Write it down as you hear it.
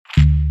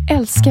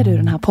Älskar du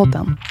den här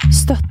podden?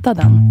 Stötta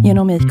den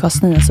genom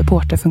IKAs nya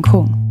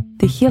supporterfunktion.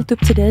 Det är helt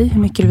upp till dig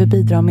hur mycket du vill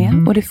bidra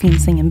med och det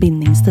finns ingen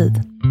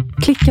bindningstid.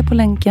 Klicka på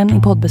länken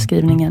i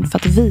poddbeskrivningen för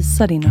att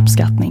visa din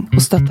uppskattning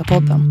och stötta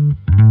podden.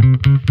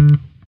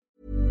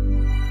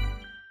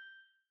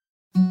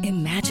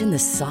 Imagine the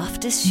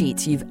softest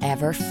sheets you've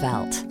ever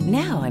felt.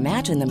 Now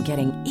imagine them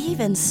getting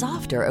even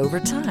softer over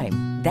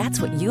time.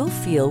 That's what you'll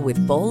feel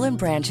with Boll &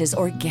 Branch's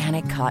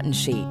organic cotton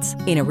sheets.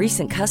 In a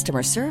recent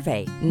customer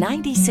survey,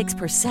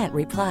 96%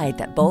 replied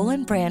that Boll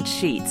 & Branch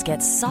sheets get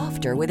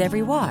softer with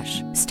every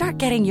wash. Start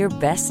getting your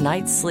best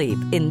night's sleep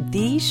in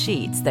these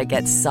sheets that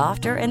get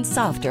softer and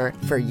softer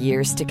for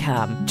years to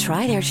come.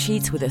 Try their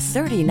sheets with a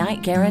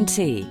 30-night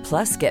guarantee.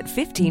 Plus, get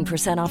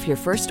 15% off your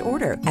first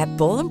order at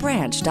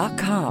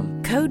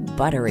bollandbranch.com. Code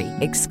BUTTERY.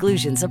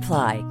 Exclusions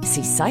apply.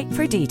 See site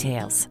for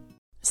details.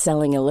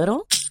 Selling a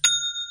little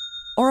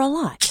or a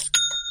lot?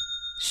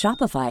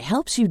 Shopify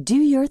helps you do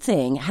your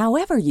thing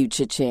however you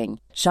cha-ching.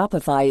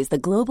 Shopify is the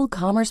global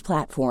commerce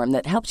platform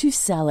that helps you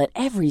sell at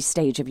every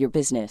stage of your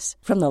business.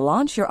 From the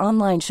launch your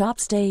online shop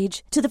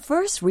stage to the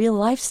first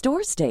real-life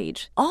store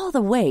stage. All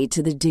the way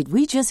to the did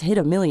we just hit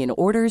a million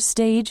orders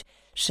stage.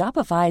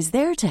 Shopify is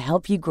there to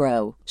help you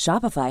grow.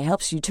 Shopify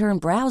helps you turn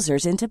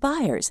browsers into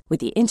buyers with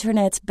the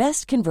internet's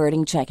best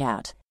converting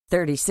checkout.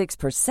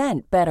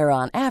 36% better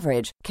on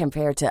average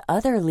compared to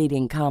other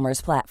leading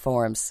commerce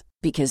platforms.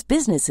 Because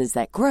businesses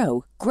that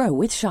grow,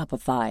 grow with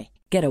Shopify.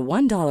 Get a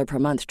 $1 per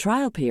month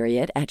trial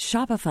period at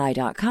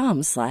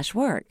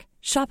shopify.com/work.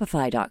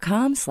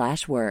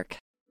 Shopify.com/work.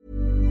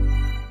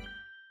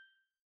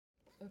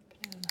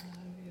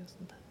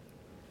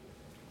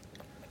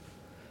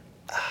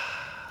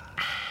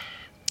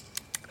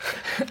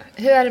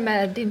 Hur är det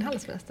med din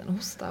hals förresten?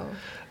 Hosta och...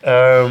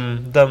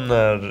 Den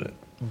är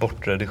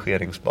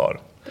bortredigeringsbar.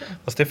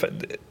 Alltså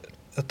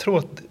jag tror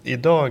att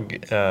idag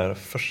är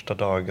första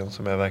dagen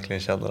som jag verkligen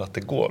känner att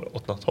det går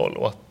åt något håll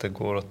och att det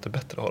går åt det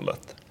bättre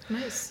hållet.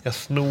 Nice. Jag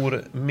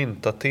snor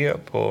mynta-te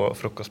på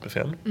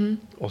frukostbuffén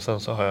och sen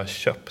så har jag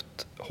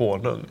köpt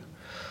honung.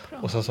 Bra.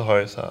 Och sen så har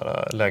jag så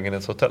här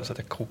lägenhetshotell så att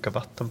jag kokar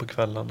vatten på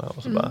kvällarna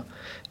och så bara...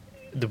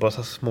 Det är bara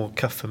så små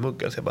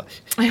kaffemuggar så jag bara...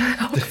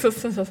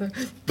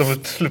 De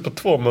är slut på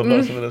 2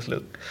 munnar som är det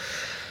slut.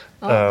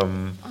 Bra.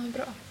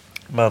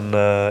 Men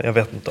jag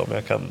vet inte om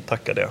jag kan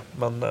tacka det.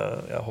 Men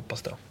jag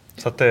hoppas det.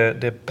 Så att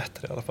det är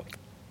bättre i alla fall.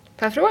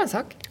 Får jag fråga en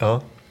sak?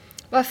 Ja.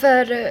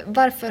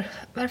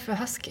 Varför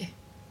husky?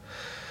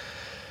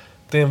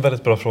 Det är en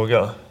väldigt bra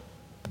fråga.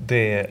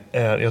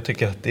 Jag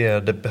tycker att det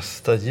är det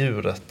bästa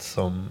djuret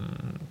som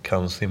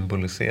kan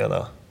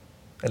symbolisera...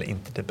 Eller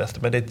inte det bästa,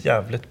 men det är ett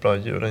jävligt bra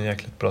djur. En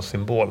jäkligt bra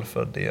symbol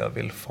för det jag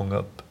vill fånga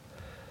upp.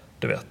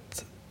 Du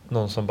vet,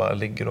 någon som bara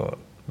ligger och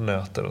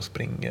nöter och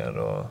springer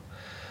och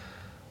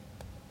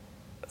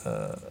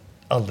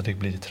aldrig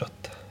blir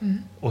trött.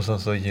 Och sen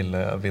så gillar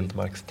jag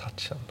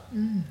vildmarkstouchen.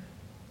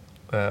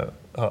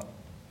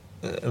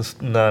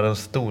 När en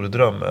stor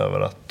dröm över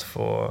att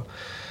få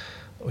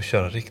och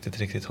köra riktigt,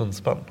 riktigt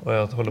hundspann. Och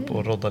jag håller på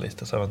att rodda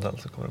lite så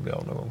eventuellt så kommer det bli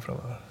av någon gång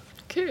framöver.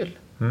 Kul.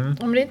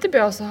 Om det inte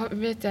blir av så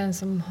vet jag en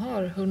som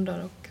har hundar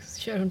och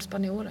kör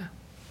hundspann i Åre.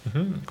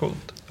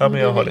 Coolt. Ja,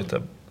 men jag har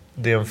lite...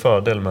 Det är en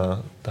fördel med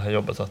det här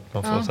jobbet att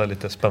man får så här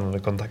lite spännande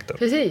kontakter.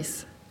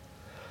 Precis.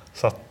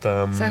 Så att,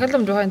 särskilt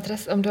om du har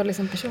intresse, om du har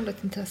liksom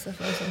personligt intresse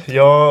för sånt.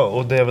 Ja,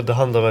 och det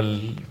handlar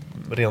väl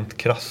rent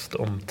krasst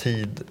om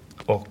tid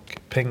och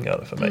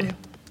pengar för mig.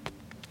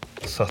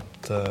 Så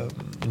att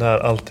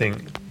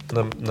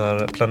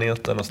när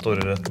planeterna står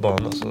i rätt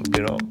bana så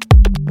blir det av.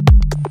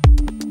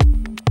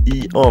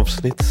 I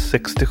avsnitt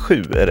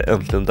 67 är det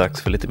äntligen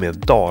dags för lite mer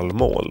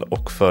dalmål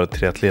och för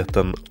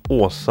triatleten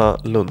Åsa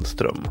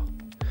Lundström.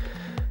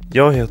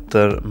 Jag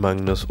heter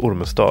Magnus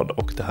Ormestad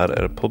och det här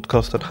är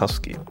podcasten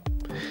Husky.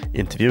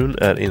 Intervjun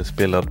är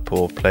inspelad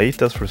på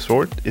Plaitas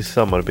Resort i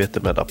samarbete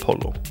med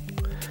Apollo.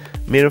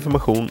 Mer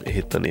information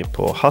hittar ni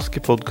på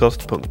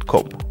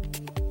huskypodcast.com.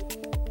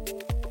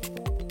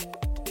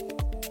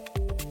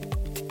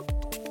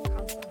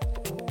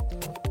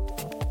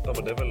 Ja,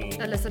 men det är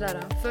väl... Eller sådär,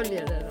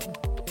 följer det dem.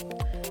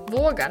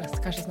 Vågar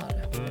kanske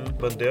snarare.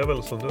 Men det är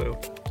väl som du har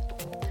gjort?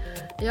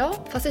 Ja,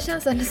 fast det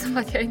känns ändå som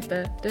att jag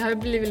inte... Det har ju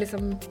blivit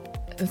liksom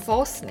en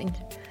fasning.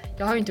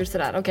 Jag har ju inte gjort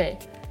sådär, okej.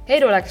 Hej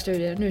då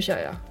läkarstudier, nu kör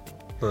jag.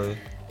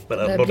 Nej, men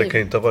ändå det kan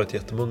ju inte ha varit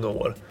jättemånga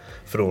år.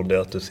 Från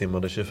det att du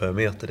simmade 25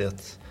 meter i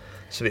ett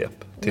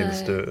svep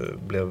tills du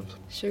blev...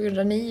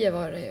 2009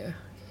 var det ju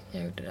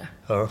jag gjorde det.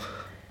 Ja,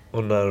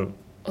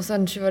 och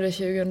sen var det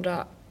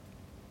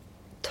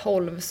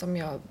 2012 som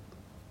jag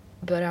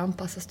började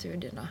anpassa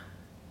studierna.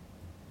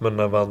 Men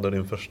när vann du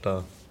din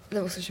första... Det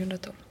var också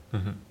 2012.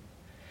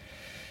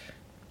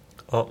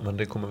 Ja, men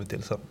det kommer vi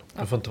till sen.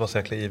 Du får inte vara så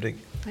jäkla ivrig.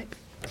 Nej.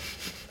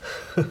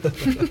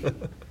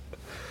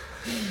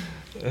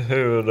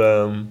 Hur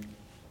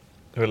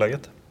är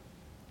läget?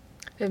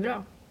 Det är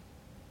bra.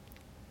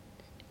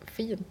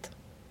 Fint.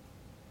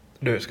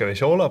 Du, ska vi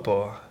köra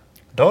på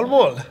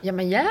dalmål? Ja,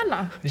 men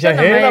gärna. Jag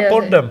hela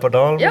podden på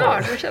dalmål.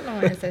 Ja, då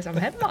känner man sig som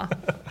hemma.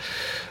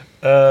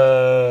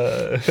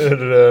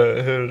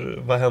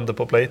 Vad händer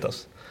på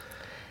Playtas?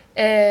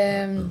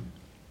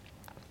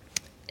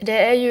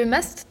 Det är ju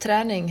mest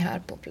träning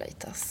här på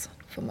Playtas,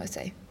 får man ju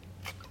säga.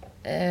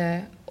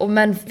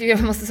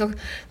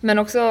 Men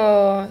också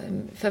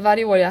för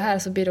varje år jag är här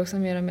så blir det också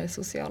mer och mer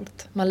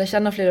socialt. Man lär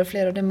känna fler och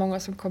fler och det är många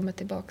som kommer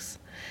tillbaks.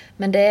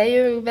 Men det är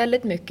ju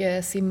väldigt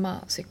mycket simma,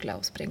 cykla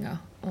och springa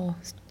och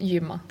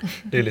gymma.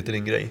 Det är lite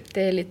din grej.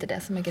 Det är lite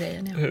det som är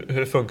grejen, ja.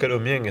 Hur funkar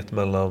umgänget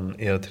mellan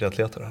er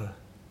triatleter här?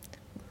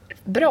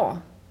 Bra.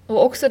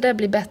 Och också det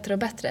blir bättre och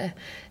bättre.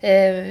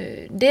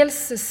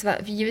 Dels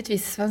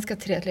givetvis svenska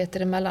triatleter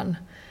emellan.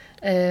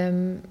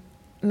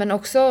 Men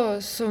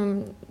också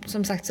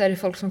som sagt så är det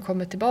folk som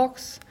kommer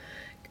tillbaks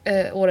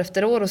år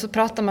efter år. Och så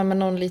pratar man med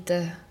någon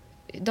lite.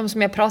 De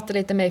som jag pratade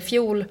lite med i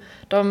fjol,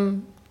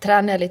 de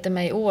tränar jag lite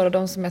med i år. Och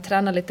de som jag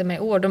tränar lite med i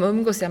år, de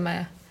umgås jag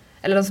med.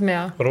 Eller de som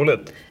jag... Vad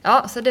roligt.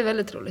 Ja, så det är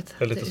väldigt roligt.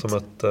 Det är lite som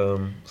ett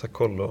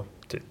kollo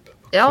typ.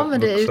 Ja, men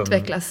det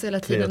utvecklas hela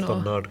tiden.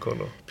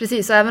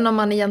 Precis, och även om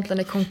man egentligen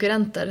är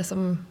konkurrenter,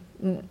 som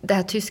det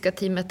här tyska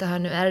teamet, det här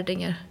nu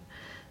Erdinger.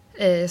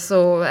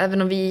 Så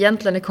även om vi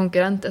egentligen är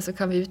konkurrenter så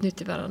kan vi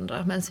utnyttja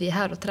varandra medan vi är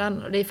här och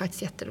tränar. Och det är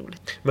faktiskt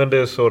jätteroligt. Men det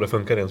är så det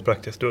funkar rent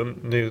praktiskt.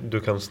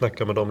 Du kan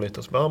snacka med dem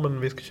lite. Men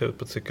vi ska köra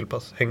upp ett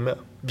cykelpass. Häng med.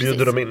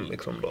 Bjuder de in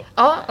liksom då?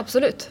 Ja,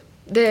 absolut.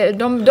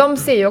 De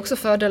ser ju också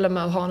fördelar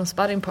med att ha en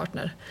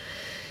sparringpartner.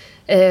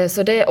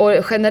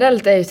 Och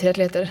generellt är ju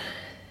triatleter,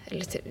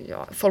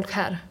 folk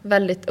här,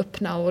 väldigt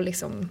öppna och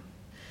liksom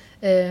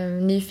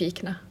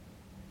nyfikna.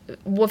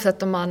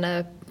 Oavsett om man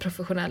är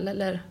professionell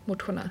eller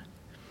motionär.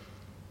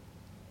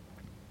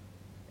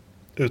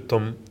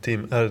 Utom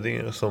Team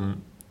Erdinger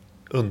som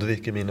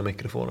undviker mina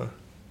mikrofoner.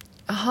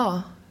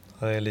 Aha.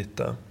 Det är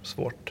lite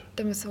svårt.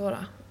 De är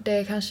svåra.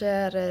 Det kanske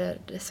är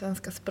det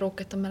svenska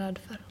språket de är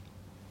rädda för.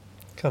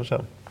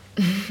 Kanske.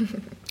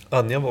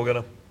 Anja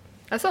vågade.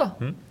 Alltså?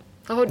 Mm.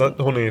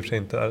 Hon är ju för sig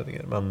inte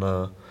Erdinger, men...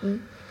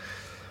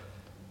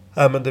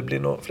 men det blir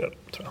nog fler,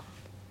 tror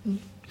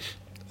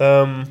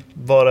jag.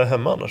 Var är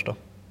hemma annars då?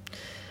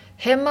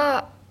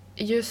 Hemma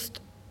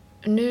just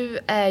nu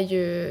är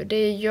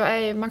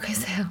ju... man kan ju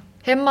säga...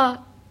 Hemma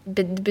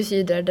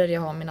betyder där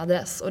jag har min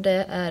adress. Och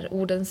det är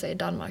Odense i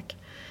Danmark.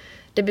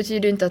 Det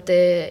betyder inte att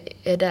det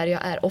är där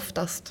jag är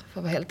oftast, för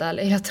att vara helt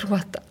ärlig. Jag tror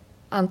att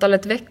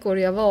antalet veckor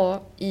jag var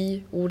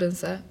i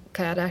Odense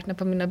kan jag räkna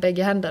på mina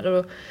bägge händer.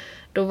 Och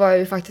då var jag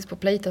ju faktiskt på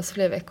Playtas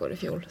fler veckor i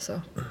fjol.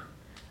 Så,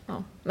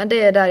 ja. Men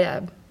det är där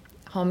jag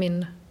har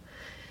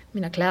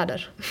mina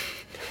kläder.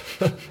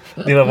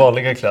 Dina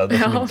vanliga kläder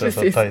som ja, inte är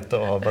så tajta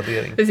och har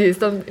vaddering. Precis,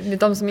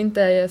 de som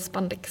inte är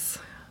spandex.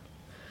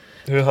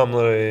 Hur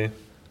hamnar du i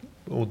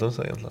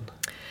Odense egentligen?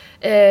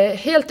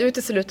 Helt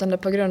uteslutande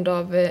på grund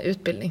av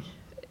utbildning.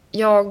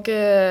 Jag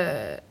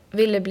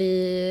ville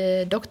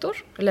bli doktor,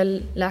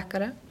 eller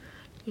läkare,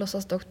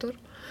 låtsasdoktor.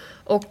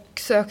 Och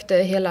sökte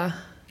hela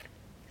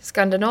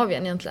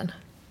Skandinavien egentligen.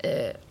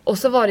 Och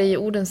så var det i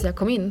Odense jag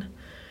kom in.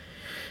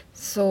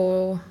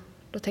 Så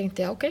då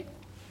tänkte jag okej,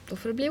 då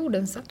får det bli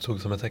Odense. Såg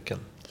som ett tecken.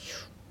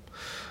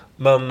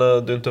 Men du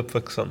är inte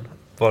uppvuxen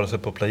vare sig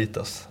på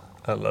Playtas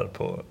eller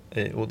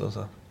i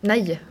Odense?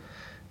 Nej.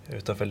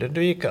 Utanför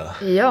Ludvika?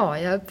 Ja,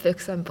 jag är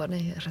uppvuxen på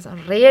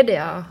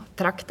rediga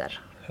trakter.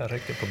 Här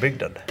räcker på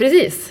bygden.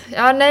 Precis.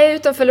 Ja, nej,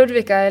 utanför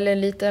Ludvika eller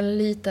en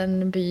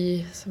liten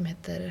by som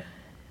heter...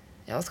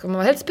 Ja, ska man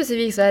vara helt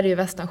specifik så är det ju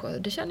Västansjö.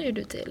 Det känner ju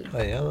du till.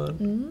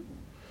 Jajamän.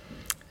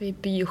 Vid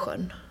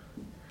Bysjön.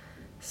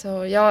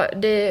 Så ja,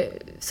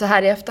 så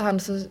här i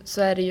efterhand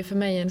så är det ju för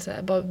mig en så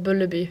här bara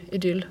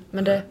Bullerby-idyll.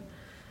 Men det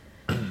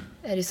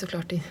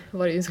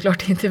var det ju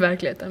såklart inte i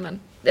verkligheten. Men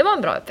det var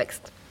en bra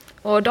uppväxt.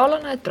 Och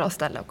Dalarna är ett bra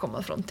ställe att komma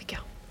ifrån, tycker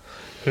jag.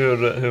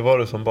 Hur var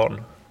du som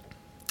barn?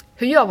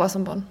 Hur jag var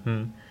som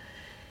barn?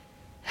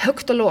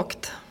 Högt och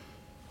lågt.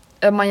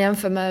 Om man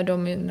jämför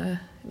med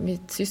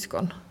mitt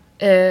syskon.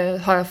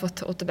 Har jag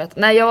fått återberätta.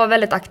 Nej, jag var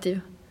väldigt aktiv.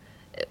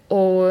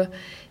 Och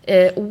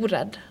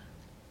orädd.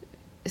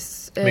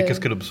 Mycket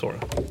skrubbsår?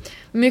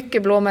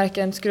 Mycket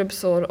blåmärken,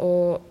 skrubbsår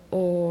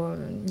och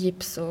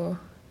gips och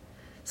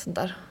sånt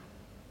där.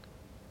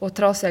 Och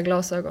trasiga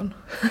glasögon.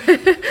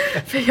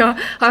 För jag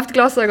har haft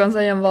glasögon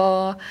sedan jag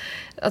var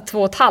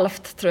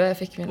 2,5 tror jag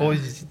fick mina.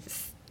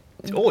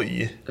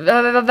 Oj!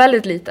 Jag var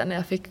väldigt liten när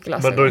jag fick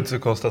glasögon. Men då är det inte så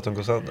konstigt att de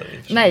går sönder?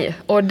 Nej,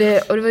 och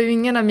det var ju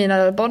ingen av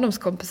mina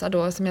barndomskompisar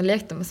då som jag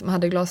lekte med som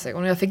hade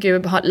glasögon. Och jag fick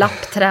ju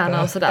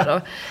lappträna och sådär.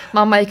 Och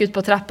mamma gick ut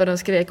på trappen och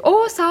skrek: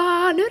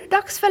 Åsa, nu är det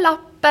dags för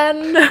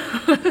lappen!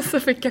 Så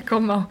fick jag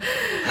komma och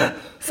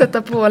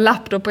sätta på en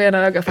lapp då på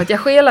ena ögat. För att jag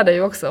skelade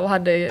ju också och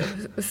hade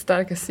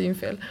starka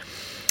synfel.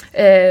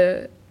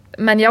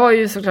 Men jag var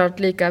ju såklart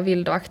lika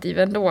vild och aktiv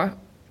ändå.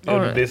 Ja,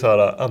 det blir så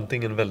här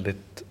antingen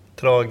väldigt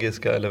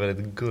tragiska eller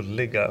väldigt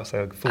gulliga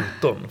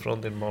foton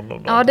från din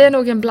barndom. Ja, det är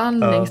nog en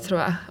blandning tror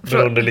jag.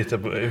 Beroende lite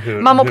på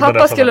hur mamma och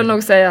pappa skulle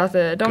nog säga att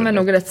de är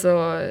nog rätt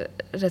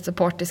så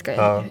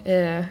partiska.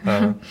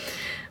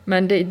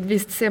 Men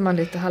visst ser man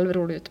lite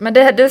halvrolig ut. Men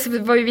det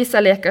var ju vissa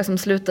lekar som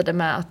slutade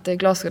med att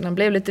glasögonen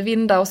blev lite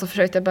vinda och så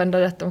försökte jag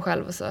bända rätt dem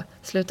själv och så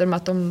slutade med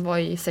att de var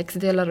i 6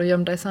 delar och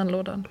gömda i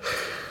sandlådan.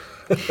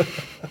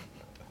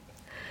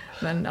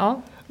 Men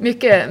ja,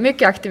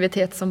 mycket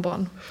aktivitet som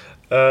barn.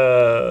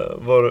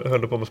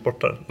 Höll du på med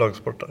sportar?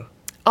 Lagsportar?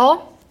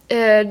 Ja.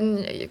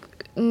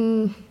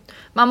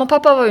 Mamma och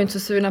pappa var ju inte så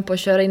sugna på att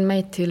köra in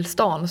mig till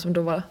stan som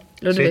då var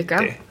Ludvika.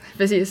 City.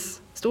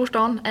 Precis.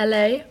 Storstan,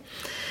 LA.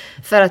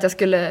 För att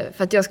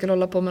jag skulle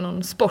hålla på med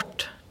någon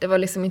sport. Det var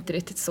liksom inte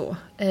riktigt så.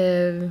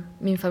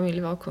 Min familj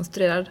var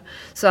konstruerad.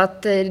 Så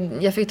att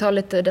jag fick ta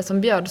lite det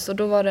som bjöd. Så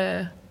då var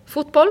det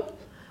fotboll.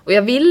 Och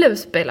jag ville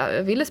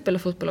spela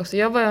fotboll också.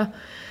 Jag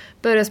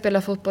började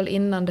spela fotboll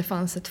innan det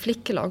fanns ett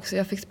flicklag. Så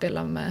jag fick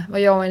spela med, var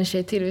jag och en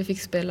tjej till. Vi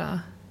fick spela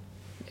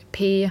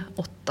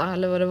P8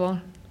 eller vad det var.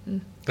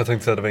 Jag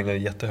tänkte säga att det var inga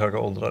jättehöga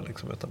åldrar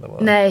liksom, utan det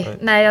var...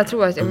 Nej, jag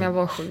tror att om jag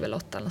var 7 eller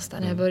 8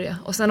 när jag började.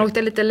 Och sen åkte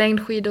jag lite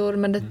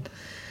längdskidor,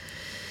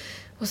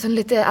 och sen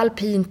lite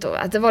alpint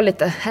och att det var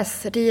lite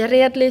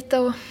red lite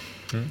och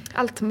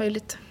allt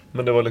möjligt.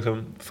 Men det var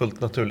liksom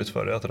fullt naturligt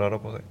för dig att röra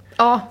på sig?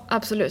 Ja,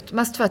 absolut.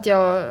 Mest för att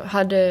jag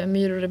hade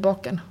myror i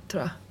baken,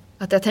 tror jag.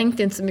 Att jag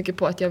tänkte inte så mycket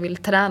på att jag ville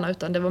träna,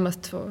 utan det var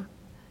mest för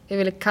jag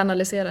ville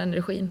kanalisera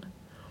energin.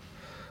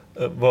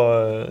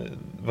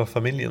 Var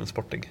familjen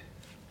sportig?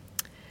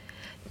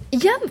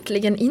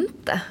 Egentligen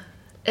inte.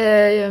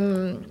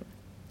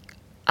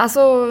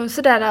 Alltså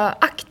sådär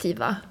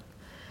aktiva.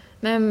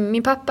 Men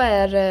min pappa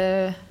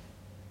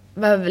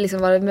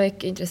liksom varit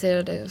mycket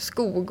intresserad av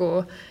skog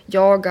och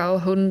jaga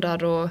och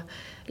hundar och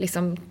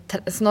liksom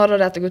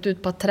snarare att det gått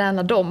ut på att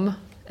träna dem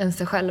än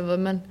sig själv.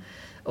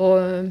 Och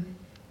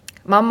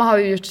mamma har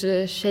ju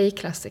gjort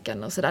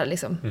tjejklassiken och sådär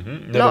liksom.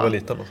 När du var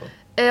liten och så?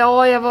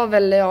 Ja, jag var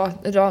väl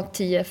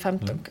 10,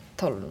 15,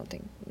 12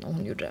 någonting när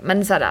hon gjorde det.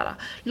 Men sådär,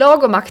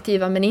 lagom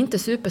aktiva men inte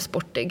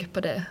supersportig på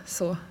det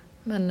så.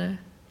 Men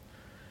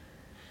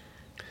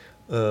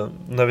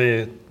när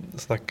vi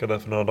snackade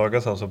för några dagar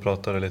sedan så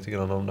pratade vi lite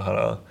grann om det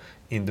här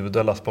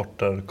individuella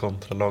sporter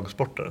kontra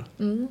lagsporter.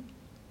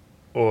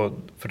 Och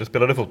för du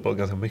spelade fotboll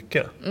ganska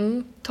mycket.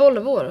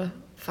 12 år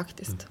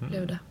faktiskt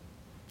blev det.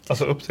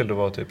 Alltså upp till du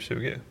var typ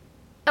 20?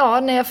 Ja,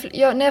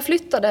 när jag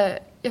flyttade.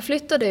 Jag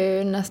flyttade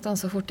ju nästan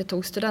så fort jag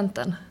tog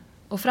studenten.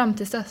 Och fram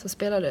tills dess så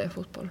spelade jag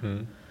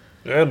fotboll.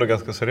 Du är ändå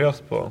ganska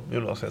seriös på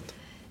gymnasiet,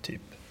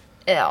 typ.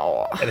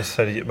 Ja. Är det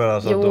seriöst? Men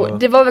alltså jo,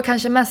 det var väl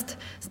kanske mest...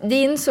 Det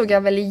insåg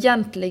jag väl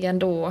egentligen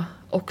då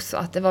också.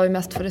 Att det var ju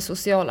mest för det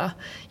sociala.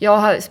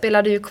 Jag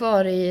spelade ju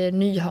kvar i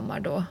Nyhammar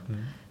då.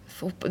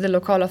 Det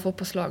lokala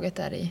fotbollslaget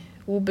där i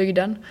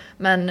Obygden.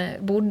 Men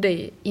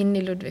bodde inne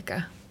i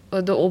Ludvika.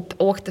 Och då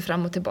åkte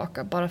fram och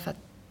tillbaka bara för att...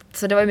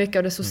 Så det var mycket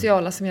av det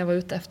sociala som jag var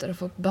ute efter. Att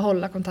få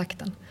behålla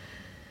kontakten.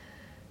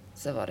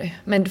 Så var det.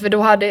 Men för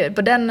då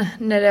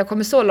när jag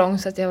kom så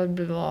långt så att jag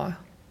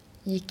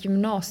gick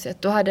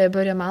gymnasiet. Då hade jag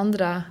börjat med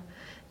andra...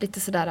 Lite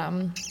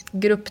sådär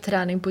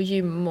gruppträning på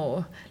gym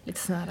och lite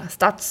sådana här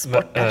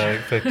stadssporter.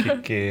 För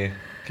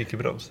Kiki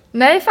Broms?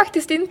 Nej,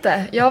 faktiskt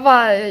inte.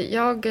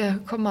 Jag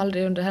kom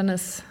aldrig under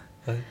hennes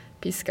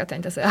piska,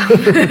 tänkte jag säga.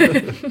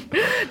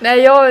 Nej,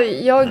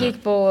 jag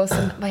gick på,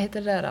 vad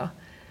heter det då?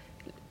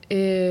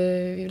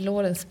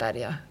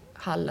 Lorensberga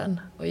hallen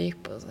och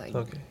gick på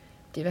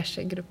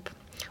diverse grupp.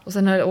 Och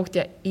sen åkte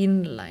jag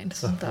inline,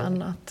 sånt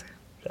annat.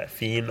 Det är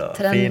fina,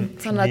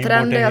 sådana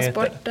trendiga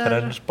sporter.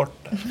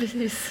 Trendsporter.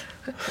 Precis.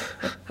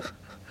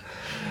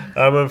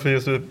 Ja, men för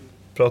just vi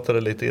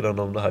pratade lite grann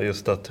om det här,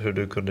 just att hur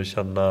du kunde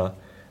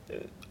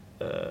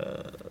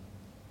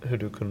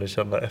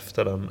känna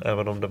efter den,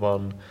 även om det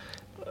var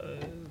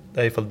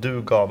ifall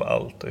du gav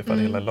allt och ifall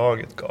hela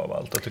laget gav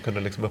allt, att du kunde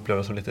liksom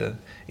uppleva det som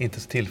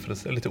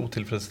lite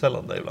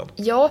otillfredsställande ibland.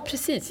 Ja,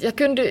 precis.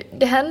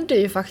 Det hände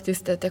ju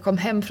faktiskt att jag kom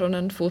hem från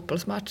en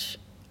fotbollsmatch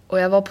och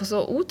jag var på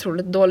så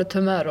otroligt dåligt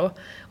humör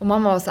och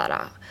mamma var så här: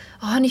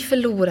 har ni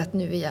förlorat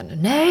nu igen?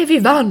 Nej, vi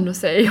vann,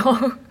 säger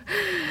jag.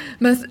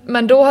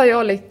 Men då har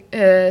jag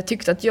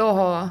tyckt att jag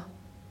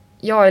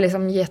har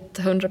liksom gett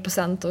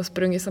 100% och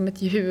sprungit som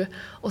ett juhu.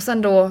 Och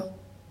sen då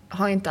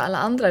har inte alla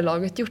andra i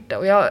laget gjort det.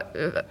 Och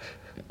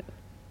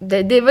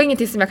det var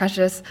ingenting som jag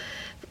kanske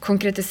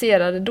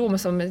konkretiserade då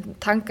som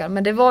tankar.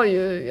 Men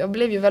jag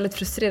blev ju väldigt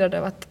frustrerad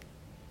över att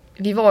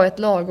vi var ett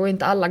lag och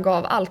inte alla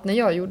gav allt när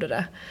jag gjorde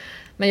det.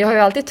 Men jag har ju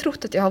alltid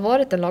trott att jag har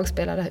varit en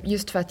lagspelare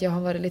just för att jag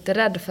har varit lite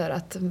rädd för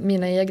att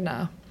mina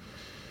egna...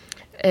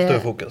 Större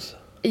fokus?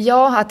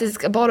 Ja, att det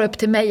ska bara upp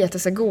till mig att det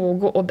ska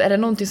gå. Och är det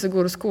någonting som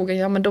går åt skogen,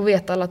 ja men då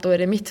vet alla att då är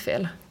det mitt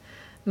fel.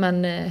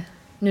 Men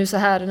nu så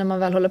här när man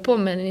väl håller på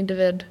med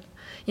en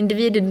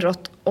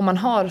individidrott och man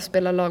har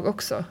spelarlag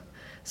också,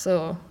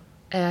 så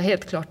är jag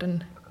helt klart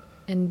en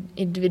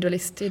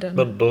individualist i den.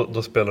 Men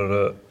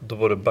då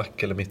var du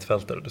back eller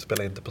mittfältare, du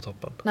spelade inte på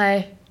toppen?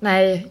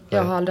 Nej,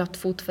 jag har aldrig haft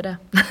fot för det.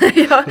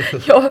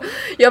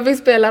 jag fick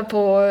spela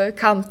på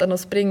kanten och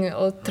springa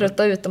och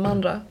trötta ut de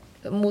andra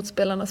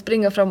motspelarna,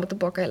 springa fram och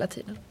tillbaka hela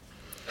tiden.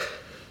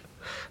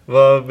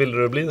 Vad ville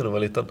du bli när du var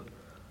liten?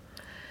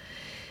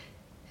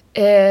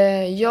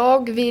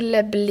 Jag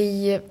ville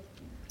bli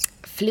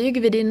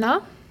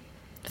flygvärdinna.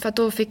 För att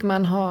då fick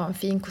man ha en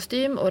fin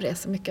kostym och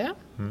resa mycket.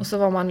 Och så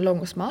var man lång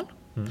och smal.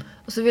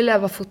 Och så ville jag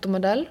vara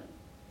fotomodell.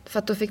 För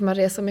att då fick man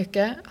resa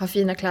mycket, ha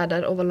fina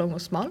kläder och vara lång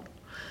och smal.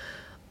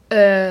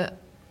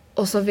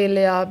 Och så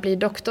ville jag bli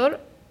doktor.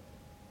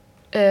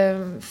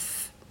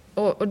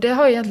 Och det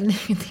har egentligen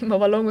ingenting med att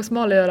vara lång och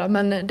smal att göra.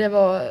 Men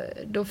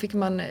då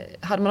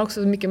hade man också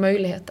mycket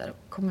möjligheter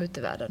att komma ut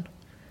i världen.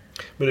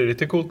 Men det är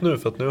lite coolt nu,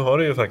 för att nu har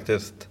du ju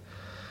faktiskt...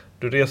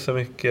 Du reser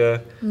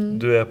mycket,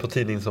 du är på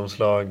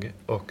tidningsomslag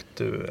och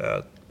du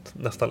är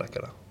nästan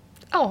läkare.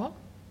 Ja,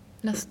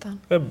 nästan.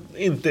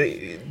 Inte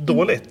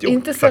dåligt gjort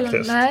inte sällan,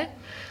 faktiskt. Nej,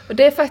 och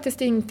det är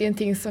faktiskt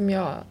ingenting som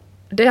jag...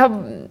 Det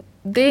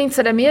är inte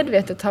så där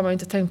medvetet, har man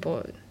inte tänkt på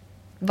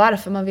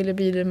varför man ville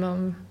bli det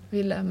man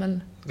ville.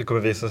 Men... Det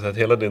kommer visa sig att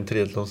hela din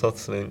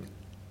triathlonsatsning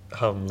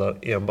handlar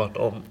enbart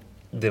om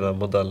dina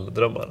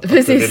modelldrömmar.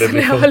 Precis,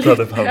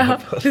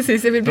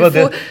 precis. Jag vill bli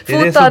fotad. Det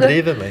är det som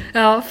driver mig.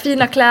 Ja,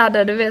 fina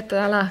kläder, du vet,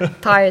 alla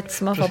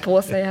tights man får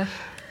på sig.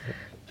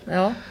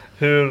 Ja.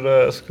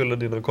 Hur skulle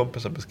dina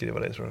kompisar beskriva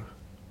dig, tror du?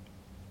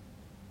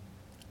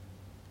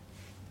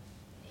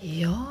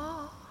 Ja.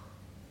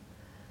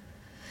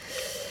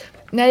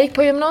 När jag gick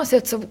på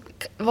gymnasiet så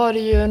var det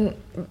ju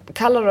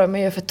kallade de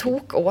mig för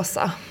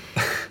Tok-Åsa.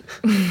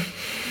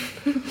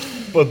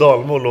 På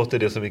dalmål låter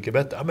det så mycket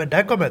bättre. Ja, men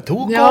där kommer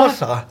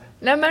Tok-Åsa. Ja.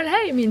 Nej, men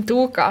här är min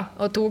Toka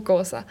och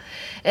Tok-Åsa.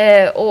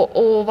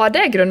 Och vad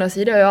det grundar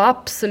sig, det har jag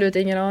absolut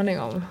ingen aning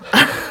om.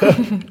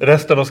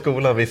 Resten av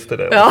skolan visste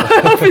det. Ja,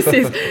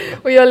 precis.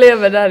 Och jag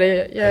lever där.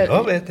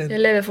 Jag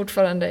lever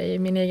fortfarande i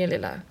min egen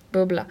lilla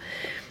bubbla.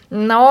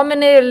 Ja, men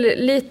det är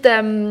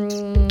lite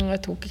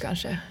tokig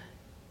kanske.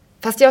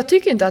 Fast jag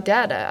tycker inte att jag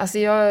är det. Alltså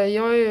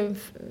jag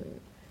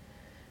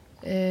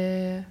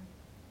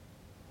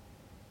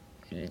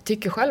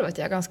tycker själv att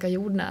jag är ganska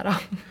jordnära.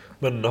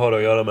 Men har det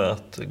att göra med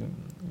att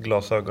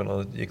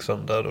glasögonen gick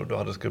sönder och du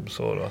hade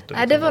skrubbsår? Och att du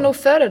nej, det var nog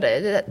före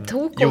dig.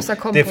 Tok-Åsa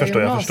kom det på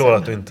förstår gymnasiet. Jag förstår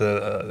att du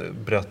inte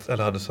bröt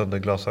eller hade sönder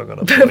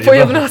glasögonen på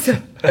gymnasiet.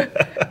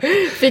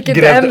 Fick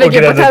inte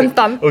MVG på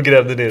tentan. Och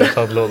grävde ner i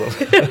sandlådan.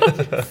 Ja,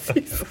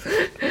 precis.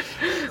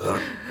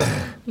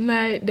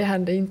 Nej, det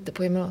hände inte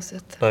på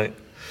gymnasiet. Nej.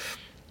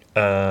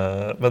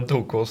 Men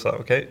Tok-Åsa,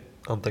 okej.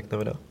 Antecknar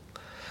vi det.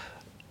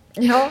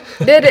 Ja,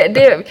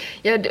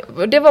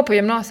 det var på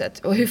gymnasiet.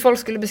 Och hur folk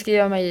skulle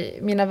beskriva mig,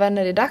 mina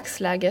vänner i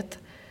dagsläget,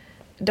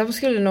 de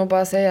skulle nog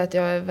bara säga att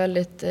jag är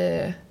väldigt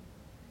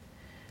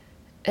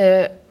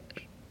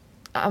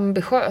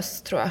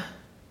ambitiös, tror jag.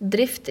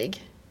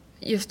 Driftig.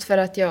 Just för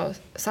att jag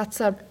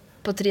satsar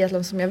på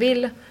triathlon som jag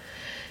vill.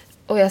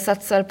 Och jag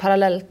satsar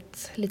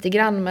parallellt lite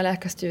grann med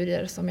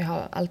läkarstudier som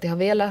jag alltid har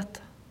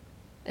velat.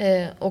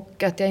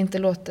 Och att jag inte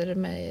låter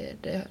mig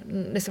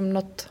liksom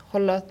något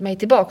hålla mig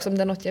tillbaka om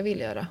det är något jag vill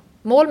göra.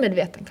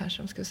 Målmedveten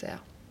kanske, om skulle säga.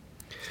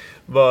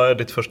 Vad är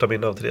ditt första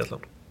minne av triathlon?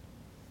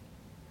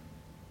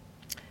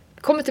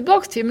 Kommer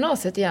tillbaka till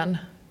gymnasiet igen.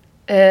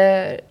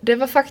 Det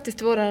var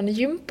faktiskt våran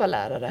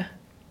gympalärare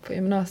på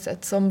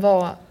gymnasiet som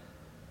var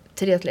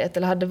triatlet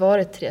eller hade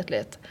varit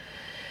triatlet.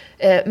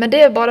 Men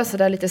det är bara så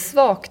där lite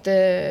svagt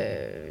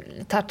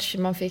touch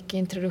man fick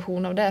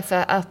introduktion av det,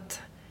 för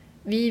att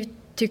vi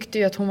tyckte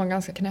ju att hon var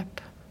ganska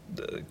knäpp.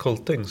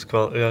 Colting,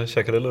 jag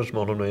käkade lunch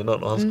med honom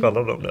innan och han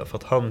skvallrade om det för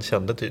att han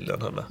kände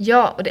tydligen henne.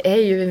 Ja, och det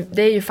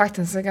är ju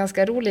faktiskt en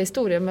ganska rolig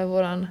historia med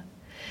våran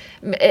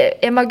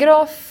Emma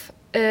Graf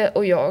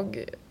och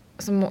jag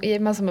som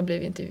har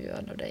blivit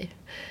intervjuad av dig.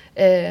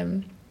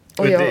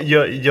 Och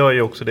jag är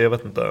ju också det, jag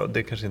vet inte,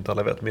 det kanske inte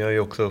alla vet, men jag är ju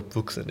också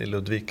uppvuxen i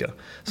Ludvika.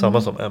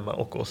 Samma som Emma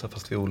och Åsa,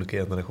 fast vi är olika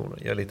generationer.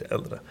 Jag är lite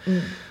äldre.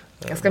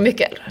 Ganska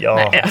mycket äldre.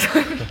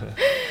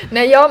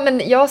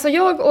 Ja. Så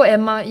jag och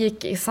Emma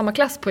gick i samma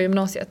klass på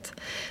gymnasiet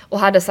och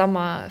hade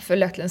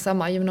följaktligen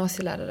samma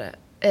gymnasielärare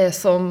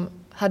som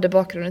hade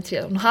bakgrund i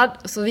triathlon.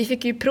 Så vi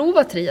fick ju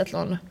prova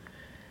triathlon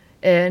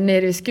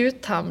nere i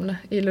Skuthamn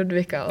i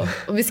Ludvika.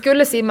 Och vi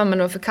skulle simma, men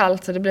det var för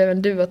kallt så det blev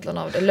en duathlon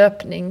av det.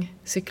 Löpning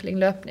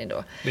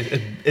då.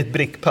 Ett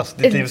brickpass,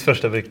 ditt livs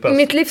första brickpass.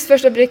 Mitt livs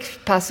första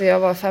brickpass, och jag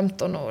var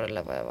 15 år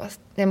eller vad jag var.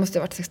 Det måste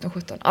ha varit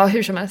 16-17. Ja,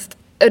 hur som helst.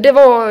 Det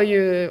var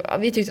ju,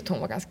 vi tyckte att hon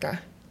var ganska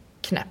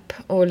knäpp.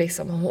 Och vi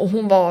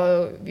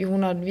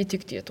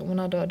tyckte ju att hon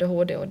hade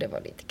ADHD och det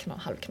var lite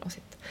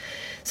halvknasigt.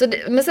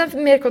 Men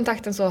sen mer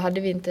kontakten så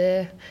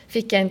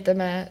fick jag inte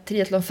med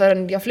triathlon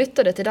förrän jag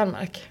flyttade till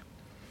Danmark.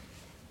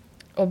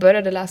 Och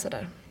började läsa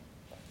där.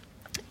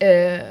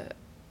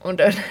 Och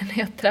när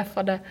jag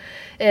träffade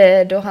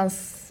då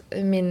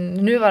min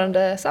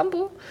nuvarande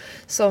sambo,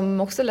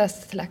 som också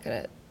läste till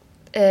läkare.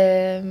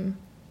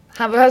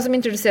 Han var han som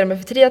introducerade mig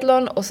för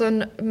triathlon, och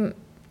sen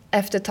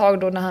efter ett tag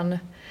då när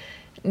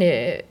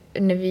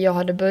jag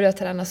hade börjat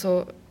träna,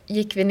 så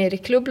gick vi ner i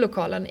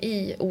klubblokalen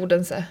i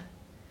Odense.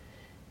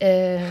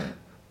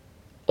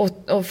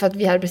 Och för att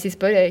vi hade precis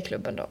börjat i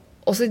klubben då.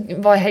 Och så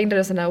hängde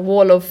det sån där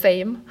Wall of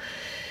Fame.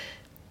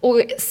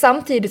 Och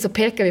samtidigt så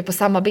pekar vi på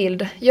samma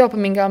bild. Jag på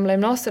min gamla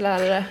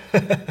gymnasielärare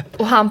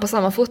och han på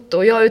samma foto.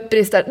 Och jag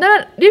utbristar,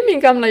 nej, det är min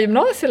gamla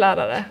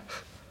gymnasielärare.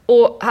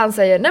 Och han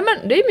säger, nej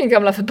men det är min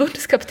gamla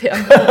förbundskapten.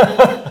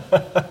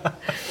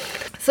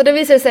 Så det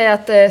visade sig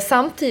att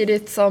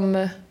samtidigt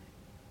som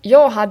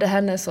jag hade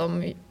henne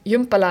som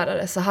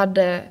gympalärare så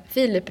hade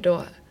Filip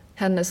då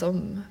henne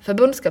som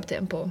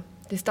förbundskapten på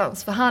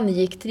distans. För han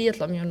gick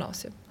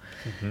triathlongymnasium.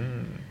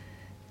 Mm.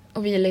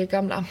 Och vi är lika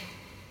gamla.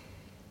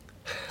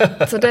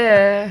 Så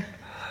det...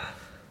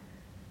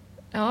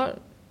 Ja,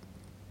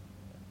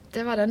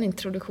 det var den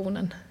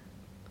introduktionen.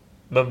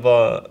 Men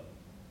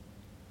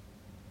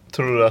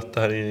tror du att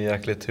det här är en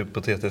jäkligt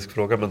hypotetisk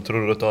fråga, men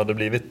tror du att du hade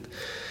blivit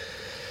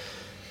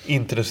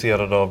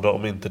intresserad av det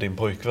om inte din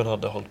pojkvän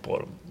hade hållit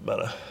på med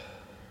det?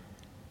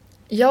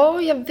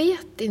 Ja, jag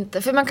vet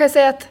inte. För man kan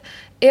säga att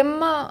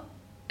Emma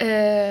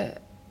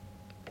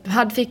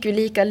fick ju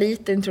lika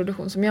lite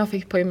introduktion som jag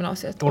fick på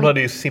gymnasiet. Hon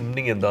hade ju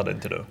simningen, det hade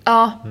inte du.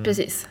 Ja,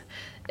 precis.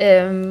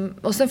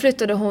 Och sen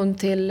flyttade hon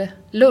till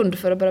Lund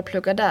för att börja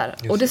plugga där.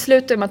 Just. Och det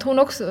slutade med att hon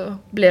också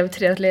blev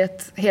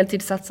triatlet,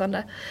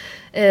 heltidssatsande.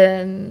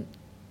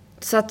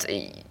 Så att,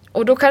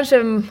 och då kanske,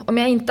 om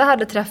jag inte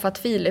hade träffat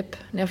Filip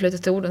när jag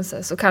flyttade till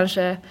Odense, så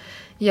kanske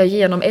jag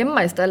genom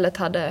Emma istället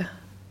hade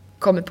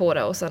kommit på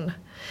det. Och sen,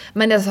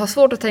 men jag har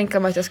svårt att tänka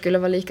mig att jag skulle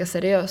vara lika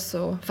seriös.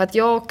 För att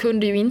jag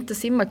kunde ju inte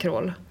simma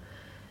crawl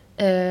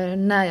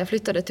när jag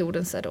flyttade till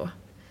Odense då.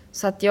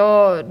 Så att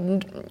jag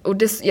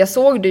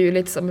såg det ju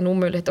lite som en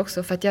omöjlighet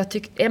också. För att jag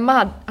tyckte,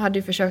 Emma hade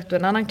ju försökt, och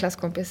en annan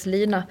klasskompis,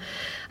 Lina,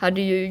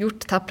 hade ju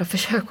gjort tappra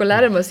försök att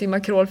lära mig att simma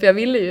crawl. För jag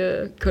ville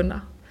ju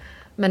kunna.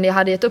 Men jag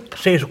hade gett upp.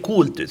 Ser så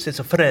coolt ut, ser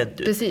så fränt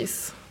ut.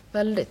 Precis,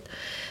 väldigt.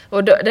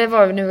 Och det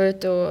var när vi var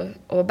ute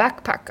och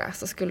backpacka,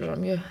 så skulle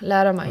de ju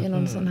lära mig i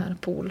någon sån här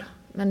pool.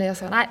 Men jag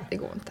sa, nej, det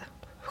går inte.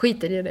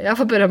 Skiter i det, jag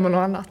får börja med något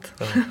annat.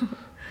 Ja.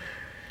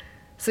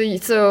 Så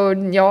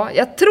ja,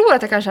 jag tror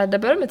att jag kanske hade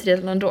börjat med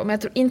triathlon ändå, men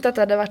jag tror inte att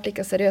det hade varit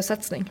lika seriös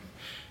satsning.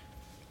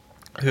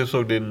 Hur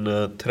såg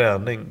din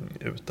träning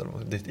ut,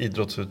 eller ditt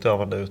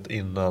idrottsutövande ut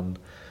innan,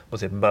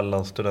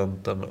 mellan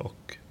studenten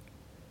och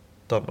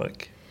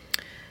Danmark?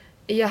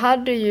 Jag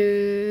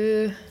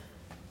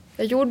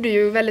gjorde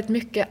ju väldigt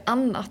mycket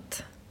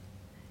annat.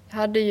 Jag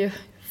hade ju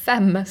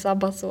 5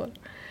 sabbatsår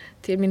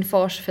till min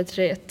fars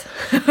förtret.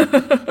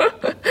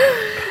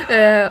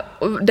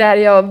 Där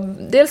jag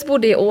dels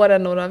bodde i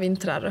Åren några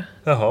vintrar.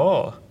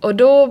 Jaha. Och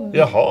då...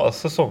 Jaha,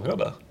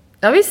 säsongade.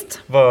 Ja,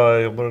 visst.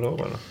 Vad jobbade du då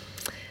med?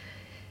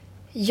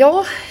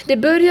 Ja, det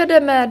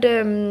började med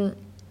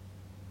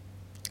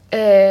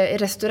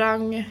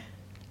restaurang.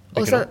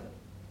 Vilken och sen, då?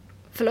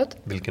 Förlåt?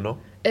 Vilken då?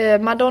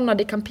 Madonna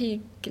di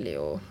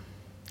Campiglio.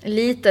 En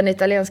liten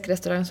italiensk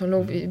restaurang som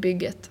låg vid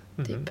bygget.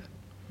 Typ.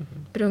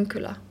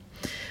 Brunkulla.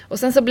 Och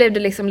sen så blev det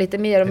liksom lite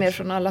mer och mer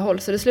från alla håll.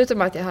 Så det slutade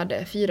med att jag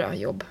hade 4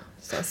 jobb.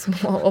 Så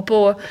små.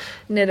 Och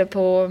nere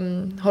på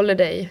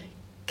Holiday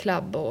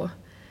Club.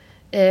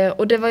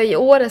 Och det var i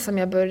Åre som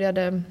jag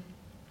började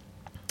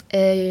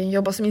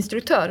jobba som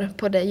instruktör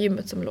på det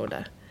gymmet som låg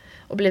där.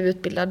 Och blev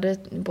utbildad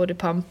både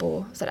pump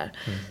och sådär.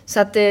 Så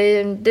att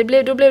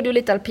då blev det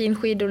lite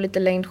alpinskidor, lite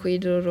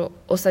längdskidor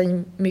och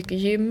sen mycket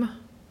gym.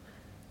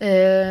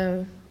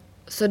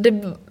 Så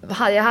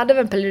jag hade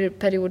väl en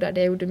period där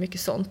jag gjorde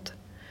mycket sånt.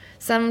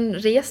 Sen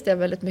reste jag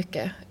väldigt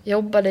mycket.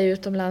 Jobbade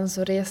utomlands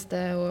och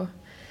reste.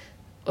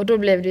 Och då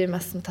blev det ju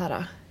mest sånt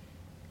här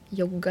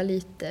jogga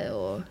lite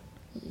och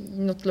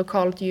något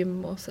lokalt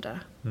gym och sådär.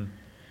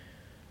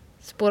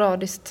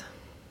 Sporadiskt.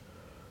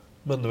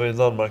 Men det var i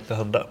Danmark det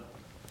hände?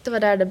 Det var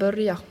där det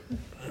började.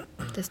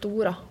 Det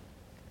stora.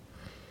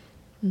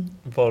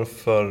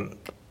 Varför,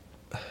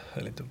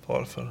 eller inte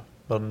varför,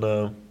 men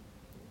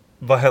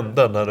vad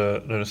hände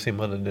när du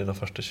simmade dina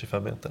första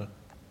 25 meter?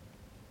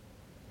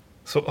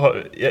 Så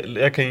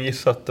jag kan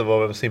gissa att det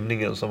var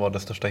simningen som var det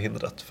största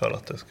hindret för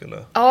att det skulle...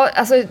 Ja,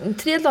 alltså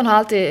triathlon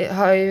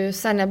har ju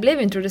sen jag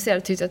blev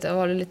introducerad tyckt att det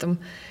var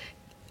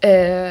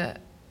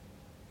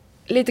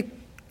lite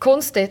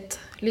konstigt,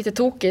 lite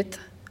tokigt,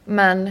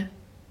 men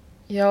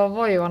jag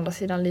var ju å andra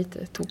sidan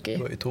lite tokig.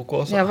 Du var ju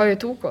tokåsa. Jag var ju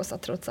tokåsa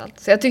trots allt.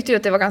 Så jag tyckte ju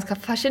att det var ganska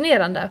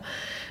fascinerande.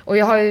 Och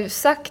jag har ju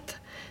sagt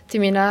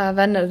till mina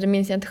vänner, det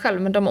minns jag inte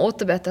själv, men de har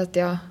återberättat att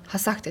jag har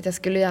sagt att jag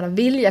skulle gärna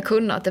vilja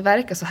kunna, att det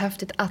verkar så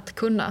häftigt att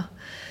kunna.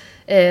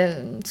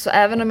 Så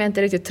även om jag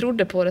inte riktigt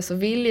trodde på det så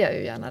vill jag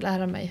ju gärna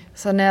lära mig.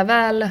 Så när jag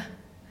väl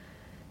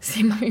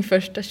simmade min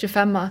första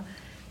 25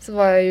 så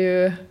var jag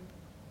ju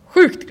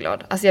sjukt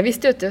glad. Alltså jag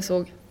visste ju att det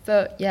såg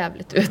för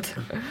jävligt ut.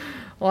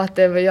 Och att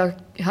jag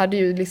hade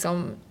ju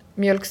liksom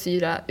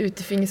mjölksyra ut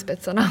i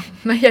fingerspetsarna.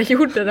 Men jag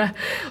gjorde det.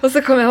 Och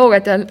så kom jag ihåg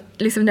att jag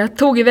liksom när jag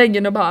tog i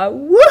väggen och bara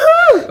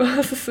woho!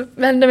 Och så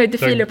vände mig till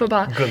Filip och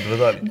bara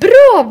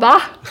bra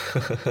va?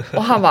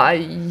 Och han bara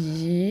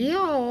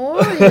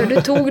ja,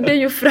 du tog det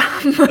ju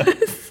fram.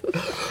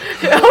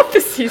 Ja,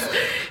 precis.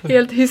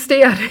 Helt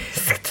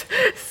hysteriskt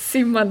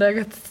simmande.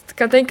 Jag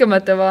kan tänka mig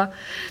att det var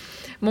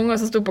många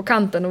som stod på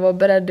kanten och var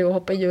beredda att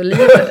hoppa i och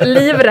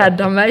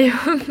livrädda mig.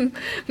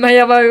 Men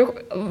jag var ju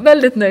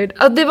väldigt nöjd.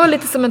 Alltså, det var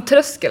lite som en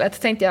tröskel.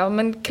 Jag tänkte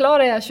men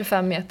klarar jag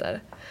 25 meter,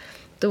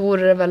 då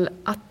vore det väl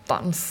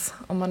attans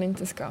om man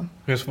inte ska.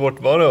 Hur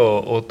svårt var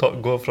det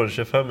att gå från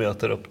 25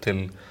 meter upp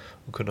till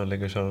att kunna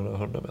lägga och köra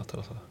 100 meter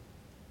och så?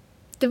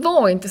 Det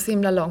var inte så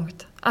himla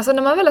långt. Alltså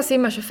när man väl har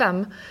simmat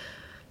 25,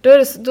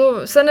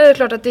 sen är det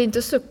klart att det inte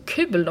är så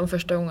kul de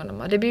första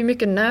gångerna. Det blir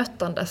mycket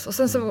nötandes. Och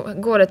sen så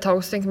går det ett tag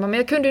och så tänker man, men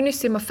jag kunde ju nyss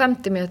simma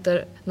 50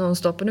 meter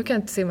nonstop och nu kan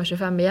jag inte simma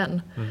 25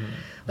 igen.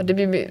 Och det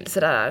blir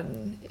sådär,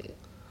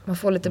 man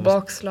får lite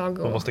bakslag.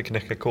 Man måste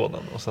knäcka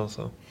koden och sen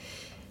så...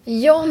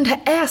 Ja, om det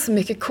är så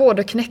mycket kod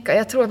att knäcka.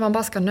 Jag tror att man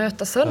bara ska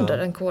nöta sönder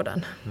den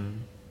koden.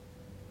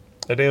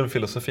 Är det en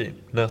filosofi?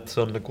 Nöt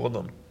sönder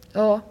koden?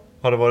 Ja.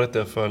 Har det varit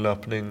det för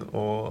löpning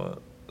och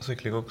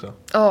cykling också?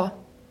 Ja,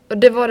 och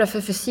det var det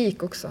för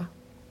fysik också.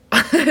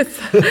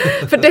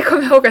 För det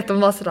kommer jag ihåg att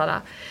de var sådär.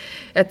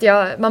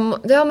 Att man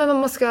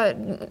måste,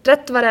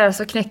 rätt vad det är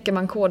så knäcker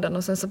man koden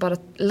och sen så bara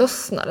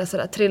lossnar det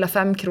sådär. Trilla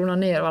 5 kronor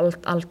ner och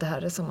allt det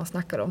här som man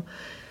snackar om.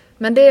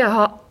 Men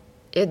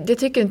det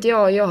tycker inte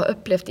jag har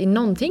upplevt i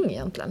någonting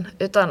egentligen.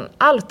 Utan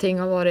allting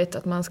har varit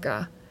att man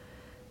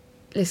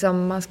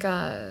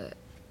ska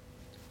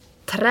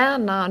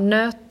träna,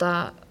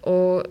 nöta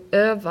och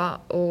öva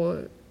och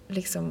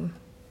liksom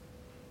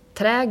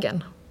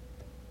trägen.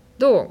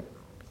 Då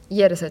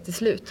ger det sig till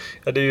slut.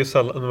 Ja, det är ju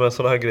sällan, med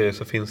sådana här grejer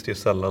så finns det ju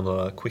sällan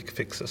några quick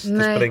fixes. Nej.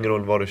 Det spelar ingen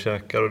roll vad du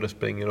käkar och det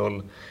spelar ingen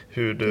roll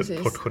hur du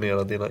Precis.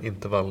 portionerar dina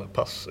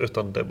intervallpass.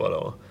 Utan det är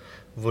bara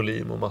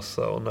volym och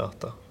massa och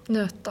nöta.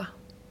 Nöta.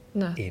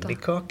 In i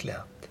kaklet.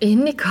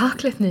 In i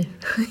kaklet nu.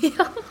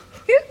 Ja.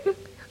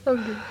 Oh,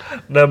 Gud.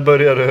 När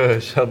började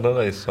du känna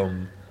dig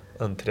som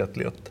en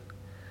triatlet?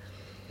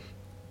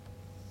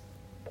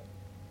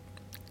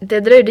 Det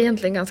dröjde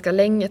egentligen ganska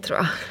länge tror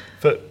jag.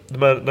 För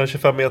den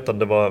 25 metern,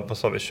 det var, vad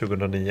sa vi,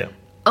 2009?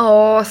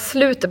 Ja,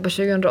 slutet på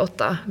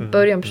 2008.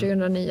 Början på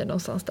 2009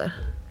 någonstans där.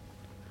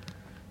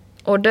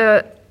 Och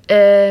det...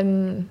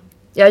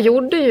 jag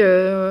gjorde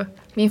ju...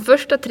 Min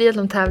första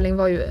triathlon-tävling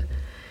var ju...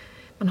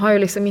 Man har ju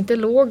liksom inte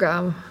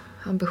låga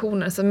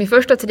ambitioner. Så min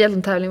första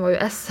triathlon-tävling var ju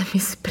SM i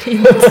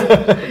sprint.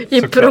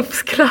 I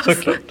proffsklass.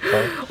 Såklart,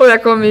 ja. Och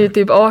jag kom ju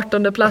typ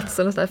 18:e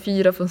platsen och så där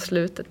 4 från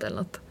slutet eller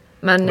något.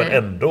 Men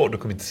ändå, du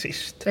kom inte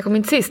sist. Jag kom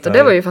inte sist och Nej.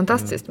 det var ju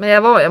fantastiskt. Men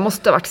jag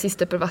måste ha varit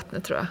sist uppe i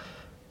vattnet tror jag.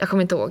 Jag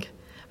kommer inte ihåg.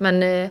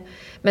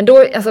 Men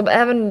då, alltså,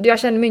 jag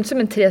kände mig inte som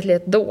en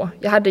triatlet då.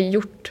 Jag hade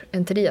gjort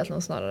en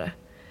triathlon snarare.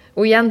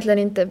 Och egentligen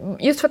inte,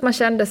 just för att man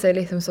kände sig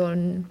liksom så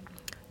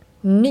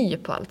ny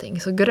på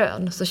allting, så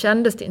grön, så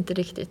kändes det inte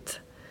riktigt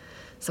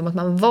som att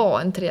man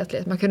var en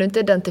triatlet. Man kunde inte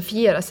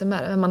identifiera sig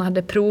med det, men man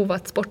hade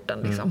provat sporten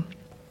liksom.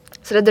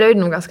 Så det dröjde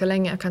nog ganska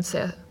länge, jag kan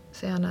inte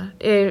säga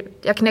när.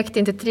 Jag knäckte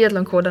inte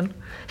triathlonkoden.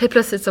 Helt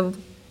plötsligt så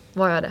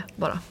var jag det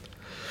bara.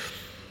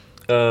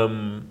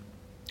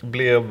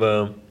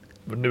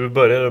 Nu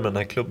började med den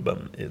här klubben,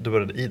 du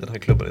började i den här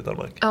klubben i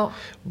Danmark. Ja.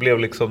 Blev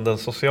liksom den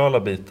sociala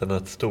biten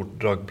ett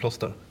stort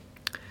dragplåster?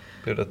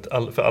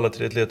 För alla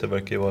triatleter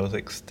verkar ju vara så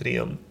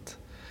extremt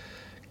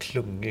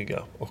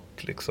klungiga och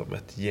liksom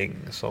ett gäng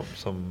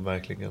som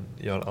verkligen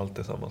gör allt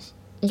tillsammans.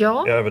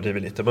 Ja. Jag överdriver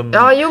lite. Men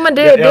ja, jo, men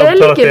det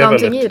ligger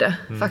någonting i det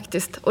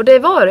faktiskt. Och det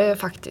var det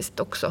faktiskt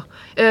också.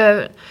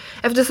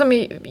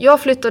 Eftersom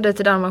jag flyttade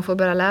till Danmark för att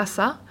börja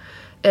läsa.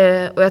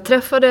 Och jag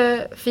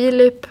träffade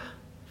Filip,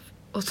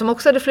 och som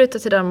också hade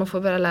flyttat till Danmark för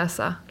att börja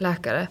läsa,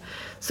 läkare.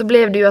 Så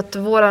blev det ju att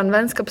våran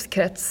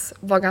vänskapskrets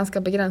var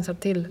ganska begränsad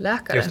till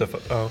läkare. Just det,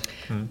 ja.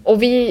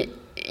 Och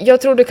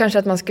jag trodde kanske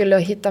att man skulle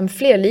hitta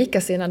fler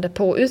likasinnade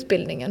på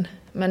utbildningen.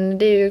 Men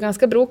det är ju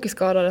ganska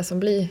brokigskadade som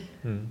blir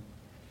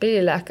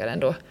läkare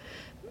ändå.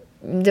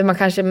 Det man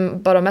kanske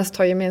bara mest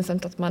har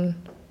gemensamt att man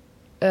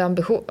är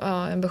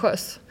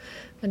ambitiös.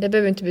 Men det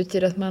behöver inte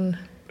betyda att man...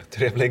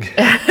 Trevlig.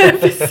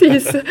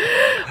 Precis.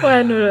 Och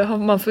ännu har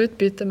man får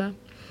utbyte med.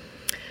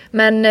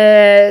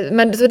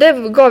 Men så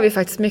det gav ju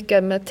faktiskt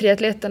mycket med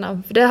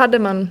triatleterna. För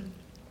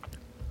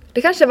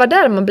det kanske var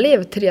där man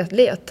blev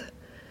triatlet.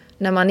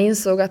 När man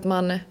insåg att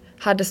man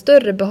hade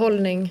större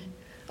behållning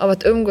av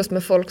att umgås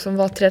med folk som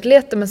var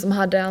triatleter men som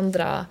hade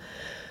andra,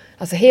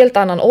 alltså helt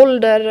annan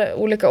ålder,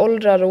 olika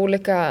åldrar och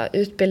olika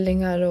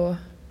utbildningar.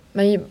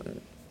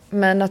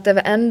 Men att det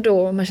var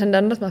ändå, man kände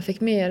ändå att man fick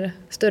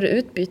större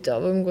utbyte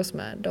av att umgås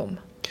med dem.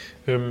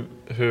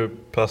 Hur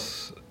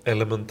pass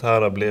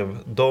elementära blev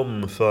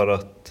de för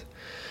att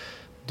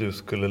du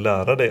skulle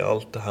lära dig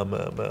allt det här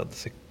med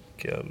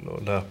cykel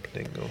och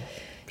löpning?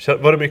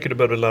 Var det mycket du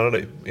behövde lära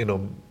dig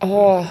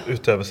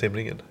utöver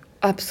simningen?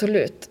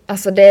 Absolut.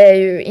 Alltså det är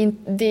ju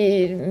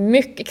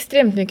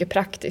extremt mycket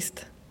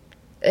praktiskt.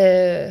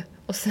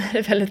 Och så är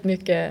det väldigt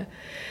mycket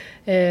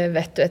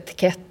vett och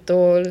etikett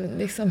och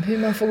liksom hur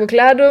man får gå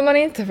klädd och hur man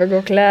inte får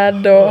gå klädd.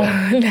 Och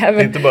det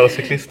är inte bara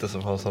cyklister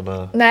som har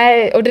sådana...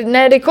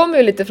 Nej, det kommer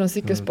ju lite från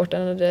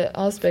cykelsporten och det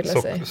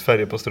avspeglar sig.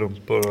 Färger på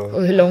strumpor.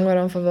 Och hur långa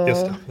de får vara.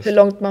 Just det. Hur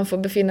långt man får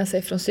befinna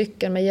sig från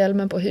cykeln med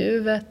hjälmen på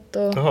huvudet.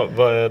 Jaha,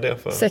 vad är det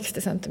för?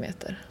 60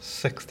 centimeter.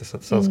 60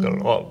 centimeter, sen ska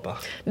den av bara.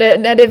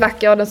 Det är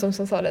Vacke Adelsson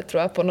som sa det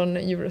tror jag på någon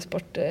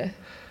Eurosport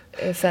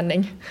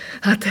sändning.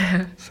 Att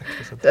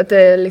det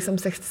är liksom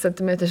 60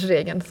 centimeters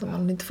regeln som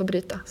man inte får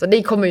bryta. Så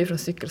det kommer ju från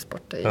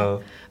cykelsport.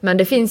 Ja. Men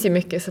det finns ju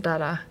mycket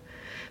sådär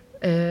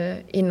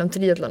inom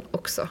triathlon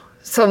också.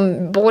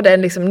 Som både är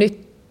liksom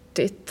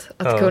nyttigt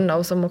att kunna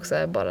och som också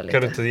är bara lite...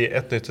 Kan du inte ge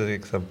ett nyttigt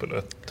exempel och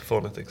ett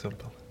fånigt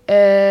exempel?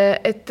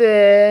 Ett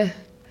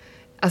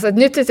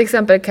nyttigt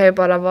exempel kan ju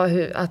bara vara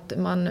hur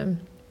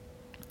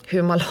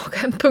man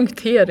lagar en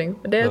punktering.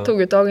 Det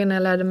tog ett tag innan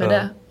jag lärde mig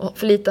det och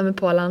förlita mig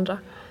på alla andra.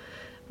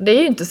 Det är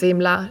ju inte så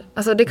himla...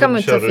 Alltså det kan man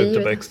inte ta för givet. Kör du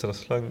inte bara extra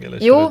slang eller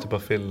kör du inte bara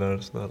filler?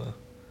 Sådär?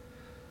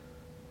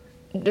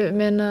 Du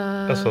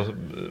menar... Alltså,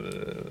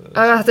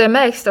 att det är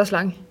med extra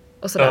slang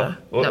och sådär.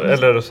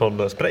 Eller är det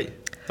sån spray?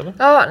 Eller?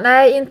 Ja,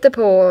 nej, inte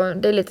på...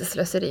 Det är lite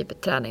slöseri på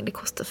träning. Det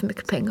kostar för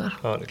mycket pengar.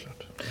 Ja, det är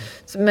klart.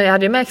 Men jag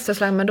hade ju med extra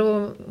slang, men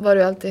då var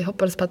det ju alltid...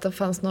 Hoppades på att det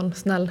fanns någon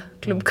snäll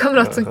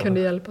klubbkamrat som kunde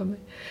hjälpa mig.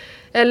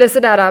 Eller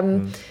sådär...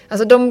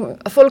 Alltså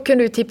folk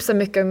kunde ju tipsa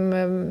mycket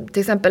om till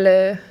exempel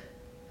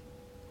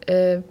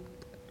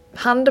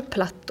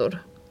handplattor.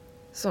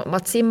 Som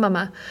att simma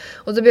med.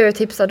 Och då blev jag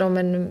tipsad om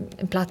en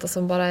platta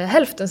som bara är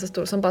hälften så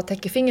stor. Som bara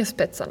täcker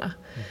fingerspetsarna.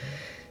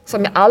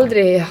 Som jag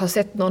aldrig har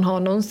sett någon ha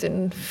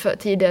någonsin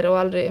tidigare. Och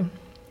aldrig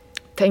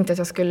tänkt att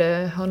jag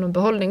skulle ha någon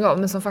behållning av.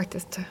 Men som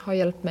faktiskt har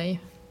hjälpt mig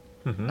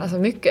alltså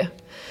mycket.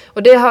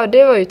 Och det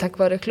var ju tack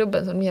vare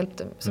klubben som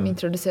hjälpte. Som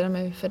introducerade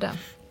mig för det.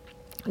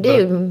 Det är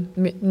ju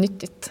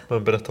nyttigt.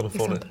 Men berätta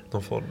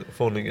någon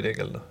fånig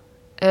regel då.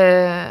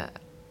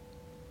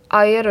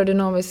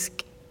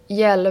 Aerodynamisk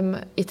hjälm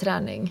i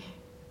träning.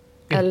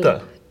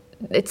 Inte?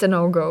 It's a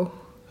no-go.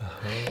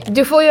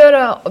 Du får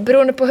göra,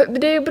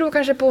 det beror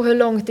kanske på hur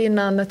långt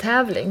innan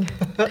tävling.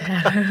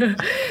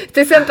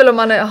 Till exempel om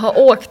man har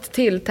åkt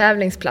till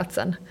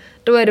tävlingsplatsen.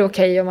 Då är det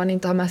okej om man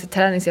inte har med sig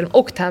träningshjälm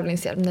och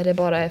tävlingshjälm när det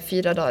bara är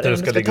 4 dagar innan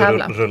du ska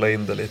tävla. Rulla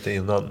in det lite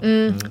innan.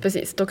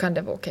 Precis, då kan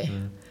det vara okej.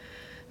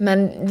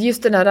 Men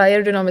just den här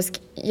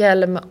aerodynamisk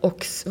hjälm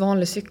och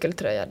vanlig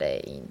cykeltröja, det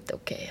är inte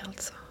okej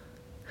alltså.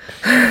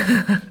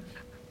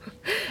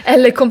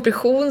 Eller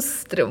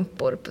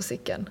kompressionsstrumpor på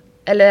cykeln.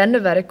 Eller ännu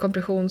värre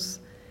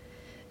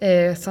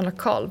sådana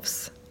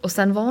calves. Och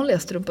sen vanliga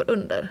strumpor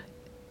under.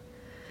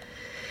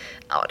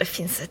 Ja, det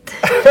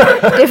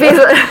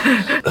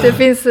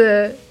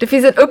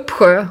finns en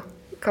uppsjö,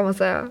 kan man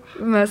säga,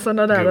 med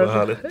sådana där. Gud, vad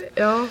härligt.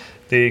 Ja.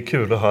 Det är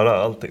kul att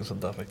höra allting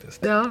sånt där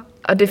faktiskt. Ja,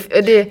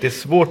 det är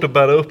svårt att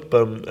bära upp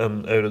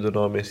en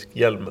aerodynamisk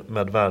hjälm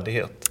med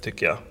värdighet,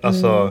 tycker jag.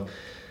 Alltså,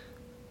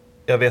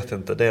 jag vet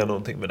inte, det är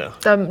någonting med det.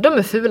 De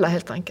är fula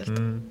helt enkelt.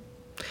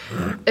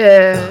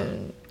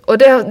 Och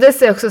det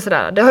ser också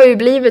sådär. Det har ju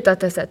blivit att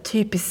det är så här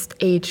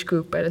typiskt age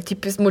group eller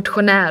typiskt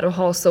motionär att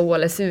ha så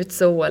eller se ut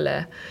så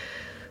eller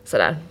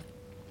sådär.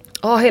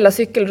 Ja, hela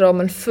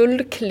cykelramen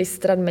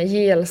fullklistrad med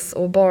gels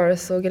och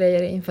bars och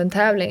grejer inför en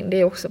tävling. Det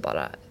är också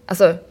bara...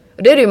 Alltså,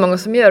 och det är det ju många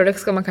som gör och det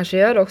ska man kanske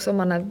göra också om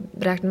man har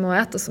räknat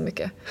med att äta så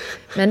mycket.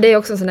 Men det är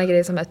också en sån här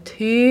grej som är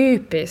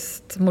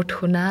typiskt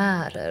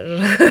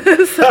motionärer.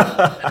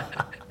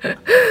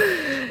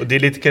 Och det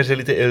är kanske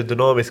lite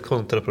aerodynamiskt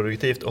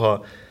kontraproduktivt att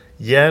ha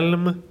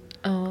hjälm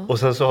och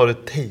sen så har du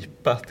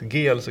tejpat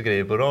gels och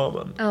grejer på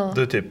ramen.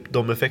 Då är typ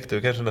de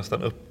effekter kanske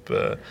nästan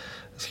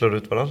slår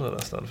ut varandra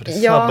nästan. För det är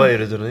snabba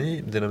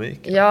aerodynamik.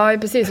 Ja,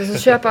 precis. Och så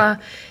köpa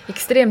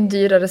extremt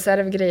dyra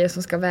reservgrejer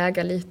som ska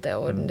väga lite.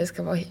 Och det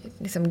ska vara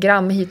liksom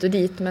gram hit och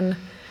dit. Men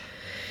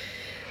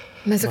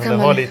så kan man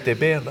ha lite i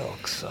benen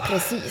också.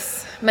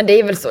 Precis. Men det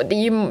är väl så. Det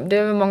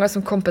är väl många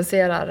som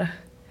kompenserar.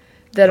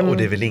 Och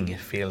det är väl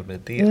inget fel med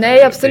det.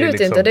 Nej, absolut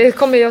liksom... inte. Det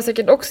kommer jag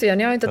säkert också igen.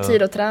 Jag har inte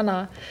tid att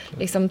träna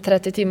liksom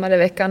 30 timmar i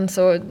veckan.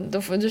 Så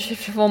då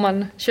får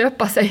man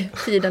köpa sig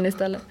tiden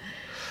istället.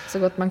 Så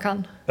gott man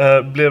kan.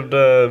 Blev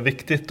det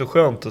viktigt och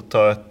skönt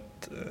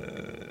att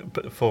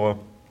få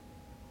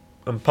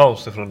en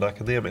paus från det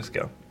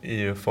akademiska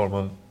i form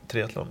av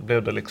triathlon?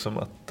 Blev det liksom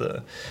att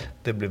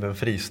det blev en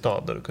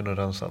fristad där du kunde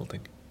rensa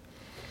allting?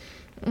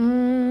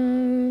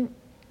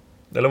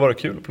 Eller var det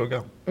kul att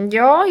plugga?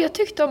 Ja, jag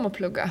tyckte om att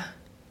plugga.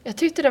 Jag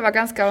tyckte det var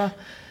ganska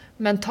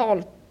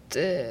mentalt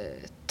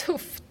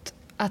tufft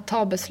att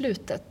ta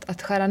beslutet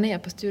att skära ner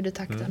på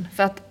studietakten.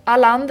 För att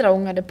alla andra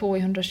ångade på i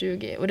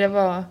 120 och det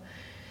var...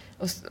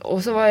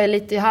 Och så var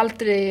jag har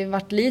alltid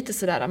varit lite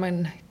sådär,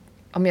 men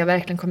om jag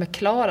verkligen kommer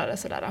klara det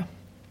sådär.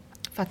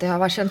 För att det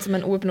har känt som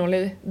en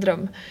ouppnåelig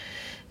dröm.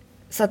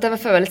 Så att det var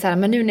för väldigt såhär,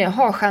 men nu när jag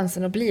har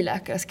chansen att bli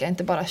läkare ska jag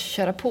inte bara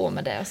köra på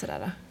med det och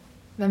sådär.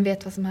 Vem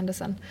vet vad som händer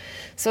sen.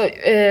 Så,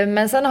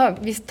 men sen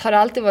har det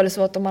alltid varit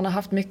så att om man har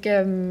haft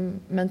mycket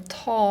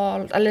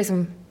mentalt, eller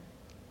liksom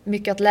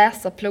mycket att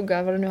läsa,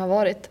 plugga, vad det nu har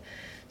varit.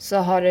 Så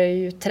har det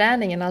ju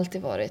träningen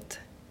alltid varit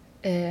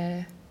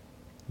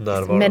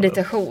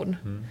meditation.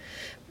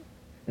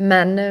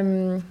 Men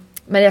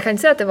jag kan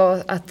inte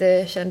säga att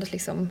det kändes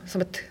liksom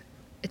som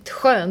ett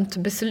skönt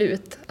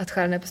beslut att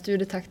skära ner på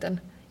studietakten.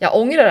 Jag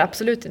ångrar det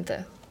absolut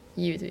inte,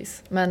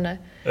 givetvis. Men,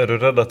 är du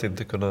rädd att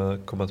inte kunna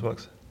komma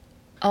tillbaka?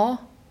 Ja,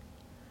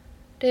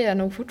 det är jag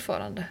nog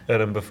fortfarande. Är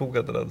det en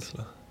befogad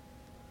rädsla?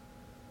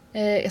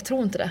 Jag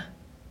tror inte det.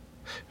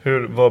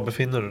 Var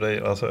befinner du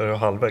dig? Alltså är du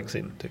halvvägs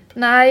in typ?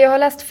 Nej, jag har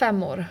läst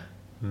 5 år.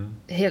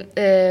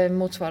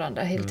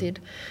 Motsvarande heltid.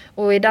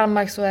 Och i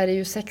Danmark så är det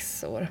ju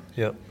 6 år.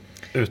 Ja,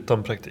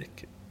 utan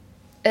praktik?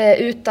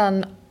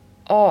 Utan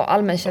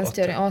allmän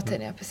tjänstgöring, AT,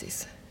 ja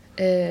precis.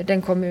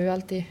 Den kommer ju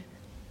alltid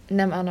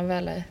när man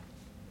väl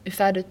är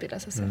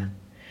färdigutbildad så att säga.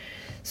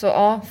 Så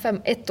ja,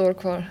 1 år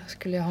kvar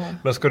skulle jag ha.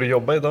 Men ska du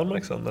jobba i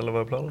Danmark sen eller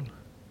vad är planen?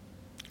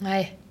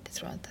 Nej, det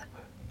tror jag inte.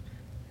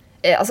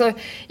 Alltså,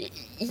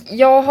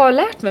 jag har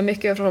lärt mig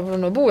mycket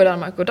från att bo i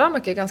Danmark. Och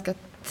Danmark är ganska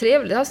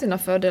trevligt, det har sina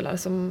fördelar.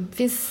 Som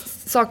finns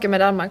saker med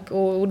Danmark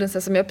och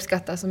Odense som jag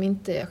uppskattar som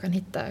inte jag kan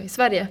hitta i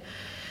Sverige.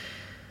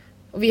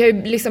 Och vi har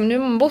ju liksom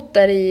nu bott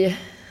där i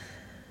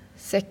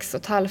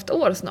 6,5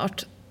 år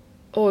snart.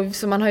 Och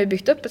så man har ju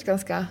byggt upp ett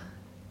ganska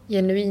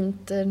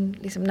genuint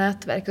liksom,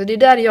 nätverk. Och det är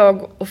där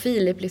jag och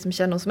Filip liksom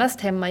känner oss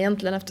mest hemma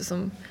egentligen,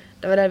 eftersom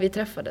det var där vi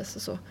träffades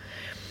och så.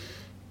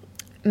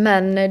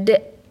 Men det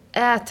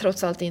är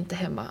trots allt inte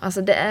hemma.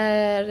 Alltså det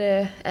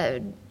är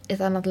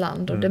ett annat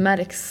land och det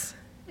märks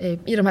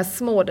i de här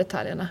små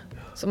detaljerna.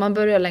 Så man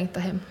börjar längta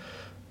hem.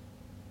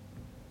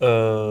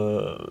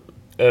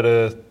 Är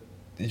det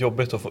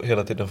jobbigt att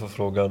hela tiden få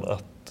frågan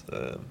att,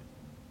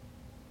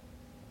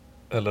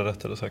 eller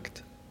rättare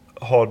sagt,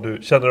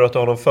 känner du att du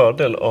har någon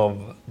fördel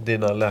av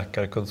dina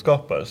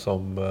läkarkunskaper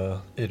som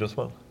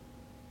idrottsman?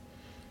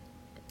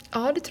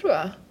 Ja, det tror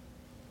jag.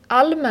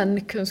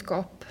 Allmän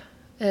kunskap.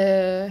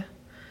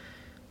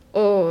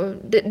 Och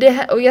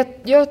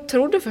jag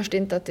trodde först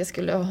inte att det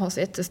skulle ha så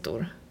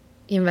jättestor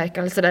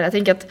inverkan. Så där. Jag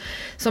tänker att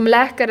som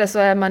läkare så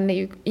är man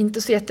ju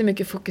inte så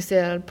jättemycket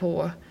fokuserad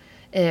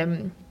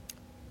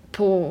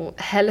på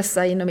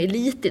hälsa inom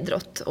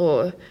elitidrott.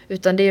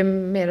 Utan det är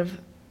mer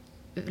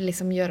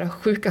liksom göra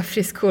sjuka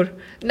friskor.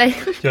 Nej.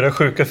 Göra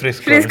sjuka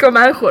friskor. Friska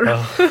människor.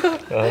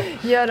 Ja.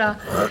 Göra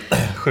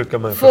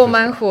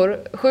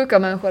sjuka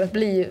människor att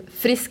bli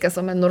friska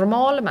som en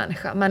normal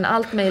människa. Men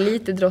allt med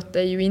elitidrott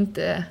är ju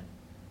inte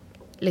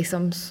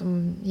liksom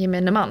som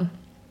gemene man.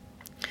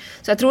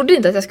 Så jag trodde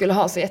inte att jag skulle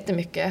ha så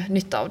jättemycket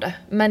nytta av det.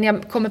 Men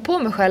jag kommer på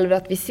mig själv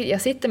att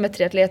jag sitter med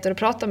triatleter och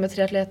pratar med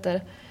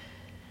triatleter.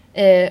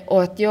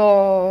 Och att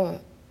jag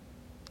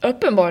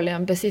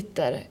uppenbarligen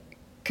besitter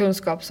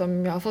kunskap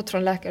som jag har fått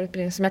från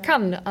läkarutbildningen, som jag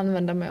kan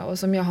använda mig av och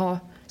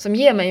som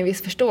ger mig en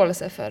viss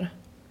förståelse för.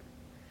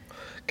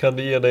 Kan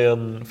det ge dig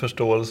en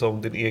förståelse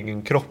om din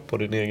egen kropp och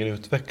din egen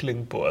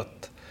utveckling på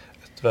ett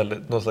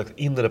någon slags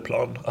inre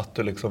plan? Att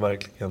du liksom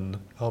verkligen,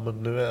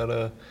 men nu är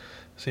det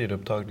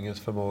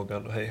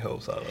syreupptagningsförmågan och hej ho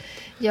så här.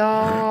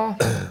 Ja,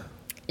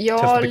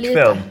 känns det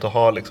bekvämt att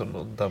ha liksom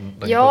den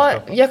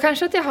kunskapen? Jag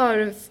kanske att jag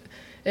har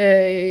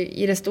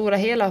i det stora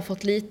hela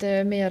fått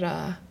lite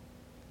mera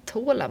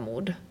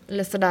tålamod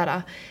eller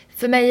sådär.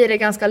 För mig är det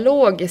ganska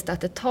logiskt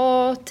att det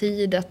tar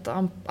tid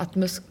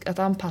att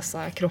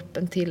anpassa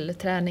kroppen till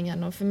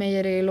träningen, och för mig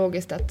är det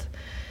logiskt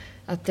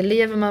att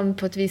lever man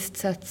på ett visst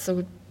sätt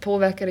så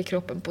påverkar det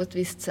kroppen på ett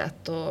visst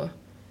sätt och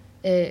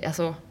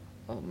alltså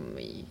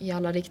i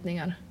alla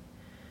riktningar.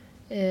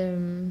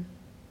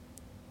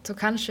 Så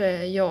kanske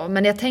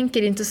men jag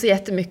tänker inte så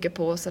jättemycket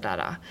på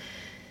sådär.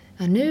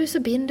 Ja, nu så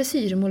binder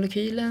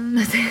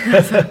syremolekylen.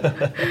 Alltså.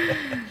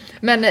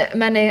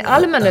 Men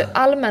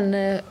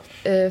allmän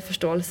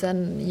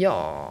förståelsen,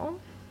 ja.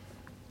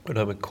 Och det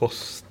här med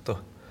kost och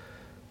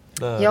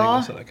näring ja,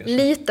 och sådär, kanske.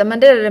 Lite. Men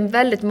det är det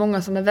väldigt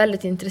många som är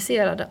väldigt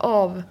intresserade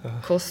av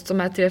kost,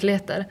 som är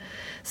triatleter.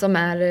 Som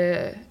är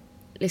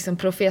liksom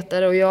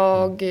profeter.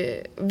 Och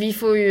vi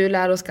får ju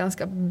lära oss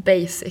ganska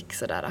basic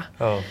sådär.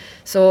 Ja.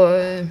 Så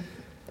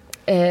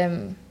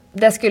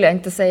det skulle jag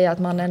inte säga att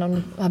man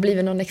har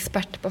blivit någon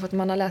expert på för att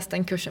man har läst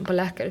den kursen på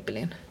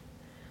läkarutbildningen.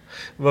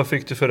 Vad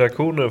fick du för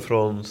reaktioner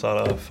från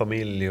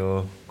familj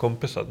och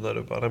kompisar när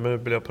du bara, nej men nu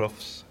blir jag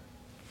proffs?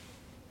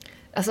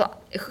 Alltså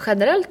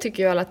generellt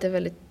tycker jag att det är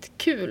väldigt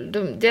kul. Det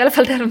är i alla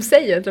fall det de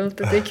säger, att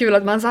det är kul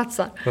att man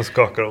satsar. Då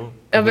skakar de.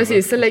 Ja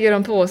precis, så lägger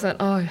de på och sen,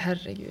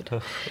 herregud.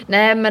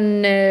 Nej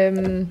men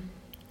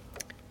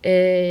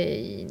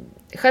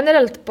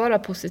generellt bara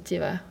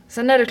positiva.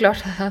 Sen är det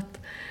klart att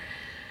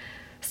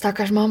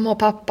stackars mamma och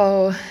pappa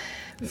och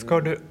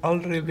ska du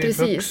aldrig bli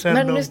vuxen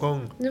men någon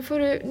gång?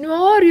 Nu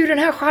har du ju den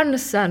här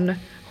chansen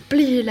att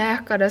bli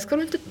läkare. Ska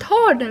du inte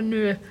ta den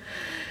nu?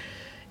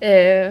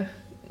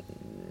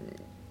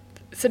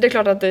 Så det är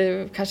klart att det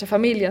är kanske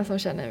familjen som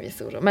känner en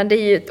viss oro. Men det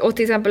är ju, och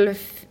till exempel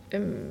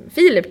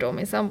Filip då,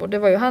 min sambo, det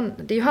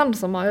är ju han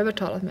som har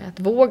övertalat mig att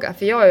våga.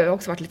 För jag har ju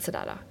också varit lite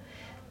sådär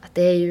att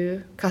det är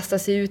ju kasta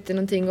sig ut i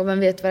någonting och man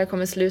vet vad det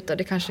kommer sluta.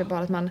 Det kanske är bara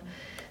att man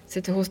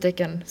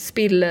situationstecken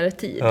spiller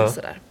tid och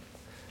sådär.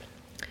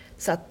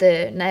 Så att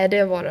nej, det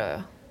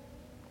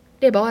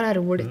är bara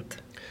roligt.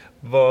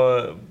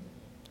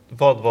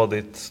 Vad var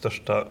ditt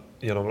största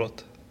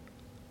genombrott?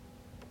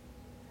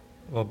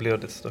 Vad blev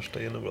ditt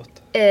största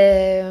genombrott?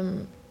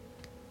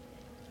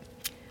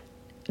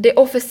 Det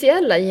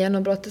officiella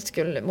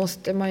genombrottet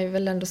måste man ju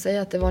väl ändå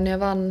säga att det var när jag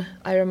vann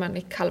Ironman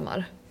i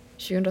Kalmar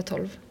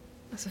 2012.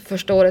 Alltså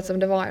första året som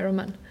det var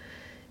Ironman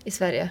i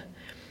Sverige.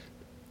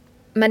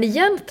 Men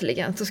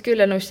egentligen så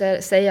skulle jag nog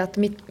säga att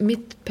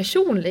mitt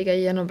personliga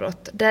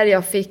genombrott, där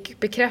jag fick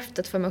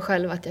bekräftat för mig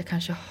själv att jag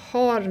kanske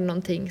har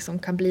någonting som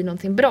kan bli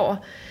någonting bra,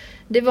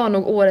 det var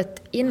nog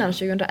året innan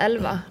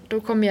 2011.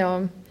 Då kom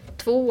jag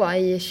 2:a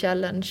i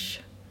Challenge,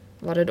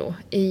 var det då,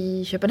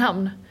 i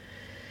Köpenhamn.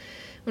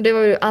 Och det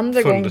var ju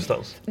andra gången.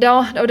 Fulldistans?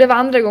 Ja, och det var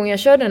andra gången jag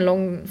körde en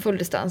lång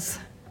fulldistans.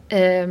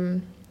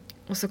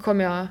 Och så kom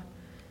jag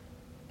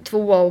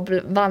 2 och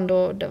vann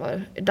då, det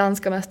var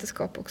danska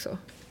mästerskap också.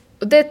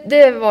 Och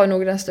det var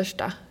nog den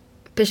största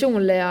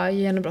personliga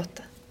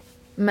genombrottet.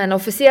 Men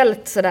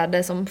officiellt sådär,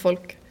 det som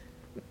folk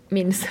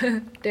minns,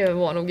 det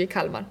var nog i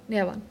Kalmar när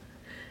jag vann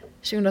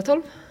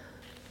 2012.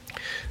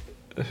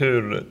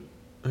 Hur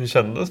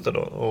kändes det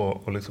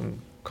då att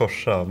liksom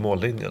korsa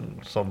mållinjen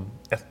som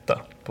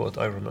etta på ett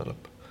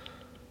Ironman-lopp?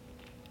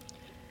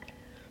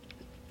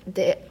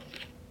 Det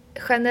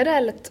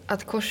generellt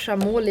att korsa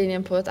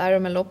mållinjen på ett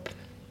Ironman-lopp,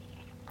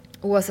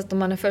 oavsett om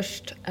man är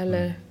först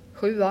eller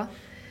 7,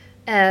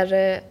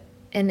 är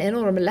en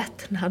enorm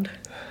lättnad.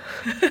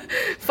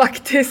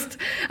 Faktiskt.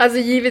 Alltså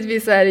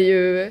givetvis är det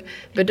ju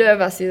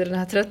bedövas i den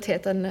här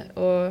tröttheten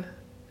och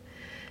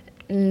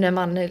när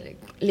man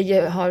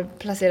har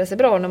placerat sig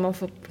bra när man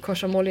får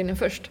korsa mållinjen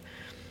först.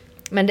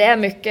 Men det är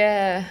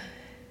mycket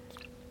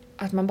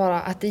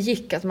att det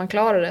gick, att man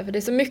klarar det. För det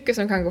är så mycket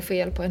som kan gå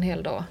fel på en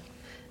hel dag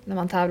när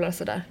man tävlar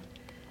sådär.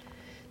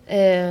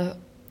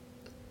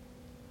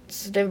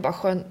 Så det är bara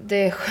skönt, det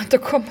är skönt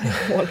att komma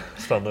i mål.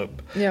 Stanna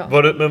upp. Ja.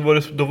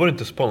 Då var du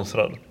inte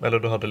sponsrad? Eller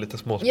du hade lite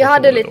små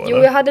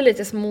sponsorer? Jag hade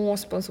lite små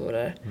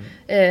sponsorer.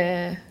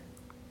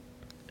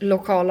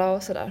 Lokala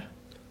och sådär.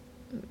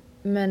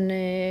 Men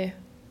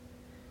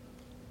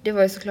det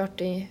var ju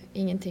såklart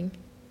ingenting.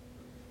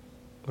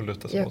 Och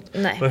luta sig mot.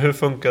 Nej. Men hur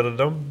funkade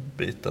den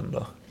biten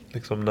då?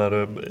 Liksom när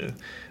du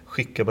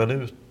skickar man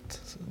ut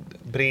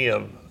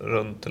brev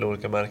runt till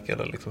olika märken,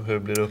 eller liksom hur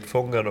blir du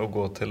uppfångad och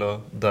gå till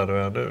där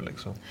du är nu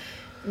liksom?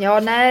 Ja,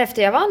 när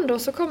efter jag vann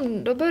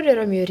då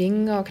började de ju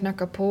ringa och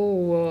knacka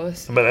på och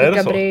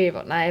skicka brev.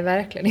 Nej,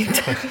 verkligen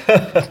inte.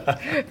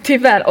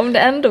 Tyvärr, om det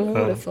ändå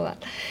vore så.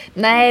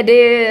 Nej,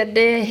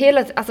 det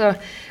är alltså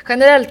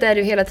generellt är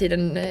det ju hela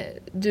tiden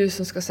du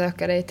som ska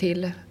söka dig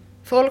till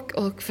folk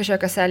och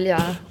försöka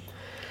sälja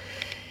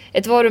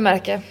ett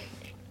varumärke.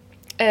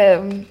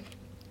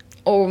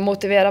 Och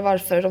motivera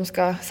varför de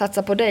ska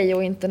satsa på dig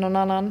och inte någon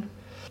annan.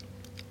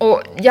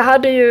 Och jag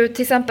hade ju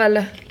till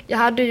exempel,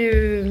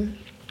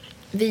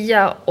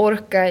 via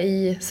Orca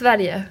i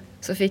Sverige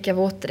så fick jag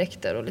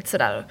våtdräkter och lite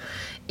sådär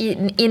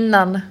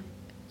innan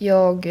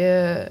jag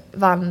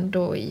vann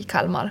då i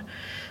Kalmar.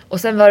 Och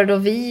sen var det då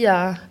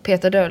via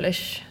Peter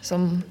Dörlich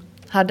som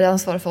hade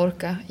ansvar för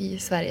Orca i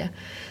Sverige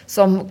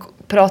som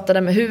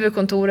pratade med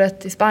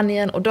huvudkontoret i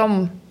Spanien och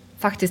de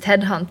faktiskt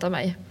headhuntade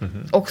mig.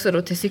 Också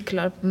då till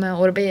cyklar med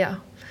Orbea.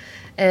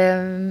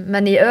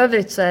 Men i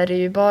övrigt så är det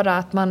ju bara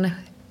att man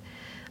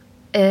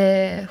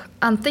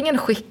antingen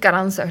skickar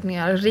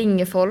ansökningar,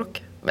 ringer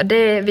folk.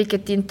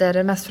 Vilket inte är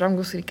det mest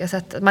framgångsrika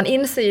sättet. Man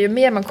inser ju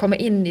mer man kommer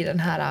in i den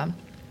här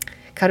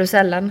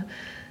karusellen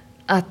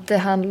att det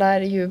handlar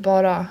ju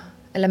bara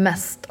eller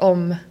mest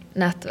om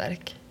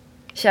nätverk.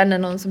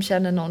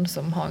 Känner någon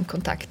som har en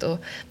kontakt och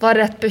vara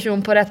rätt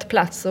person på rätt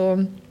plats och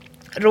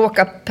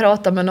råka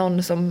prata med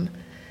någon som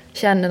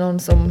känner någon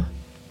som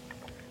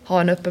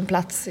har en öppen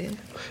plats.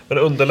 Men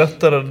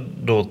underlättar det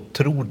då,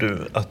 tror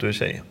du, att du är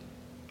tjej?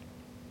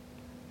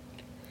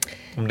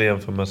 Om det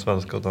jämför med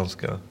svenska och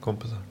danska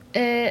kompisar?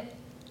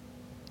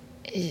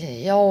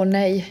 Ja och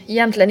nej.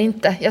 Egentligen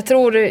inte. Jag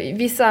tror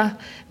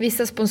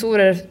vissa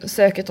sponsorer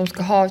söker att de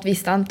ska ha ett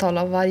visst antal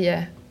av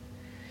varje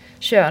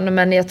kön.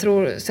 Men jag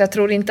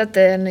tror inte att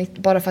det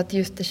är bara för att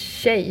just är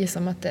tjej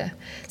som att det.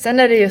 Sen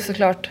är det ju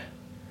såklart,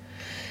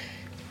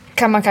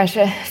 kan man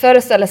kanske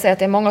föreställa sig att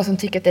det är många som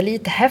tycker att det är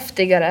lite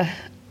häftigare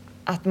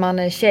att man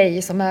är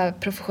tjej som är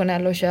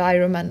professionell och kör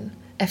Ironman.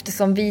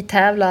 Eftersom vi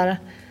tävlar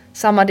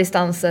samma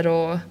distanser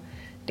och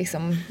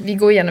liksom, vi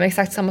går igenom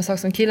exakt samma sak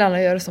som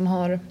killarna gör som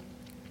har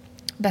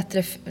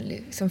bättre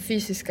liksom,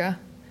 fysiska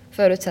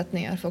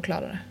förutsättningar för att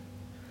klara det.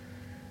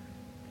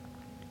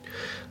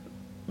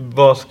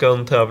 Vad ska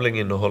en tävling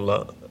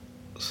innehålla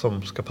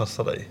som ska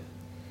passa dig?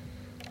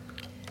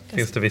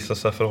 Finns det vissa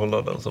så här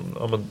förhållanden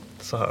som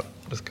så här,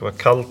 det ska vara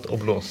kallt och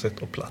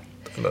blåsigt och platt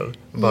eller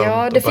varmt?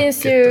 Ja,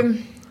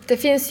 det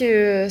finns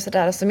ju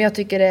sådär som jag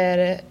tycker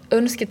är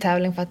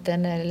önsketävling för att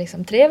den är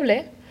liksom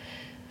trevlig.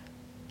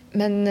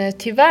 Men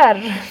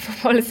tyvärr,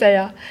 får man väl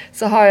säga,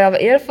 så har jag av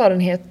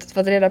erfarenhet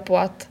fått reda på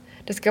att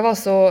det ska vara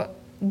så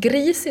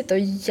grisigt och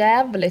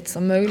jävligt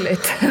som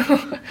möjligt.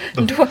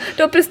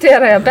 Då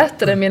presterar jag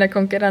bättre än mina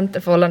konkurrenter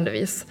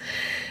förhållandevis.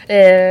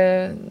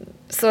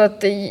 Så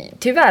att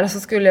tyvärr så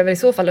skulle jag väl i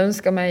så fall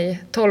önska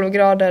mig 12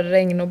 grader,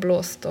 regn och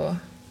blåst och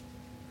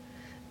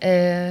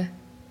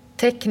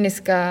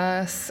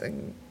tekniska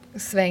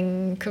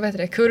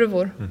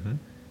kurvor.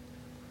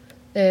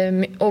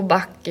 Och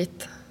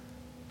backigt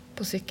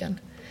på cykeln.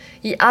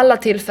 I alla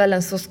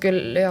tillfällen så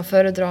skulle jag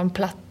föredra en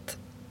platt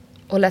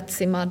och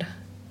lättsimmad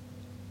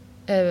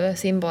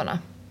simbana.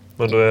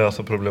 Men då är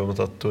alltså problemet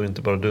att då är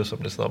inte bara du som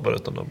blir snabbare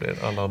utan då blir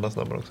alla andra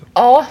snabbare också.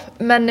 Ja,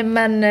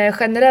 men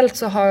generellt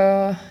så har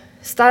jag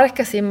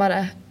starka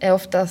simmare är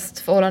oftast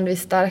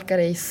förhållandevis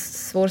starkare i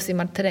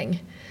svårsimmad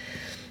terräng.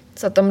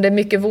 Så att om det är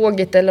mycket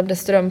vågigt eller om det är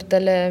strömt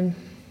eller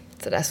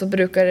så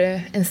brukar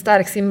en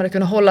stark simmare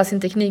kunna hålla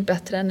sin teknik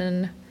bättre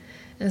än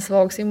en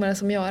svag simmare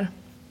som jag är.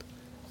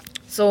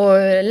 Så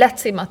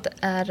lättsimmat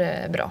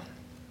är bra.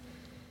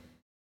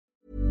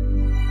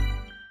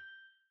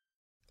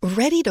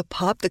 Ready to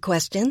pop the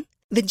question?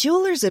 The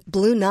jewelers at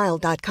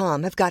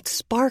BlueNile.com have got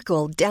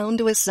sparkle down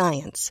to a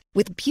science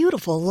with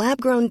beautiful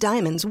lab-grown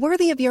diamonds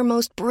worthy of your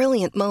most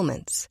brilliant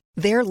moments.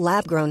 Their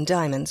lab-grown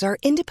diamonds are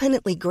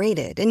independently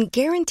graded and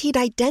guaranteed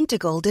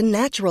identical to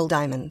natural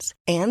diamonds,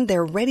 and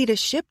they're ready to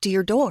ship to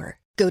your door.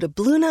 Go to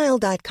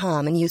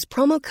BlueNile.com and use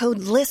promo code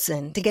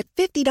LISTEN to get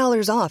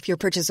 $50 off your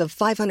purchase of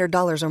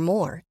 $500 or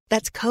more.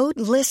 That's code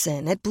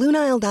LISTEN at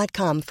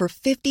BlueNile.com for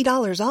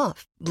 $50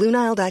 off.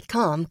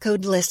 BlueNile.com,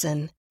 code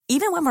LISTEN.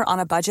 Even when we're on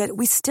a budget,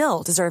 we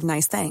still deserve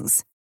nice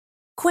things.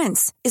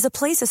 Quince is a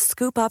place to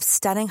scoop up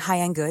stunning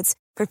high-end goods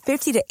for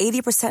 50 to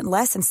 80%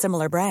 less than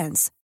similar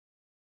brands.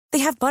 They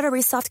have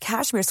buttery soft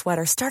cashmere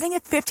sweaters starting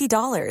at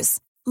 $50,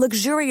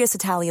 luxurious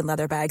Italian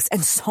leather bags,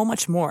 and so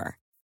much more.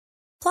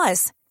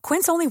 Plus,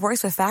 Quince only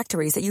works with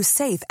factories that use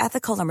safe,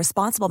 ethical, and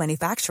responsible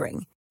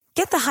manufacturing.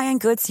 Get the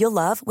high-end goods you'll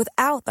love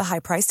without the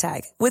high price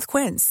tag with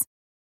Quince.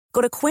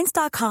 Go to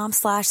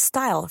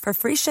quince.com/style for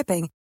free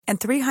shipping and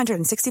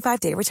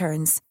 365-day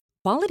returns.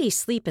 Quality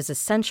sleep is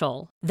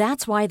essential.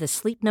 That's why the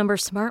Sleep Number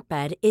Smart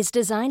Bed is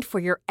designed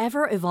for your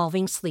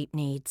ever-evolving sleep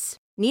needs.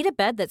 Need a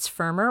bed that's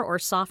firmer or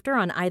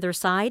softer on either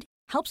side?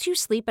 Helps you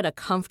sleep at a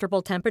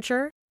comfortable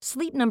temperature?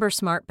 Sleep Number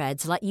Smart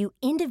Beds let you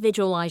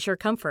individualize your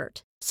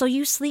comfort, so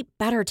you sleep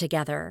better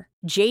together.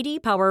 JD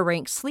Power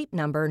ranks Sleep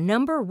Number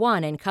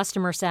 #1 in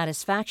customer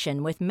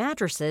satisfaction with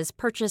mattresses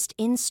purchased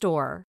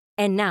in-store.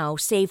 And now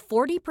save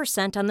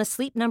 40% on the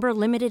Sleep Number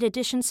Limited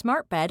Edition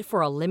Smart Bed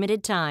for a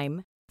limited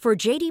time.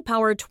 For JD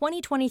Power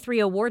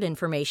 2023 award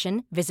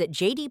information,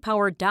 visit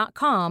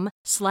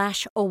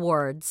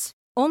jdpower.com/awards.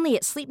 Only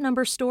at Sleep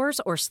Number stores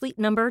or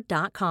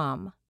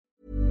sleepnumber.com.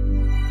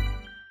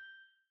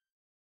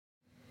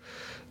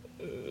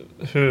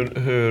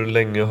 Hur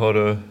länge har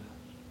du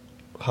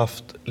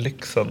haft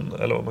lyxen,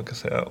 eller vad man kan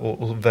säga,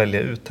 och välja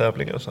ut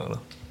tävlingar så här?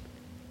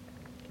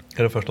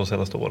 Är det först de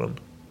senaste åren?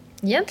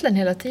 Egentligen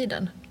hela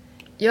tiden.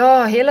 Jag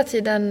har hela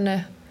tiden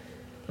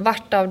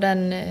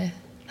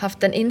haft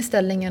den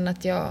inställningen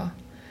att jag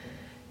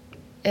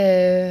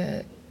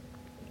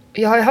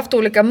har ju haft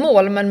olika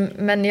mål,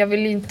 men jag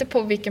vill inte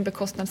på vilken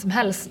bekostnad som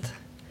helst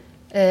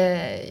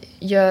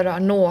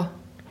nå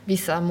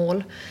vissa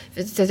mål.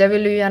 Så jag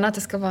vill ju gärna att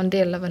det ska vara en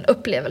del av en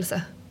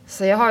upplevelse.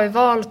 Så jag har ju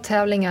valt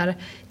tävlingar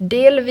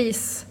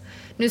delvis.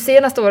 Nu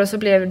senaste året så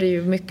blev det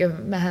ju mycket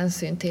med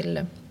hänsyn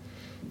till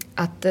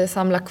att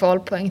samla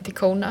kvalpoäng till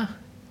Kona.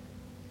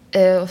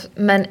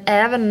 Men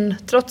även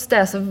trots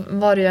det så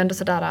var det ju ändå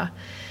sådär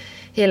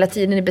hela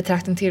tiden i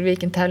betraktning till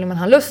vilken tävling man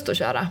har lust att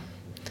köra.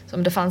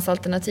 Som det fanns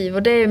alternativ.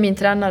 Och det är ju min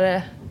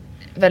tränare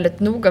väldigt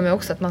noga med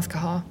också, att man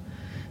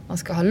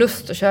ska ha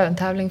lust att köra en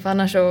tävling. För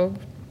annars så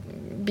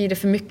blir det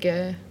för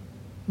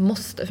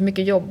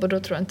mycket jobb, och då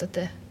tror jag inte att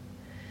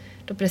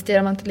då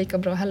presterar man inte lika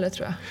bra heller,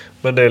 tror jag.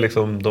 Men det är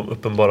liksom de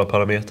uppenbara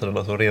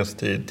parametrarna som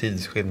restid,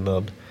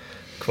 tidsskillnad,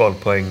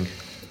 kvalpoäng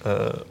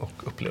och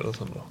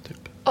upplevelsen då,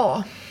 typ.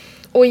 Ja,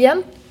 och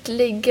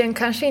egentligen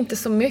kanske inte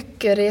så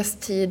mycket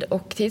restid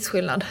och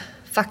tidsskillnad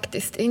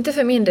faktiskt. Inte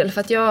för min del,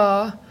 för att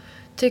jag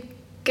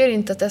tycker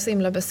inte att det är så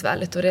himla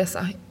besvärligt att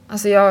resa.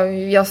 Alltså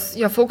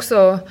jag får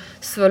också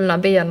svullna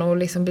ben och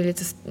liksom blir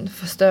lite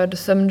förstörd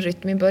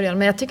sömnrytm i början.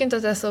 Men jag tycker inte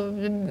att det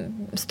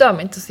stör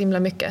mig inte så himla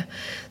mycket.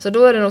 Så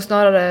då är det nog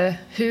snarare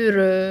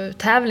hur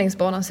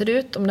tävlingsbanan ser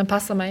ut, om den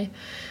passar mig.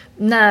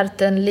 När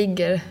den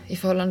ligger i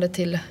förhållande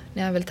till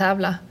när jag vill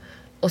tävla.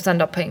 Och sen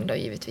då poäng då,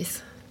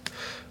 givetvis.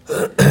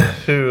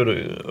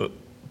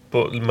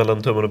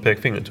 Mellan tummen och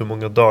pekfingret, hur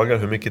många dagar,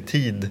 hur mycket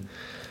tid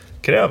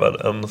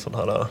kräver en sån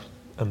här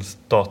en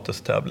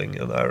statustävling,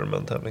 en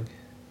Ironman-tävling?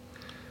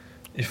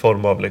 I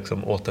form av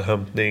liksom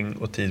återhämtning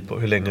och tid på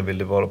hur länge vill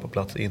du vara på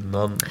plats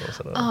innan? Och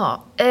sådär.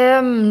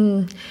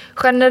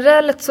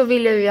 Generellt så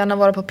vill jag ju gärna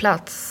vara på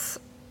plats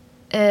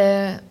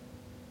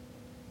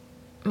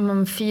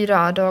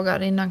 4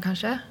 dagar innan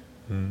kanske.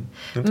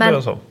 Inte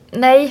mer så?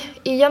 Nej,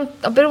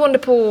 beroende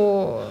på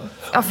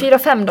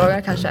 4-5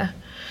 dagar kanske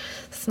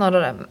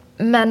snarare.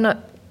 Men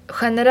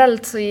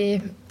generellt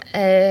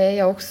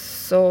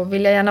så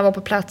vill jag gärna vara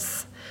på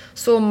plats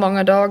så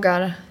många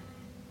dagar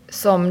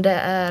som det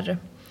är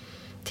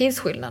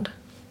tidsskillnad.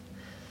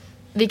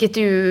 Vilket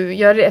ju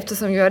gör,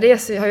 eftersom jag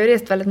har ju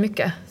rest väldigt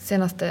mycket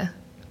senaste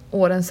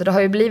åren, så det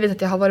har ju blivit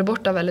att jag har varit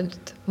borta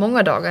väldigt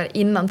många dagar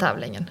innan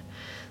tävlingen.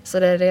 Så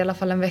det är i alla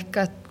fall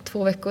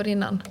 2 veckor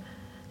innan.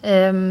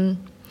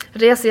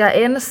 Reser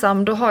jag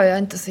ensam, då har jag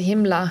inte så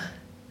himla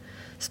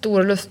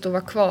stor lust att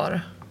vara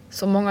kvar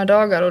så många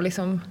dagar, och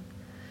liksom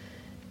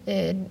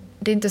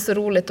det är inte så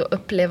roligt att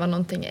uppleva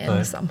någonting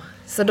ensam. Nej.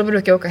 Så då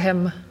brukar jag åka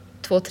hem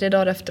 2-3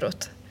 dagar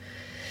efteråt.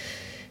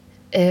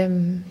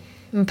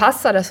 Men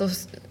passar det så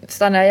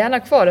stannar jag gärna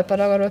kvar ett par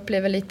dagar och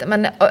upplever lite.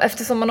 Men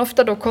eftersom man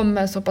ofta då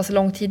kommer så pass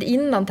lång tid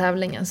innan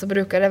tävlingen, så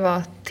brukar det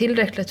vara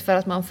tillräckligt för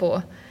att man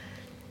får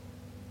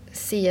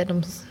se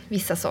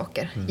vissa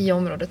saker i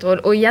området.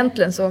 Och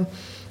egentligen så,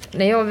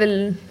 när jag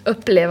vill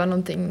uppleva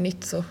någonting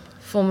nytt så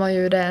får man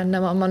ju det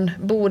när man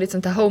bor i ett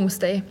sånt här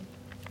homestay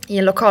i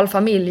en lokal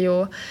familj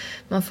och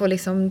man får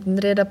liksom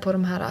reda på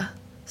de här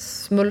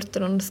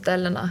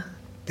smultronställena.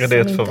 Ja, det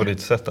är ett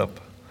favoritsetup.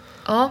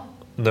 Ja.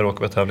 När du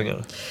åker med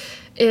tävlingar?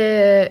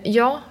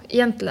 Ja,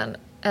 egentligen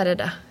är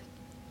det.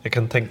 Jag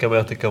kan tänka mig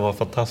att det kan vara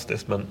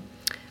fantastiskt, men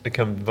det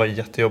kan vara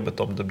jättejobbigt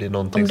om det blir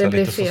någonting så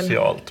lite fel.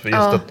 Socialt. För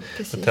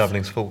just med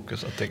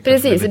tävlingsfokus. Att det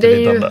precis, det är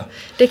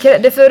ju,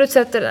 det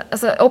förutsätter,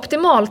 alltså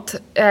optimalt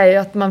är ju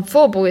att man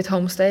får bo i ett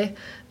homestay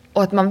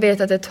och att man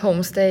vet att det är ett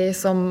homestay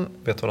som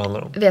vet vad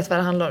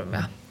det handlar om.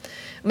 Ja.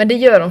 Men det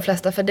gör de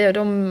flesta, för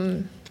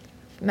de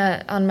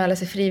anmäler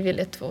sig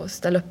frivilligt för att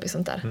ställa upp i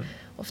sånt där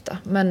ofta.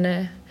 Men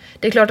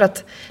det är klart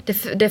att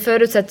det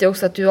förutsätter ju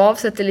också att du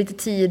avsätter lite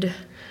tid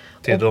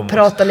och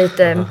pratar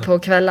lite på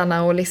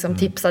kvällarna och liksom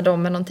tipsar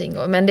dem med någonting.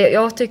 Men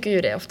jag tycker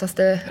ju det oftast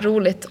är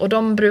roligt. Och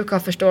de brukar ha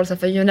förståelse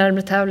för ju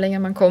närmare tävlingar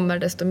man kommer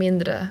desto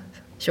mindre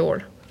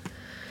kjol.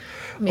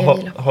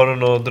 Har du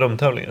några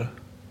drömtävlingar?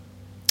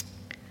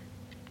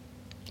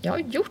 Jag har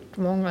gjort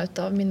många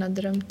av mina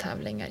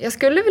drömtävlingar. Jag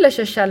skulle vilja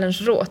köra Challenge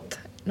Råt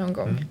någon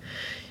gång.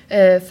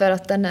 För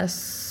att den är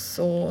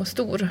så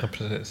stor. Ja,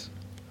 precis.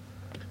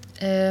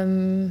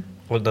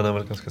 Och den är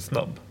väl ganska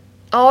snabb?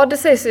 Ja, det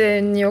sägs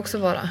ju också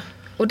vara.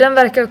 Och den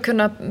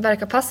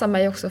verkar passa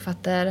mig också för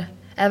att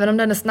även om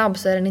den är snabb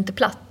så är den inte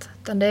platt.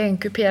 Utan det är en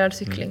kuperad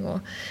cykling och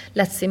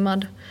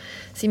lättsimmad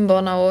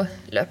simbana och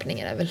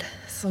löpningen är väl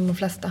som de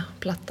flesta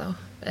platta.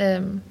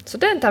 Så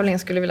den tävlingen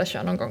skulle jag vilja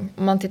köra någon gång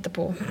om man tittar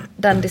på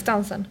den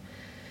distansen.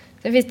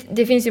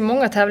 Det finns ju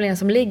många tävlingar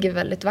som ligger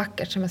väldigt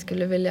vackert som jag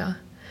skulle vilja.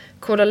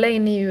 Coeur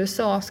d'Alene i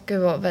USA skulle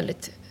vara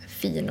väldigt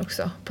fin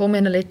också.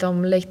 Påminner lite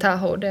om Lake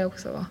Tahoe det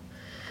också var.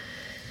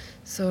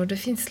 Så det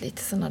finns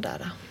lite sådana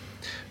där.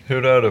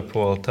 Hur är du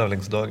på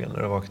tävlingsdagen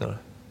när du vaknar?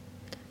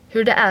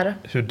 Hur det är?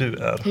 Hur du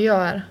är? Hur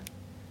jag är?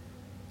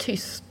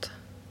 Tyst.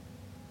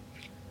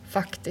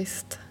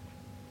 Faktiskt.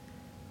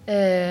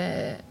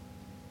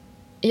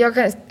 Jag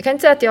kan inte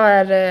säga att jag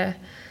är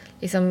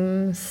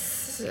liksom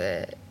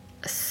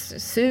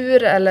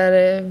sur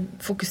eller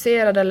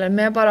fokuserad eller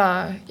med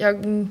bara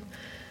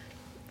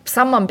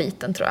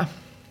sammanbiten tror jag.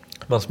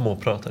 Man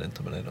småpratar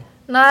inte med dig då?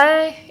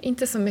 Nej,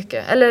 inte så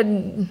mycket.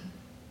 Eller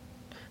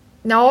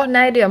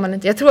nej, det gör man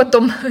inte. Jag tror att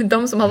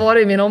de som har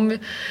varit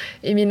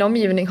i min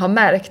omgivning har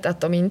märkt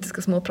att de inte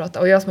ska småprata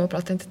och jag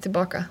småpratar inte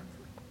tillbaka.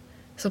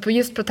 Så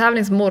just på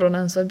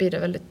tävlingsmorgonen så blir det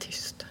väldigt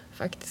tyst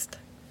faktiskt.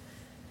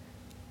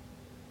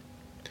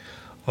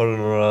 Har du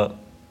några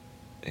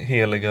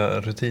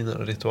heliga rutiner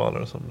och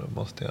ritualer som du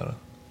måste göra?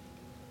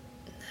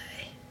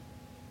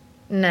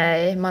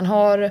 Nej, man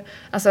har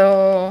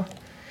alltså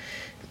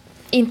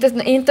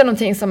inte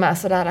någonting som är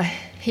sådär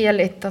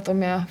heligt att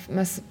om jag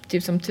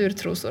typ som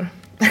turtrosor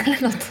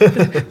eller något.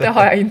 Det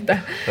har jag inte.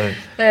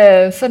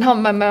 Sen har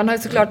man har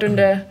ju såklart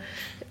under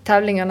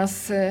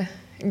tävlingarnas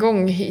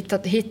gång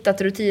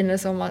hittat rutiner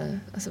som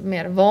alltså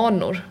mer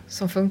vanor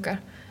som funkar.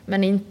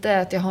 Men inte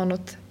att jag har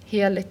något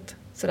heligt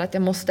så att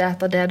jag måste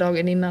äta det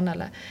dagen innan.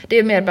 Eller. Det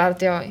är mer bara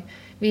att jag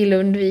vill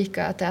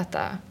undvika att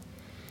äta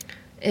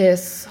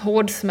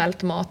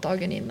hårdsmält mat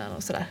dagen innan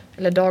och sådär.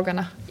 Eller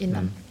dagarna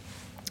innan.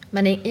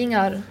 Men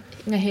inga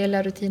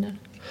hela rutiner.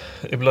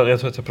 Ibland, jag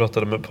tror att jag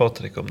pratade med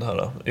Patrik om det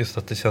här. Just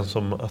att det känns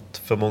som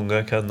att för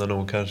många kan det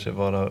nog kanske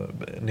vara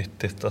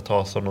nyttigt att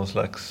ha som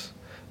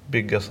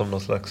bygga som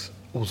någon slags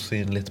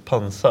osynligt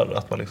pansar.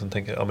 Att man liksom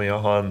tänker, ja men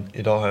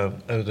idag har jag en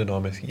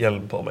aerodynamisk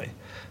hjälm på mig.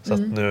 Så att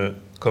nu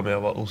kommer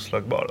jag vara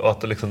oslagbar. Och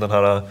att liksom den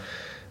här,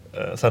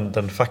 sen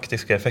den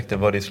faktiska effekten,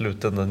 vad det i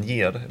slutändan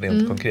ger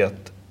rent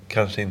konkret,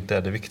 kanske inte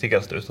är det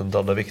viktigaste.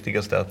 Utan det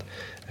viktigaste är att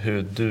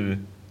hur du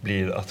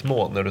blir att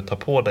må när du tar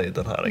på dig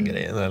den här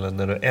grejen. Eller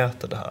när du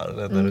äter det här.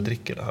 Eller när du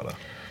dricker det här.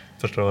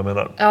 Förstår du vad jag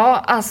menar? Ja,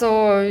 alltså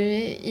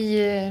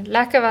i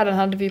läkarvärlden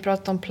hade vi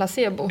pratat om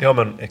placebo. Ja,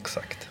 men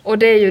exakt. Och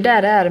det är ju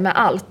där det är med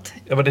allt.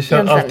 Ja, men det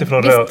känns alltid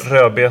från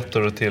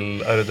rödbetor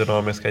till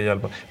aerodynamiska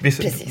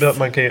hjälmar.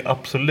 Man kan ju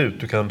absolut,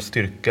 du kan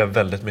styrka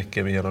väldigt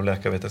mycket genom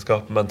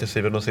läkarvetenskap. Men till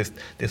syvende och sist,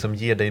 det som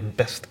ger dig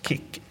bäst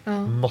kick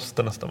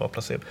måste nästan vara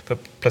placebo. För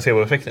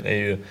placeboeffekten är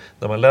ju,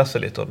 när man läser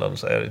lite om den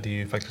så är det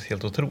ju faktiskt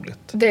helt otroligt.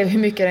 Det är hur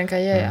mycket den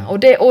kan ge.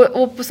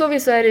 Och på så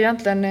vis så är det ju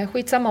egentligen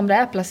skitsamma om det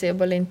är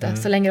placebo eller inte.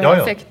 Så länge det har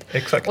effekt.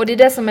 Exakt. Och det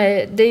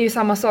är ju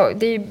samma sak.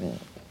 Det är ju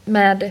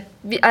med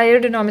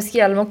aerodynamisk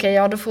hjälm,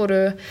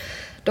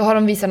 då har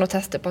de visat några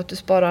tester på att du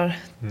sparar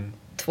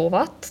 2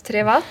 watt,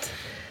 3 watt.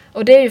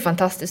 Och det är ju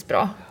fantastiskt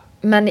bra.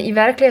 Men i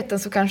verkligheten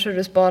så kanske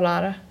du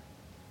sparar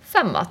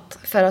 5 watt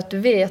för att du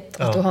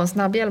vet att du har en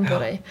snabb hjälm på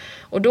dig.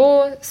 Och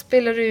då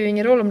spelar det ju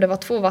ingen roll om det var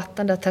 2 watt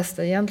den där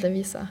testet egentligen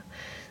visar.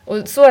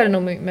 Och så är det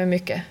nog med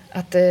mycket.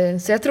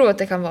 Så jag tror att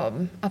det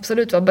kan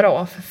absolut vara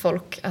bra för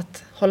folk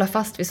att hålla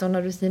fast vid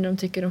sådana rutiner de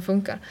tycker de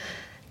funkar.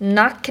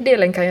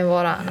 Nackdelen kan ju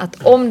vara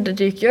att om det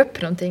dyker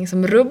upp någonting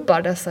som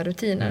rubbar dessa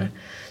rutiner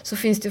så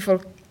finns det ju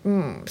folk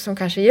som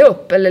kanske ger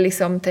upp eller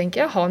liksom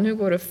tänker, jaha, nu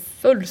går det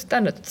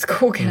fullständigt åt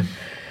skogen.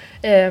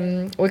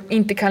 Och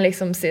inte kan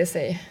liksom se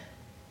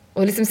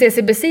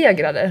sig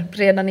besegrade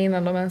redan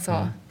innan de ens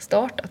har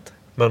startat.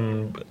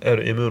 Men är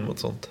du immun mot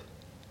sånt?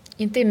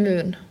 Inte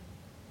immun.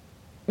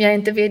 Men jag är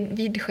inte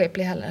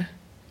vidskeplig heller.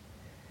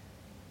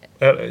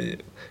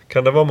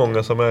 Kan det vara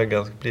många som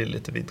blir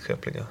lite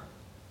vidskepliga?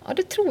 Ja,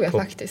 det tror jag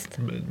faktiskt.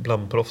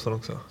 Bland proffsen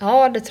också?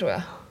 Ja, det tror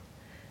jag.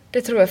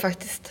 Det tror jag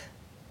faktiskt.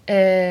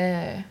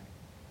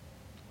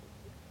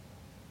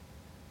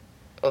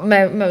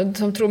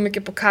 Som tror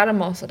mycket på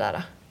karma och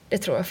sådär. Det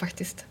tror jag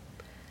faktiskt.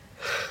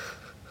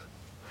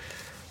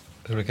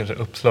 Det blir kanske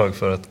uppslag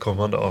för ett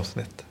kommande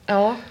avsnitt.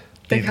 Ja.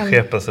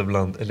 Vidskepelse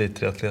bland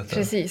elittriatleter.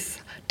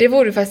 Precis. Det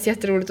vore faktiskt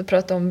jätteroligt att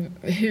prata om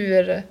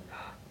hur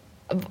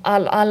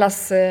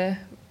allas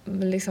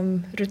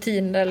liksom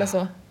rutiner eller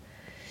så.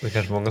 Det är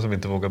kanske många som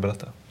inte vågar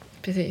berätta.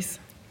 Precis.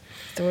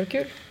 Det vore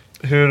kul.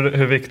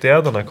 Hur viktig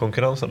är den här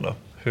konkurrensen då?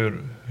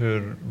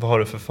 Vad har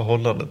du för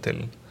förhållande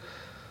till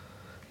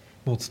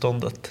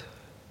motståndet?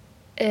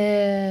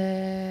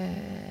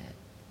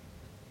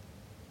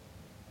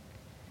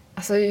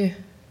 Alltså,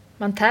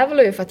 man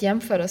tävlar ju för att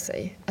jämföra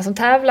sig. Alltså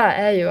tävla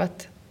är ju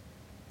att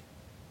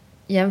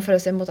jämföra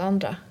sig mot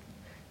andra.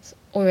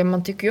 Och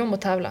man tycker ju om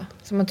att tävla.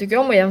 Så man tycker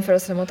om att jämföra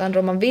sig mot andra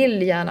och man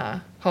vill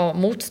gärna ha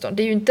motstånd.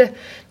 Det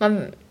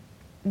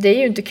är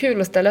ju inte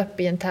kul att ställa upp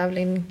i en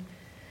tävling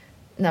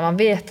när man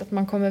vet att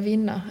man kommer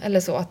vinna. Eller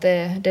så, att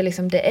det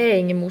är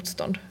ingen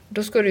motstånd.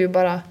 Då ska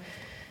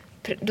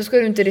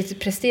du inte riktigt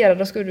prestera,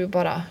 då ska du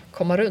bara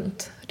komma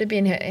runt. Det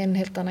blir en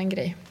helt annan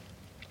grej.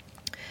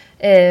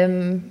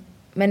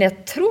 Men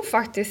jag tror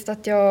faktiskt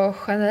att jag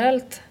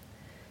generellt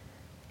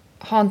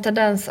har en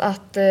tendens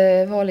att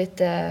vara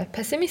lite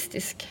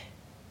pessimistisk.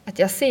 Att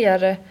jag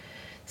ser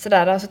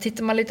sådär, alltså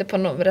tittar man lite på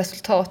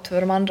resultat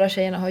vad de andra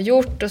tjejerna har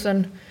gjort och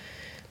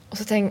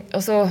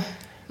så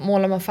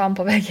målar man fan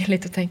på väggen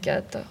lite och tänker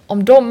att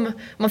om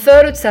man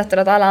förutsätter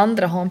att alla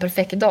andra har en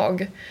perfekt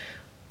dag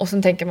och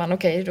så tänker man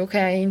okej,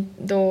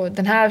 då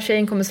den här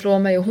tjejen kommer slå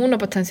mig och hon har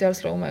potential att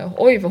slå mig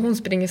och oj vad hon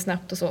springer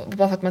snabbt och så,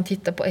 bara för att man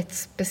tittar på ett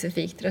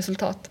specifikt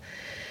resultat.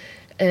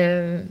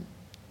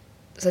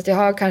 Så att jag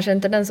har kanske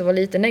en tendens att vara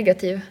lite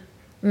negativ,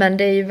 men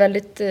det är ju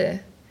väldigt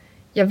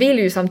jag vill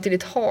ju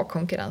samtidigt ha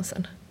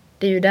konkurrensen.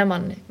 Det är ju det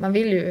man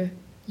vill ju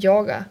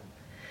jaga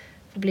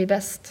och bli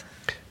bäst.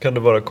 Kan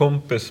du vara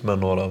kompis med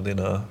några av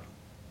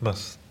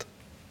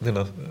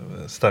dina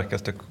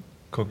starkaste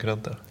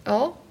konkurrenter?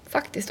 Ja,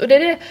 faktiskt. Och det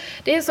är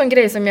en sån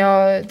grej som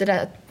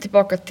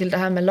tillbaka till det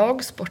här med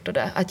lagsport och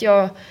det. Att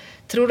jag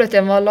tror att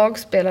jag var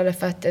lagspelare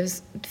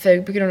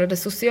på grund av det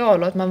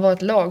sociala och att man var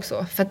ett lag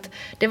så. För att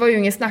det var ju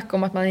ingen snack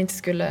om att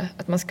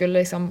man skulle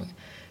liksom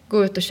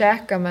gå ut och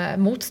käka med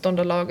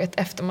motståndarlaget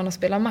efter man har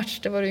spelat match.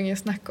 Det var det ju ingen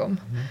snack om.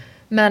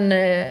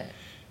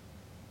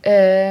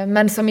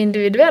 Men som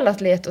individuell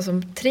atlet och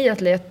som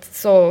triatlet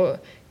så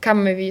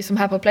kan vi, som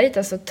här på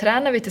Playtest, så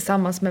tränar vi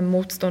tillsammans med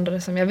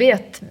motståndare som jag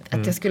vet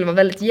att jag skulle vara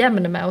väldigt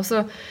jämn med. Och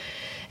så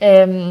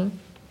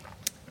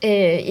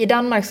i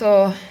Danmark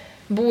så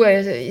bor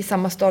jag i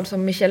samma stad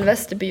som Michelle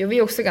Vesterby och vi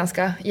är också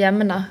ganska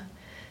jämna.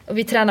 Och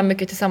vi tränar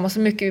mycket tillsammans så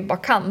mycket vi bara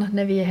kan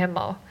när vi är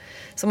hemma.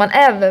 Så man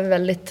är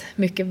väldigt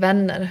mycket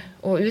vänner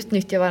och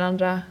utnyttjar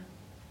varandra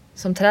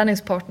som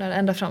träningspartner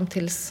ända fram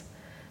tills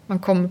man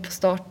kommer på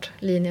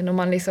startlinjen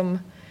och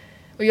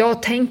och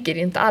jag tänker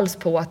inte alls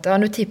på att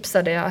nu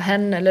tipsade jag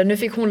henne eller nu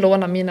fick hon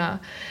låna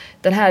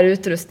den här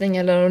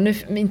utrustningen eller nu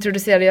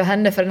introducerade jag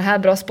henne för den här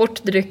bra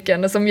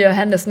sportdrycken som gör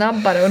henne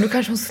snabbare och nu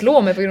kanske hon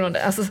slår mig på grund av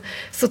det. Alltså,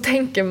 så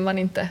tänker man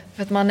inte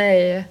för att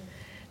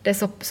det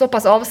är så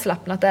pass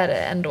avslappnat är det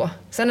ändå.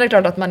 Sen är det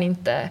klart att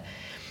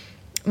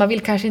man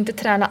vill kanske inte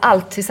träna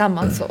allt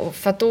tillsammans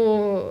för att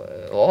då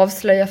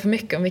avslöja för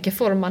mycket om vilken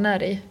form man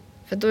är i.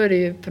 För då är det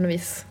ju på något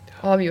vis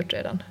avgjort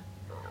redan.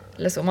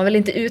 Eller så. Man vill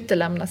inte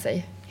utelämna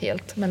sig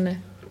helt. Men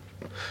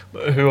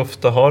hur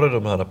ofta har du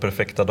de här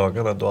perfekta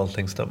dagarna då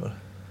allting stämmer?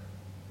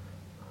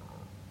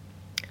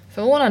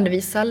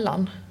 Förvånandevis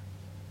sällan.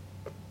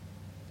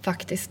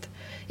 Faktiskt.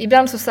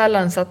 Ibland så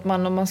sällan så att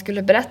om man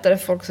skulle berätta det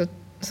för folk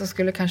så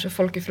skulle kanske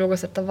folk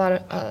ifrågasätta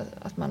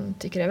att man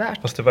tycker det är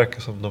värt. Fast det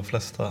verkar som de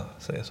flesta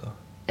säger så.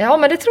 Ja,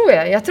 men det tror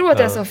jag. Jag tror att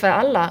det är så för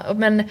alla.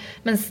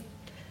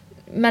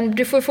 Men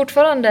du får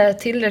fortfarande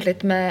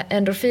tillräckligt med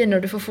endorfiner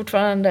och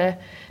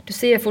du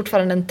ser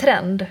fortfarande en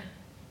trend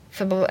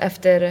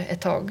efter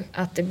ett tag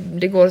att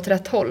det går åt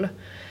rätt håll.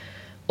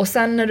 Och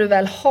sen när du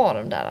väl har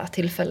de där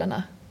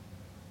tillfällena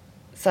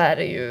så är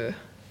det ju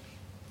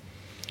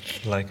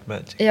like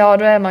magic. Ja,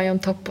 då är man ju on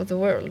top of the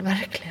world,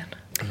 verkligen.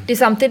 Det är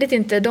samtidigt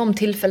inte de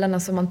tillfällena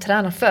som man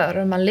tränar för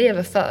och man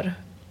lever för.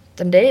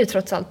 Utan det är ju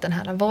trots allt den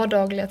här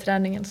vardagliga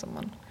träningen som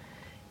man...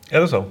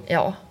 Är det så?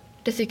 Ja,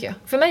 det tycker jag.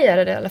 För mig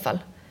är det i alla fall.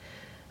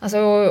 Alltså,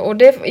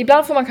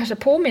 ibland får man kanske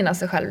påminna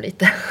sig själv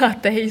lite.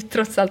 Att det är ju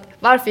trots allt,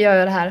 varför gör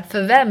jag det här?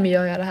 För vem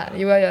gör jag det här?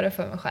 Jo, jag gör det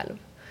för mig själv.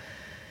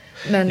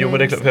 Men det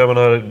är klart, för jag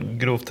menar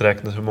grovt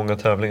räknat, hur många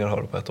tävlingar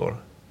har du på ett år?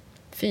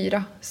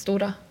 4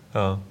 stora.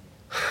 Ja.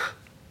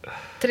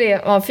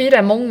 4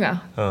 är många.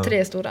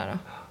 3 stora då.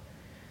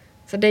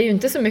 Så det är ju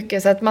inte så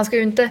mycket. Så att man ska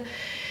ju inte...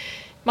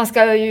 man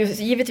ska ju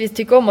givetvis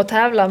tycka om att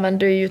tävla, men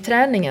det är ju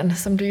träningen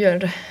som du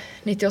gör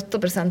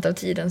 98% av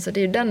tiden, så det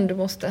är ju den du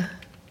måste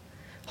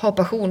ha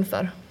passion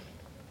för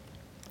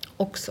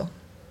också.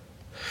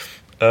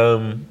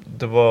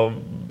 Det var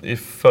i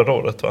förra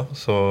året, va?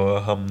 Så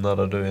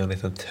hamnade du i en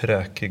liten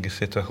träkig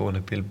situation i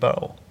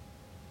Bilbao.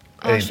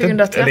 Ja,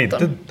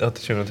 2013.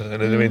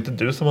 Det var inte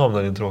du som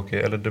hamnade i en tråkig,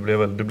 eller du blev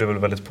väl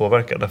väldigt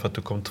påverkad därför att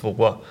du kom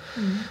 2:a.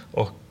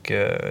 Och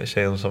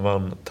tjejen som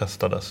vann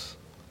testades.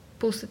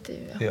 Positiv,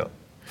 ja. Ja,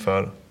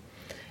 för?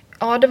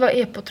 Ja, det var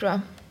EPO, tror jag.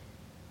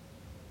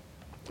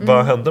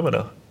 Vad hände med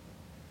det?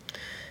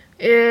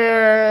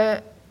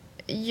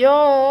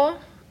 Ja,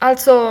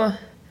 alltså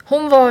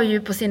hon var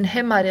ju på sin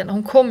hemmaarena.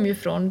 Hon kom ju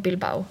från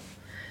Bilbao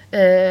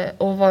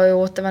och var ju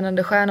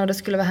återvändande stjärna, och det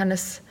skulle vara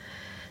hennes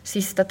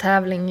sista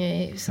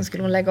tävling. Sen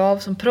skulle hon lägga av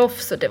som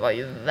proffs, och det var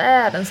ju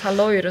världens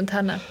halloj runt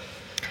henne.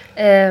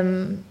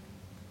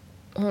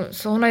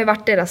 Så hon har ju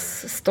varit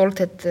deras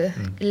stolthet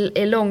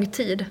i lång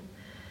tid.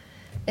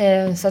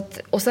 Så att,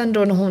 och sen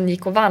då när hon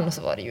gick och vann,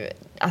 så var det ju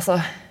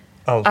alltså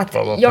att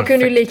jag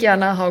kunde ju lika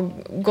gärna ha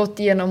gått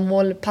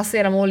igenom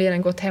passera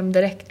mållinjen, gått hem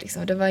direkt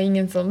liksom. Det var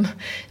ingen som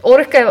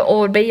Orca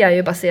och Bea är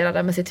ju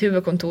baserade med sitt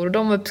huvudkontor, och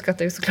de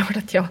uppskattar ju såklart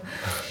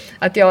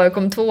att jag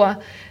kom 2:a.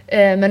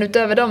 Men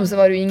utöver dem så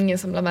var det ju ingen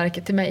som lade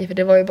märke till mig, för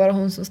det var ju bara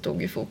hon som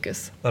stod i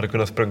fokus. Hade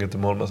kunnat sprungit i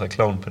mål med en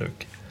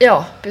clownperuk.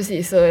 Ja,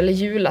 precis, eller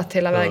hjulat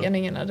hela vägen,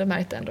 ingen hade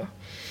märkt det ändå.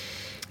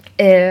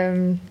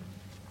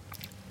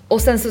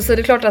 Och sen så är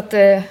det klart att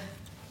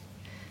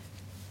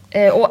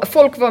och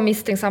folk var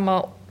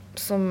misstänksamma,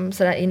 som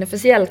sådär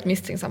inofficiellt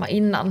misstänksamma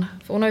innan.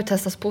 För hon har ju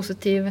testats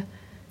positiv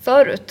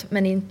förut,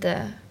 men inte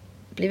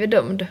blivit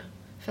dömd.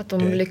 För att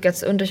de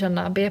lyckats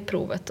underkänna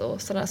B-provet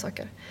och sådana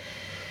saker.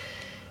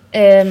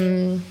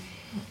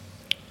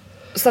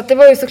 Så att det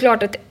var ju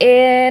såklart ett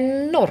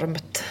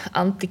enormt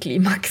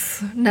antiklimax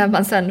när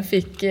man sen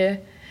fick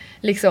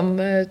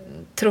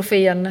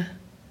trofén,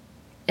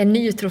 en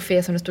ny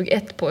trofé som det stod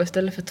 1 på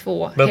istället för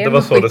 2,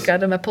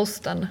 hemskickade med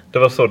posten. Det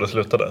var så det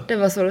slutade? Det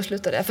var så det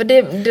slutade. För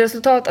det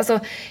resultat, alltså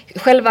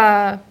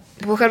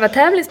på själva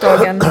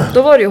tävlingsdagen,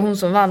 då var det ju hon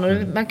som vann, och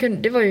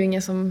det var ju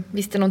ingen som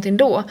visste någonting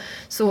då.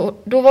 Så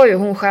då var ju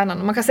hon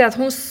stjärnan. Man kan säga att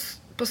hon,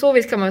 på så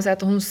vis kan man säga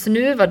att hon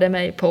snuvade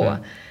mig på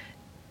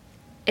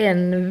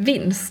en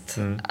vinst.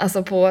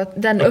 Alltså på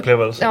den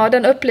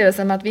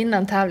upplevelsen med att vinna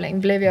en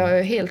tävling blev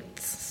jag helt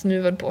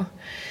snuvad på.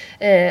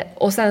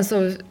 Och sen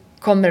så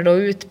kommer det då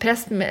ut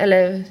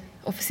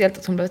officiellt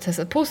att hon blev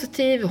testad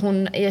positiv.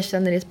 Hon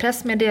erkänner i ett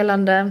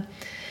pressmeddelande.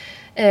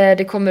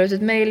 Det kommer ut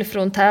ett mejl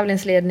från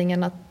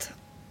tävlingsledningen att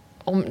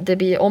det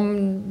blir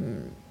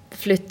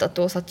omflyttat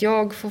då, så att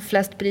jag får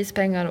flest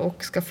prispengar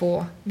och ska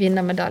få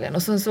vinna medaljen.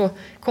 Och sen så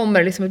kommer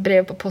det liksom ett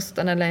brev på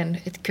posten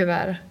eller ett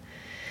kuvert,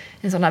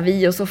 en sån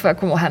avi, och så får jag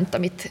komma och hämta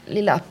mitt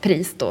lilla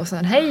pris då.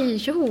 Sen,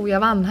 hej, jag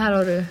vann, här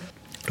har du.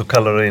 Då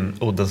kallar du in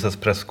Odenses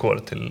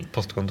presskår till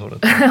postkontoret.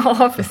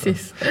 Ja,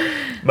 precis.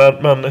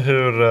 Men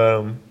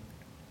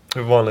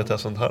hur vanligt är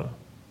sånt här?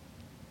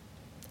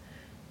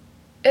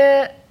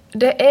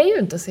 Det är ju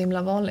inte så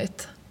himla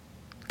vanligt.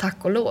 Tack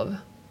och lov.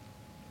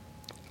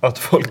 Att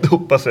folk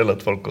dopar sig eller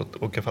att folk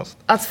åker fast?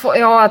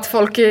 Att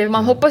folk,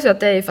 man hoppas ju att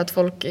det är för att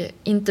folk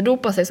inte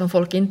dopar sig som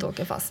folk inte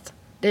åker fast.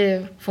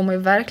 Det får man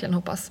ju verkligen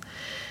hoppas.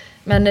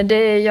 Men det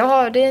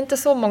är inte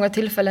så många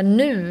tillfällen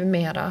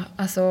numera.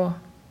 Alltså,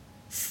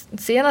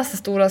 senaste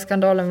stora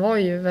skandalen var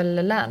ju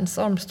väl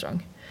Lance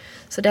Armstrong.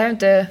 Så det har ju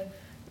inte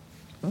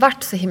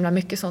varit så himla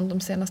mycket sånt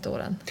de senaste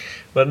åren.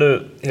 Men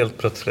nu helt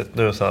plötsligt,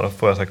 nu så här,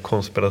 får jag så här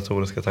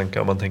konspiratoriska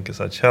tankar. Om man tänker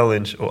så här,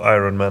 Challenge och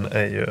Ironman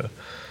är ju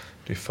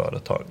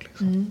företag.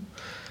 Liksom.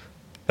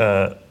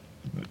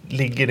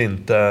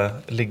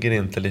 Ligger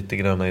inte lite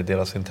grann i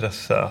deras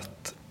intresse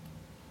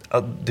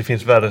att det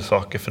finns värre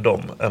saker för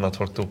dem än att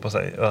folk dopar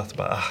sig? Och att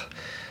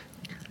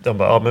de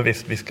bara, men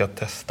visst, vi ska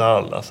testa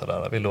alla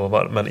sådär, vi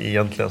lovar. Men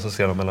egentligen så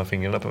ser de mellan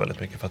fingrarna på väldigt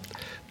mycket, för att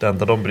det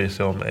enda de bryr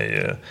sig om är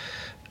ju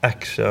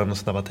action,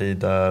 snabba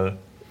tider,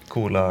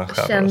 coola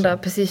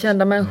stjärnor.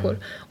 Kända människor.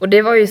 Och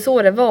det var ju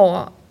så det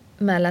var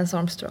med Lance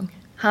Armstrong.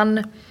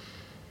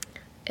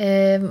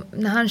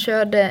 När han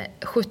körde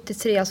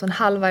 73, alltså en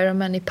halv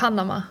Ironman i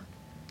Panama,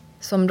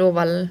 som då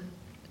var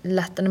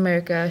Latin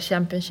America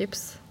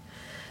Championships,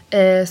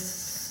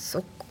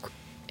 så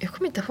jag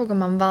kommer inte ihåg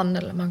om han vann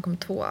eller om han kom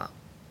 2.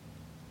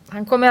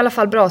 Han kom i alla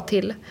fall bra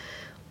till.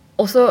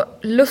 Och så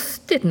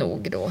lustigt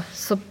nog då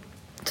så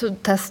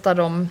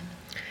testade de,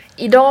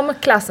 i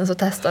damklassen så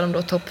testade de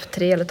då topp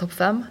 3 eller topp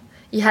 5.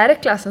 I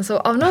herrklassen så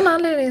av någon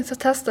anledning så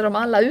testade de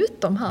alla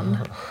utom han.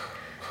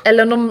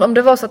 Eller om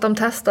det var så att de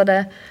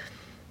testade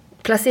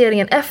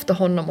placeringen efter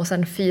honom och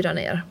sen 4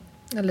 ner.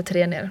 Eller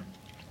 3 ner.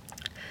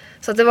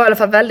 Så att det var i alla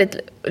fall väldigt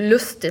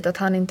lustigt att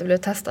han inte blev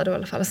testad i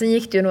alla fall. Sen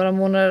gick det ju några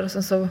månader och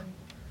sen så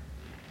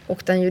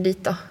åkte han ju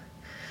dit då.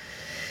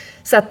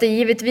 Så att det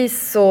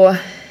givetvis så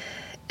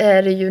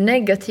är det ju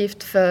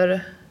negativt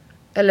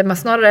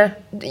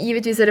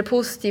givetvis är det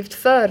positivt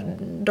för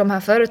de här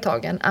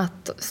företagen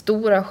att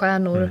stora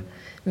stjärnor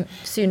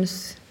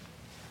syns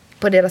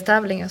på deras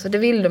tävlingar. Så det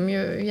vill de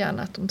ju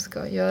gärna att de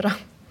ska göra.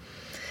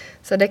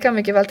 Så det kan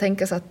mycket väl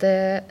tänkas att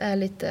det är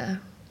lite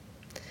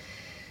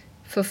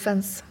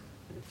fuffens.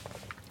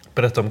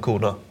 Berätta om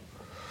korna.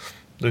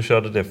 Du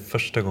körde det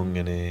första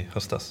gången i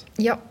höstas.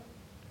 Ja.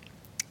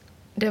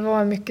 Det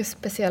var en mycket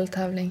speciell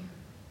tävling.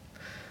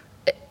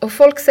 Och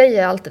folk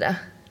säger alltid det.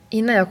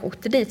 Innan jag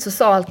åkte dit så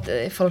sa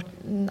alltid folk,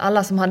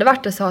 alla som hade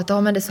varit där sa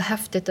att men det är så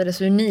häftigt och det är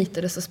så unikt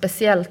och det är så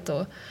speciellt.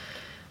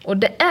 Och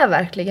det är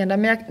verkligen det.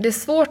 Men det är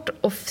svårt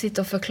att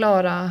sitta och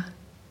förklara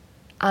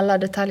alla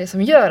detaljer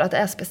som gör att det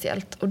är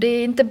speciellt. Och det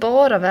är inte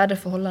bara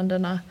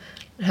väderförhållandena,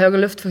 höga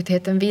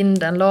luftfuktigheten,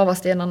 vinden,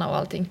 lavastenarna och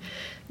allting.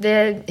 Det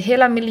är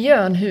hela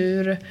miljön,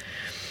 hur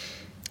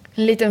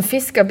en liten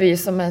fiskarby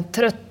som är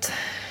trött,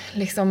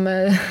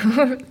 liksom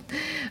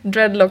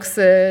dreadlocks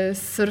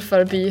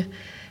surfarby,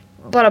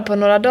 bara på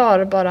några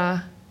dagar bara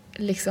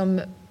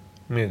liksom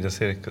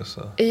mediacirkus.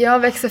 Jag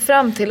växer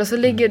fram till och så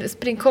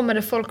kommer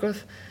det folk och,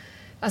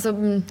 alltså,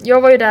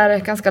 jag var ju där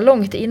ganska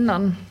långt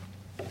innan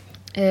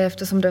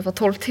eftersom det var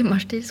 12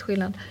 timmars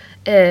tidsskillnad.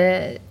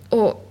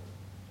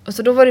 Och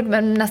så då var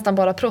det nästan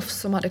bara proffs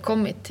som hade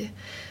kommit.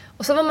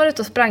 Och så var man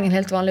ute och sprang en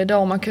helt vanlig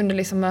dag och man kunde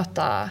liksom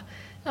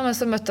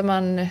mötte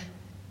man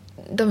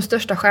de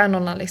största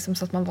stjärnorna liksom,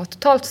 så att man var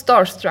totalt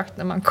starstruck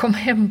när man kom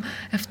hem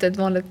efter ett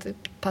vanligt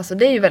pass. Och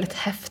det är ju väldigt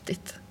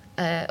häftigt.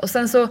 Och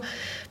sen så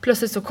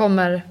plötsligt så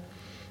kommer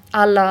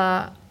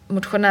alla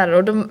motionärer.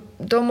 Och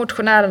de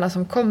motionärerna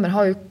som kommer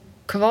har ju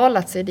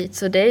kvalat sig dit.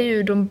 Så det är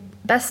ju de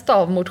bästa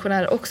av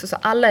motionärer också. Så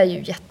alla är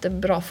ju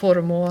jättebra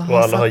form. Och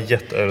alla har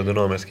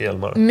jätteaerodynamiska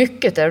hjälmar.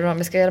 Mycket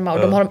aerodynamiska hjälmar.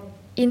 Och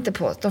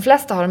de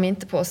flesta har de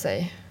inte på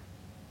sig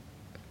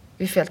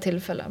vid fel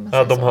tillfälle.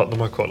 Ja, de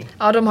har koll.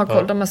 Ja, de har koll.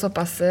 Ja. De är så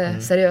pass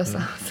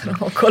seriösa så de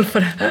har koll på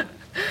det.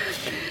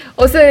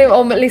 Och sen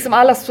om liksom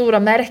alla stora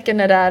märken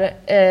är där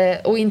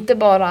och inte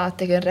bara att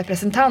det är en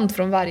representant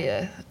från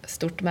varje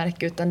stort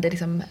märke utan det är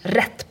liksom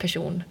rätt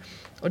person.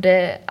 Och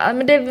det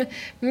är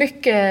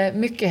mycket,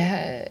 mycket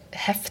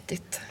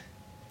häftigt,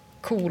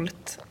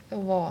 coolt att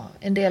vara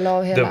en del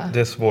av hela. Det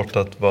är svårt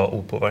att vara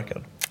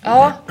opåverkad.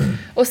 Ja,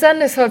 och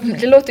sen så,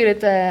 det låter ju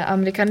lite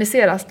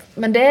amerikaniserat,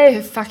 men det är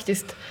ju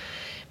faktiskt,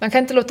 man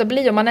kan inte låta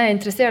bli om man är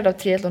intresserad av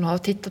triathlon och har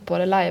tittat på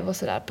det live och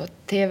sådär på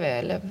tv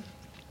eller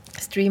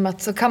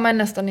streamat, så kan man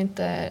nästan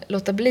inte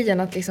låta bli än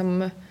att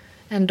liksom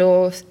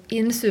ändå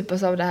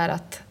insupas av det här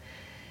att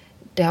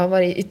det har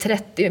varit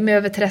med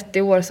över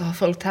 30 år så har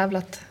folk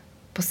tävlat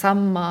på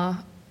samma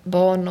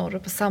banor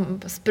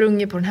och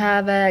sprungit på den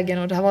här vägen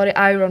och det har varit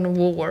Iron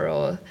War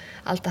och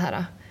allt det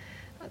här.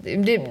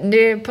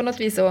 Det på något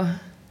vis så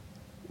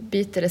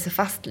biter det sig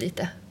fast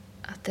lite.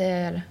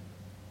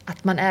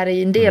 Att man är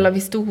i en del av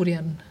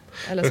historien.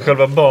 Eller så.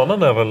 Själva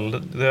banan är väl,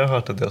 det har jag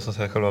hört en del som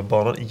säger att själva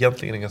banan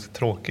egentligen är ganska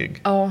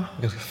tråkig. Ja.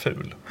 Ganska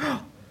ful.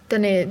 Det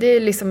är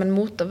liksom en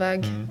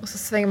motorväg. Och så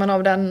svänger man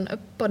av den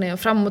upp och ner och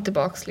fram och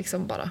tillbaks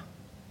liksom bara.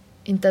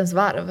 Inte ens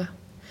varv.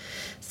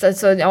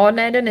 Så ja,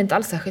 nej, den är inte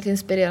alls särskilt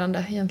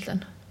inspirerande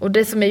egentligen. Och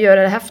det som gör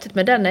det häftigt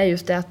med den är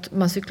just det att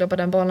man cyklar på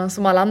den banan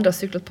som alla andra har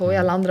cyklat på i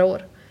alla andra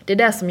år. Det är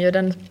det som gör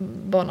den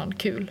banan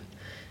kul.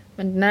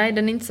 Men nej,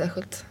 den är inte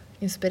särskilt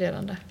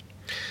inspirerande.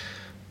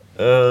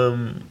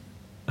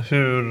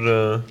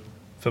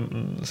 För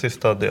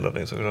sista delen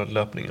är såklart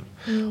löpningen.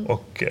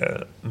 Och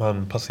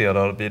man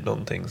passerar vid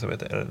någonting som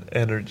heter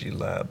Energy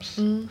Labs.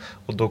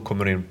 Och då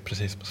kommer du in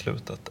precis på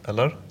slutet,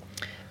 eller?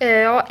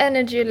 Ja,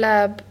 Energy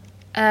Lab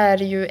är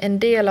ju en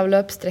del av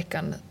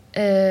löpsträckan.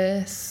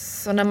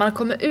 Så när man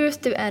kommer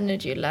ut ur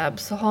Energy Lab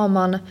så har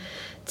man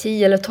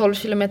 10 eller 12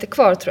 kilometer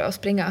kvar tror jag att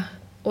springa.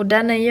 Och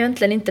den är ju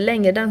egentligen inte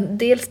längre. Den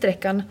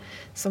delsträckan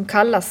som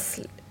kallas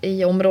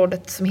i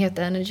området som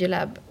heter Energy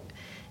Lab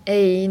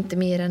är inte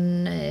mer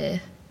än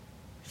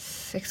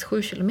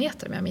 6-7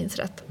 kilometer om jag minns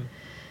rätt.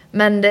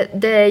 Men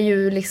det är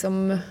ju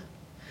liksom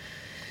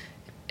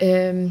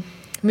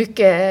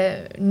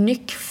mycket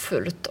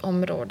nyckfullt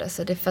område.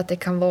 Så det är för att det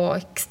kan vara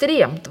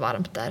extremt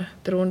varmt där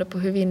beroende på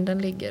hur vinden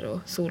ligger och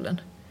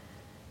solen.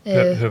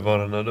 Hur var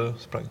det när du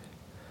sprang?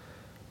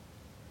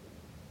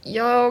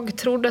 Jag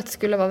trodde att det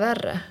skulle vara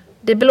värre.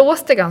 Det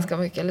blåste ganska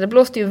mycket, eller det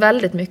blåste ju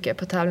väldigt mycket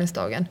på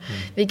tävlingsdagen.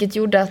 Vilket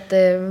gjorde att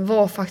det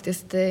var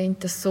faktiskt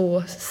inte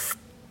så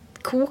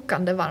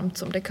kokande varmt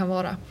som det kan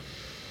vara.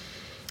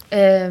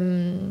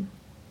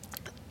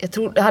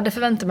 Jag hade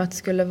förväntat mig att det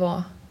skulle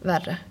vara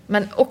värre.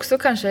 Men också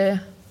kanske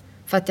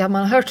för att man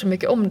har hört så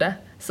mycket om det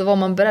så var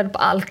man beredd på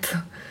allt.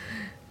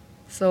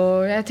 Så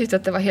jag tyckte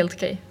att det var helt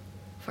okej,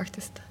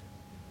 faktiskt.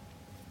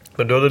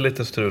 Men du hade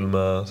lite strul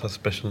med så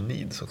special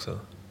needs också.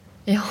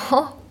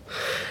 Ja.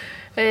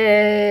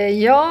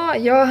 Ja,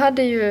 jag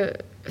hade ju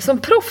som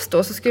proffs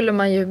då så skulle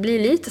man ju bli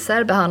lite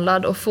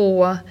särbehandlad och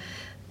få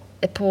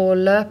på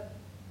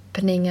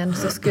löpningen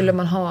så skulle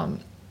man ha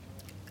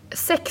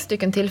 6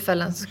 stycken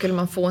tillfällen så skulle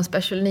man få en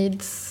special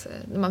needs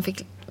när man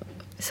fick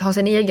ha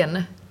sin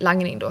egen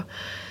langning då.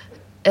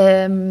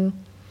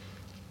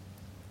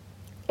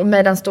 Och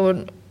medan då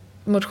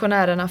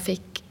motionärerna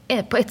fick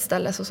på ett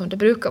ställe så som det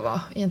brukar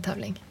vara i en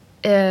tävling.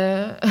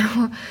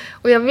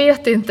 Och jag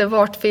vet inte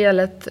vart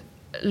felet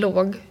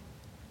låg.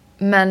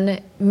 Men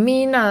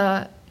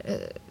mina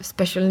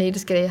special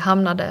needs-grej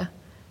hamnade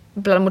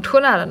bland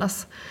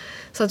motionärernas.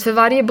 Så att för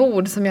varje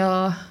bord som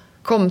jag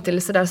kom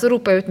till så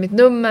ropade jag ut mitt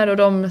nummer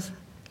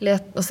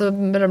och så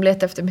började de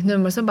leta efter mitt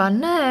nummer och så bara,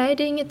 nej,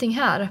 det är ingenting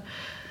här.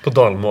 På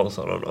dalmål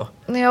sa de då?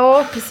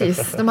 Ja,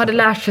 precis. De hade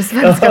lärt sig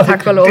svenska,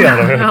 tack och lov.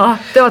 Ja,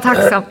 det var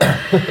tacksamt.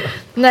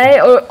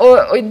 Nej,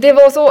 och det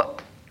var så,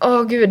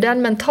 gud,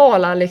 den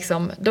mentala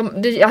liksom.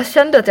 Jag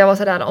kände att jag var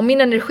sådär, om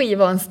min energi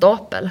var en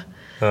stapel.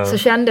 Så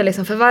kände jag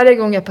liksom, för varje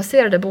gång jag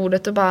passerade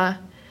bordet och bara,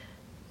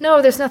 no,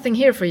 there's nothing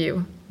here for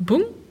you.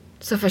 Boom!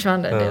 Så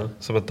försvann det.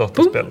 Som ett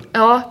dataspel. Boom.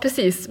 Ja,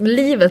 precis. Med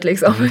livet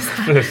liksom.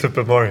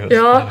 Super Mario.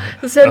 Ja,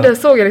 så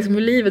såg jag liksom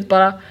hur livet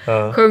bara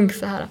sjönk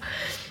så här.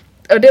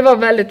 Och det var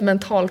väldigt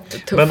mentalt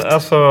tufft. Men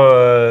alltså...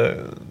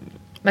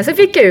 Men sen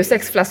fick jag ju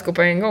 6 flaskor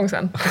på en gång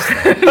sen.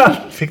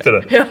 Fick du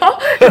det?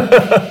 Ja.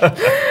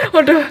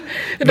 Och då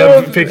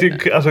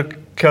alltså,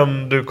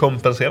 kan du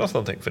kompenseras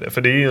någonting för det?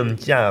 För det är ju en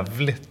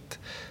jävligt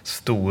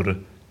stor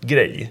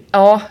grej.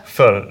 Ja,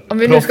 för om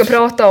vi nu ska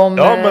prata om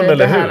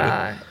det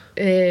här,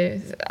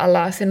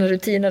 alla sina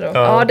rutiner då.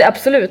 Ja, det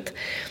absolut.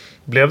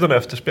 Blev det en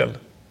efterspel?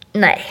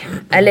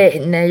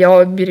 Nej,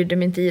 jag brydde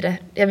mig inte i det.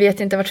 Jag vet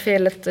inte vart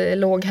felet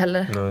låg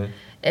heller.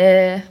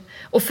 Nej.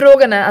 Och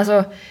frågan är,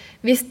 alltså,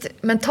 visst,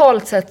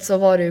 mentalt sett så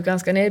var det ju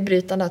ganska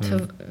nedbrytande att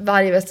för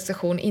varje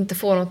väststation inte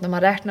få något när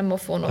man räknar med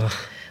att få något.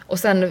 Och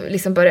sen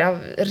liksom börja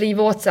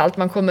riva åt sig allt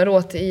man kommer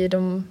åt i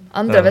de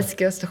andra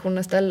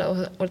vätskestationerna istället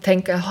och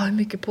tänka, hur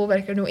mycket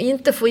påverkar det nu? Och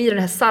inte få i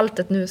det här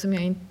saltet nu som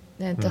jag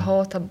inte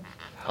har.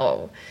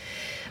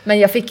 Men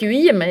jag fick ju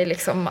i mig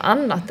liksom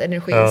annat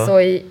energi.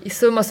 Så i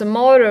summa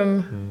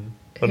summarum...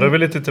 Och då är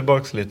vi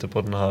tillbaka lite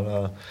på den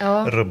här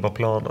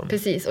rubba-planen.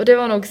 Precis, och det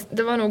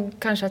var nog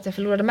kanske att jag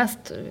förlorade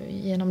mest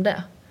genom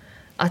det.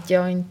 Att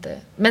jag inte,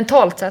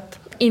 mentalt sett,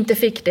 inte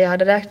fick det jag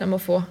hade räknat med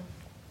att få.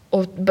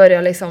 Och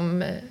börja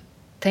liksom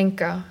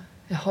tänka,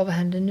 vad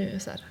händer nu?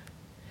 Så här.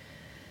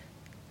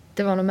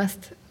 Det var nog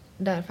mest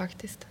där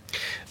faktiskt.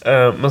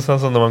 Men sen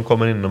så när man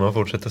kommer in och man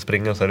fortsätter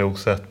springa så är det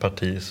också ett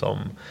parti som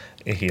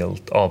är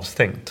helt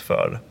avstängt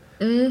för.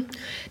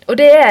 Och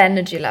det är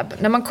Energy Lab.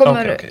 När man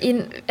kommer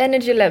in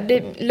Energy Lab,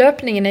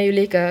 löpningen är ju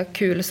lika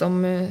kul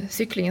som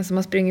cyklingen som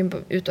man springer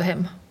ut och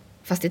hem.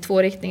 Fast i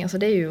 2 riktningar, så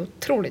det är ju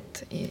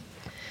otroligt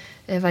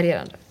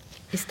varierande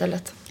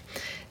istället.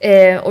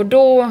 Och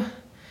då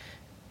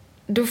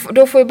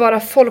får ju bara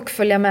folk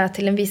följa med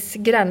till en viss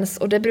gräns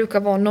och det brukar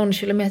vara någon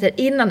kilometer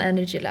innan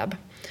Energy Lab.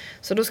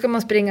 Så då ska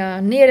man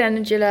springa ner i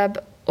Energy Lab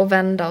och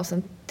vända och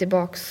sen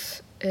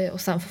tillbaks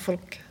och sen får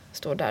folk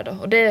stå där då.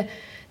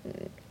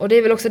 Och det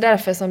är väl också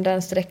därför som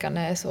den sträckan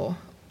är så...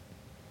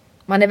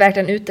 Man är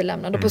verkligen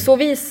utelämnad. Och på så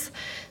vis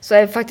så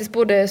är faktiskt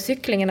både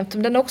cyklingen,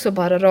 eftersom den också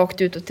bara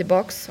rakt ut och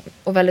tillbaks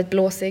och väldigt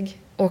blåsig.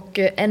 Och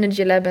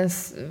Energy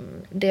Labens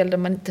del där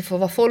man inte får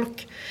vara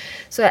folk,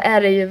 så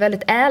är det ju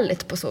väldigt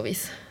ärligt på så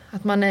vis.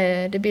 Att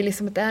det blir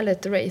liksom ett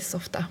ärligt race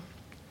ofta.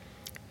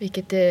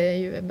 Vilket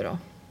ju är bra.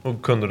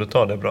 Och kunde du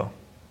ta det bra?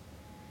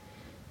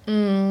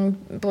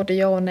 Både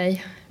ja och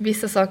nej.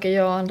 Vissa saker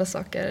ja och andra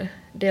saker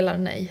delar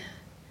nej.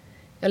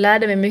 Jag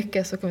lärde mig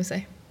mycket, så kan vi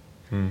säga.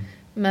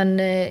 Men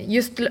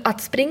just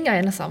att springa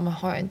ensam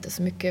har jag inte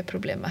så mycket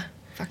problem med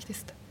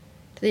faktiskt.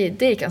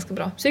 Det är ganska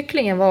bra.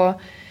 Cyklingen var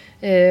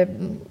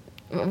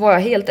jag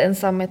helt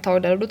ensam ett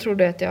tag där och då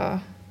trodde jag att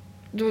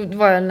då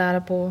var jag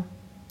nära på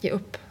att ge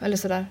upp eller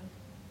sådär.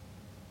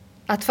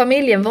 Att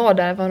familjen var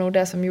där var nog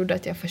det som gjorde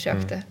att jag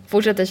försökte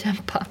fortsätta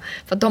kämpa.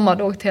 För att de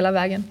hade åkt hela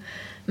vägen.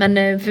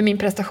 Men för min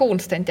prestation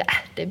så tänkte jag,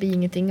 det blir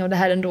ingenting av det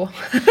här ändå.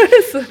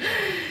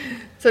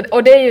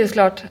 Och det är ju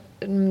klart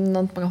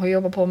något man får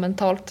jobba på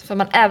mentalt. För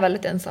man är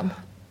väldigt ensam.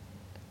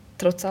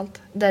 Trots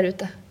allt. Där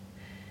ute.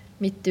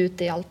 Mitt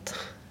ute i allt.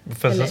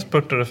 För sen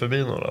spurtade du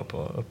förbi några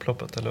på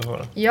upploppet, eller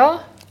hur? Ja,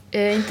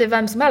 inte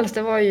vem som helst.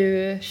 Det var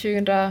ju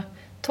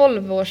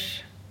 2012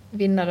 års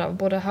vinnare av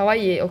både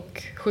Hawaii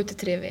och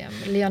 73 VM,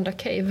 Leandra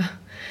Cave.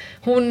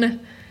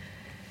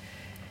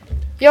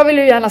 Jag vill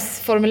ju gärna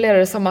formulera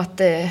det som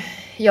att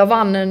jag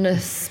vann en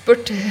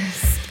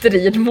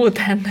spurtstrid mot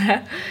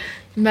henne.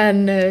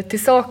 Men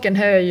till saken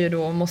hör ju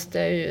då, måste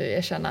jag ju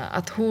erkänna,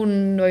 att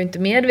hon var ju inte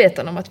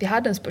medveten om att vi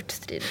hade en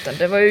spurtstrid. Utan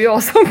det var ju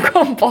jag som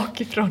kom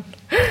bakifrån.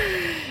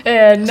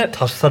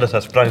 Tassade så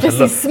här, sprang.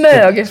 Precis,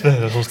 smög.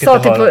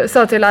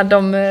 Sa till att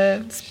de...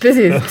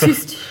 Precis,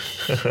 tyst.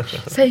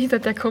 Säg inte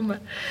att jag kommer.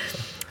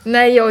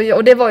 Nej,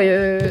 och det var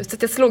ju... Så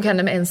att jag slog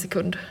henne med 1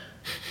 sekund.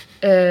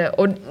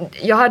 Och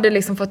jag hade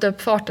liksom fått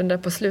upp farten där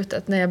på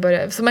slutet när jag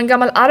började. Som en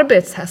gammal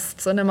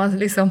arbetshäst. Så när man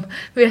liksom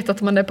vet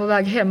att man är på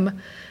väg hem...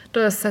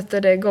 Då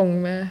sätter det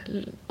igång med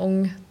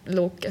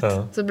ångloket.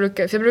 Ja.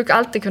 För jag brukar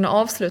alltid kunna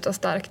avsluta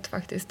starkt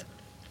faktiskt.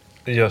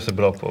 Det gör sig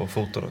bra på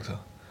foton också.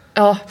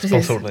 Ja,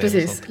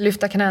 precis.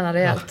 Lyfta knäna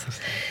rejält.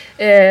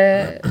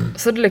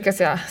 Så då lyckas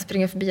jag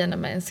springa förbi henne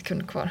med 1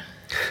 sekund kvar.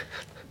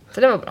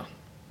 Så det var bra.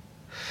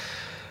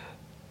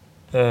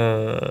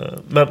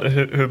 Men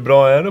hur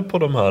bra är du på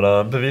de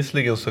här?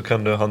 Bevisligen så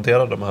kan du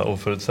hantera de här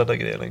oförutsedda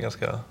grejerna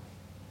ganska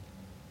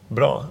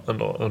bra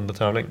ändå under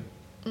tävling.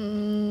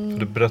 För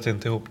du bröt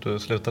inte ihop, du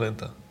slutade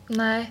inte.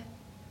 Nej.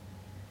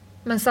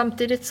 Men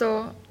samtidigt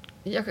så,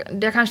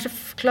 jag kanske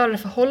klarade det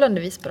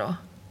förhållandevis bra.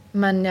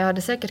 Men jag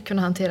hade säkert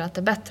kunnat hantera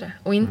det bättre.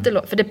 Och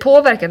inte för det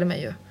påverkade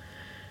mig ju.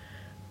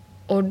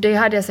 Och det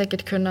hade jag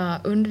säkert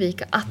kunnat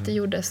undvika att det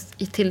gjordes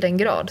till den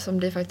grad som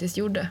det faktiskt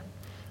gjorde.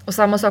 Och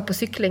samma sak på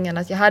cyklingen,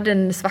 att jag hade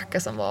en svacka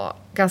som var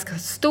ganska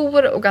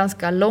stor och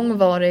ganska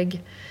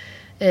långvarig.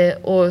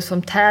 Och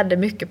som tärde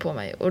mycket på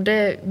mig. Och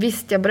det,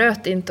 visst, jag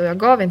bröt inte och jag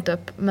gav inte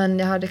upp. Men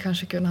jag hade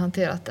kanske kunnat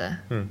hantera det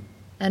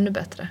ännu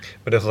bättre.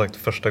 Men det är som sagt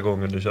första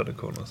gången du körde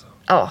kon alltså.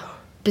 Ja,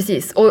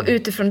 precis. Och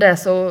utifrån det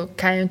så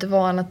kan jag ju inte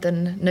vara annat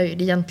än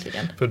nöjd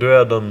egentligen. För du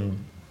är den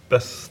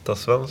bästa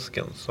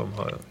svensken som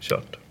har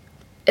kört.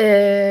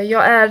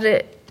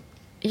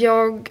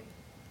 Jag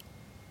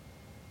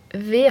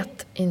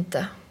vet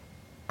inte.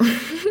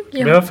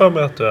 Men jag har för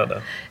mig att du är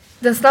det.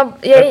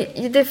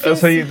 Det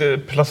finns... Alltså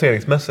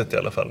placeringsmässigt i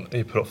alla fall,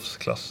 i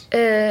proffsklass.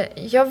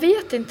 Jag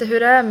vet inte hur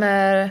det är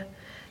med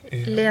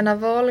Lena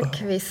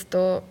Wahlqvist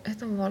och...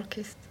 Heter hon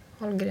Wahlqvist?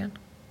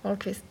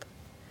 Wahlqvist.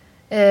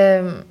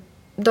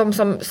 De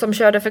som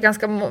körde för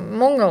ganska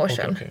många år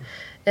sedan.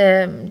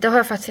 Okay. Det har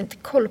jag faktiskt inte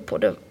koll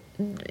på,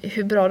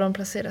 hur bra de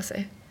placerar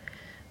sig.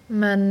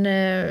 Men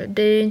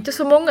det är inte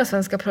så många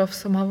svenska proffs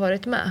som har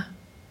varit med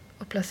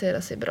och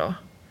placerat sig bra.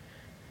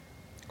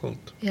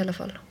 Coolt. I alla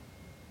fall.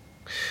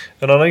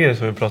 En annan grej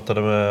som vi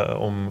pratade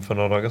om för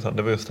några dagar sedan,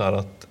 det var just det här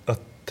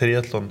att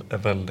triathlon är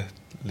väldigt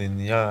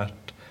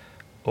linjärt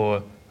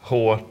och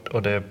hårt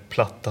och det är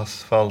platt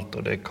asfalt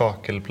och det är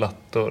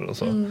kakelplattor och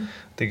så.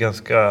 Det är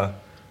ganska...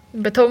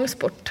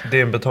 Betongsport. Det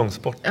är en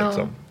betongsport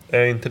liksom.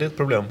 Är inte det ett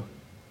problem?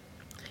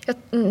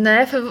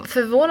 Nej,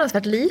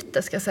 förvånansvärt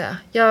lite ska jag säga.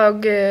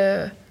 Jag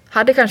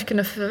hade kanske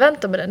kunnat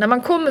förvänta mig det. När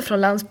man kommer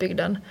från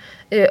landsbygden,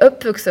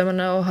 uppvuxen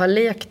och har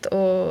lekt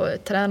och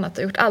tränat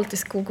och gjort allt i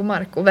skog och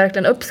mark och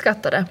verkligen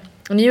uppskattat det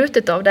och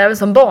njutit av det. Även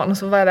som barn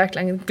så var jag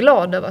verkligen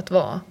glad över att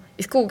vara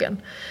i skogen.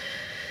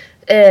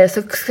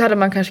 Så hade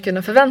man kanske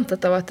kunnat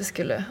förvänta av att det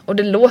skulle. Och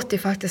det låter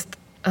ju faktiskt,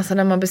 alltså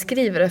när man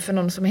beskriver det för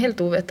någon som är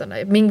helt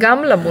ovetande. Min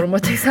gamla mormor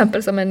till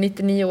exempel som är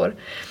 99 år.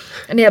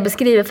 När jag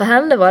beskriver för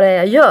henne vad det är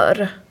jag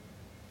gör.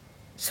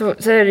 Så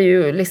är det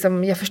ju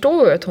liksom, jag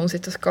förstår ju att hon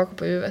sitter och skakar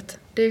på huvudet.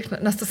 Det är ju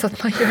nästan så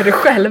att man gör det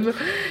själv.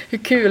 Hur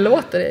kul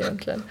låter det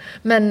egentligen?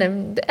 Men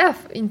det är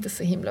inte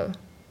så himla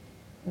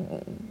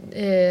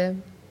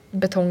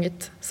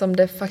betongigt som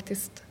det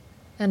faktiskt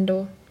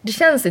ändå... Det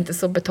känns inte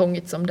så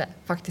betongigt som det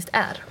faktiskt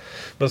är.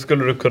 Men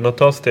skulle du kunna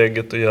ta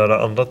steget och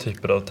göra andra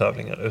typer av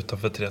tävlingar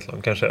utanför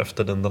triathlon? Kanske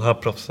efter den här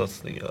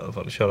proffssatsningen i alla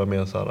fall. Köra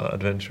mer så här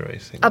adventure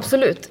racing?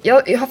 Absolut.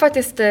 Jag har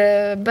faktiskt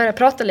börjat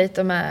prata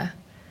lite med...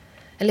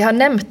 Eller jag har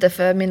nämnt det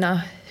för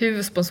mina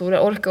huvudsponsorer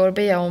Orca och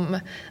Orbea om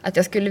att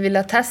jag skulle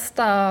vilja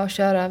testa att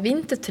köra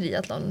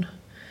vintertriathlon.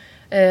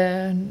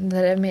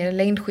 Där det är mer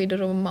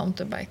längdskidor och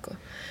mountainbike.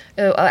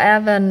 Och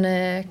även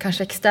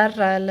kanske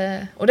Xterra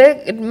eller...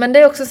 Men det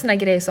är också såna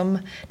grejer som...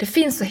 Det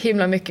finns så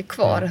himla mycket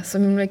kvar. Så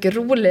mycket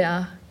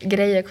roliga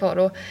grejer kvar.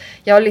 Och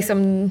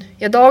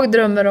jag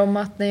dagdrömmer om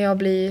att när jag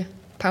blir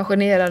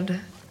pensionerad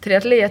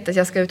triatlet att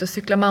jag ska ut och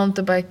cykla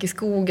mountainbike i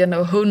skogen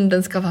och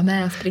hunden ska vara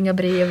med och springa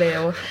bredvid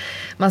och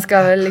man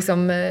ska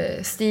liksom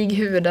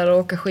stighudar och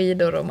åka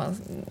skidor och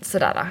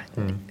sådär.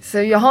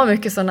 Så jag har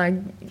mycket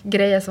sådana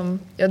grejer som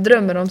jag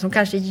drömmer om som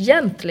kanske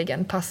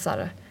egentligen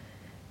passar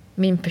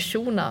min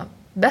persona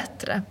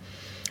bättre.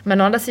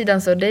 Men å andra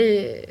sidan så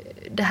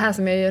det här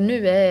som jag gör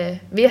nu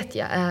vet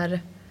jag är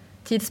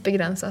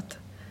tidsbegränsat.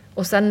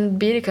 Och sen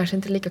blir det kanske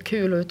inte lika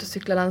kul att ut och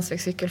cykla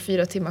landsvägscykel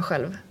 4 timmar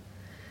själv.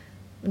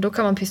 Då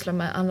kan man pyssla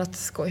med annat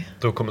skoj.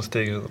 Då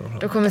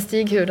kommer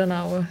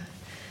stighudarna och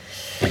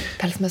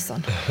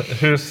pälsmössan.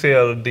 Hur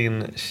ser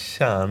din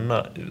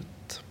kärna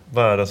ut?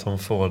 Vad är det som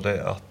får dig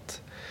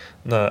att,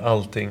 när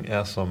allting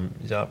är som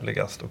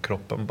jävligast och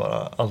kroppen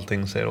bara,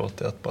 allting säger åt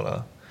dig att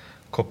bara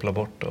koppla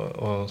bort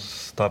och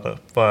stanna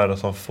upp. Vad är det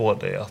som får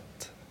dig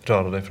att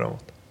röra dig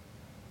framåt?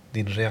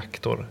 Din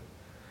reaktor.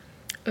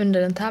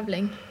 Under en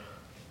tävling?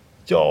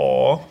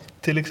 Ja,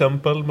 till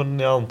exempel. Men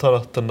jag antar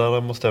att den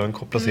där måste även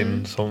kopplas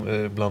in som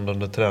ibland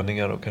under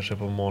träningar och kanske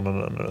på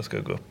morgonen när du ska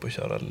gå upp och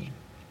köra.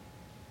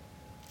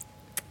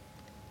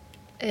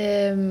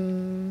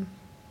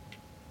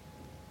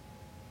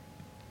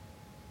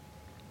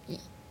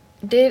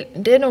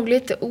 Det är nog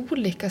lite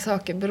olika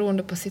saker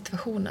beroende på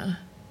situationen.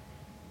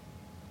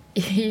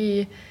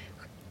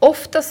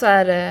 Ofta så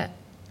är det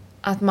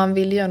att man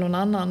vill göra någon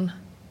annan.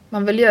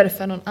 Man vill göra det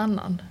för någon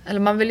annan. Eller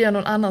man vill göra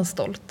någon annan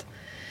stolt.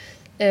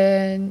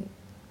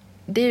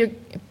 Det är ju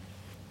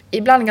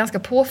ibland ganska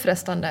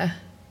påfrestande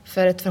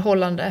för ett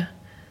förhållande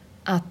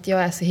att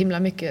jag är så himla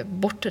mycket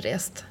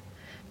bortrest.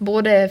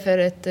 Både för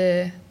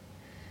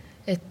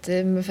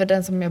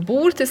den som jag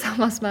bor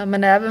tillsammans med,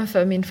 men även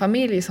för min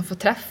familj som får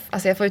träffa.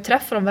 Alltså jag får ju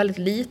träffa dem väldigt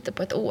lite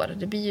på ett år.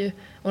 Det blir ju,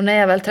 och när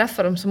jag väl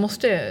träffar dem så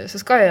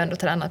ska jag ändå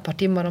träna ett par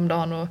timmar om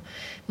dagen och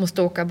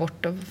måste åka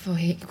bort och få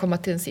komma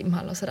till en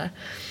simhall och sådär.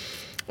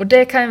 Och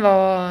det kan ju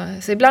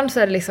vara, så ibland så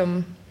är det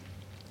liksom,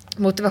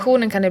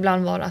 motivationen kan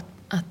ibland vara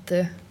att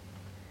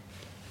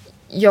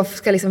jag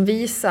ska liksom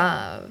visa,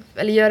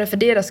 eller göra det för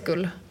deras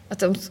skull.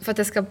 För att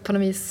det ska på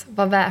något vis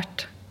vara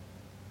värt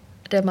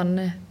det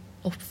man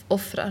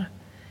offrar.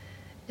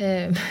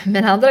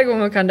 Men andra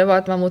gånger kan det vara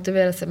att man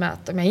motiverar sig med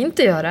att om jag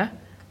inte gör det,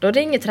 då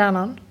ringer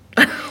tränaren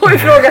och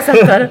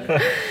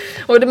ifrågasätter.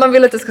 Och man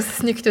vill att det ska se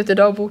snyggt ut i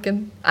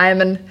dagboken. Nej,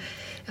 men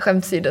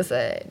skämtsidor, så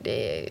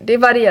det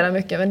varierar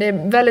mycket. Men det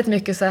är väldigt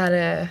mycket så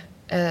här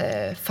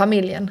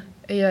familjen.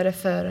 Jag gör det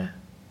för...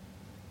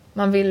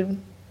 Man vill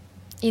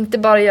inte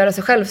bara göra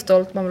sig själv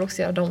stolt, man vill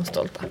också göra dem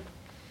stolta.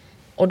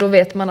 Och då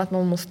vet man att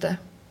man måste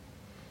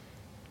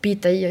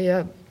bita i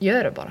och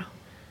göra det bara.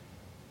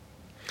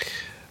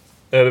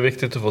 Är det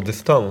viktigt att få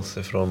distans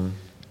ifrån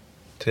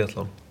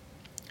triathlon?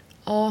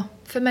 Ja,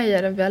 för mig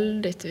är det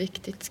väldigt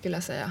viktigt, skulle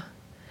jag säga.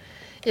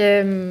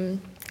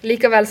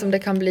 Lika väl som det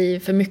kan bli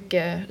för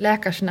mycket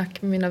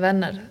läkarsnack med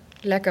mina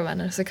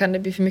läkarvänner, så kan det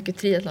bli för mycket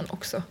triathlon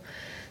också.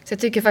 Så jag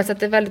tycker faktiskt att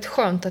det är väldigt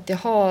skönt att jag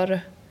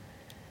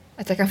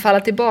kan falla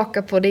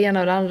tillbaka på det ena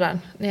och det andra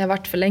när jag har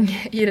varit för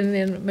länge i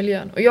den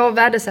miljön. Och jag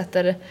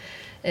värdesätter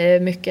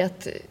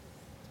mycket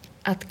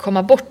att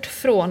komma bort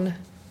från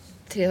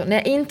triathlon. När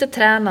jag inte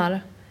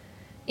tränar,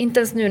 inte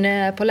ens nu när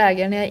jag är på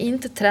läger, när jag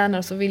inte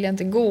tränar så vill jag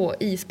inte gå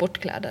i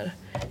sportkläder.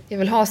 Jag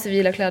vill ha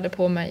civila kläder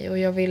på mig och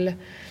jag vill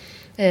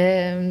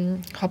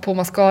ha på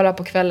mascara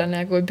på kvällen när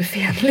jag går i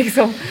buffén.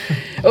 Liksom.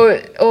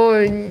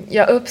 Och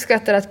jag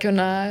uppskattar att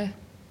kunna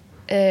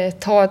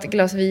ta ett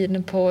glas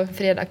vin på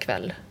fredag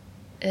kväll.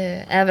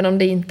 Även om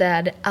det inte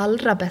är det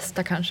allra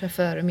bästa kanske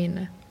för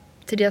min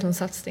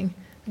triathlonsatsning.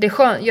 Det är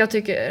skönt, jag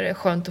tycker det är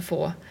skönt att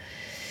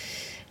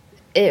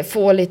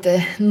få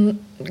lite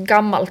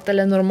gammalt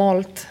eller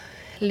normalt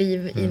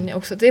liv in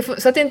också.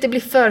 Så att det inte blir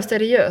för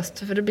seriöst.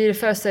 För då blir det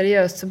för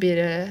seriöst så blir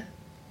det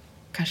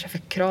kanske för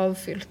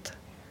kravfyllt.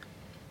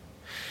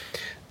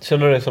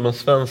 Känner du dig som en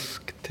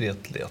svensk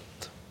triatlet?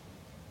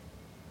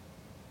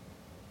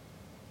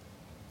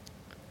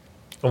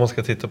 Om man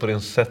ska titta på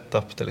din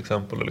setup till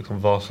exempel och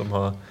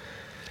liksom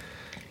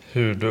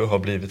hur du har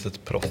blivit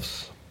ett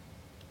proffs.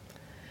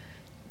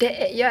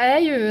 Jag är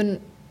ju en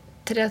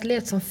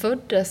triatlet som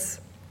föddes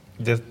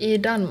i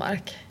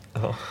Danmark.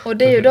 Ja, och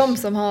det är ju de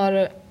som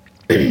har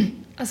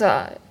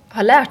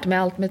lärt mig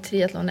allt med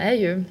triathlon.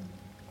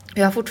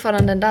 Jag har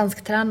fortfarande en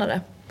dansk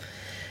tränare.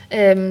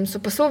 Så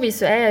på så vis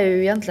så är jag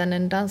ju egentligen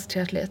en dansk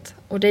triatlet.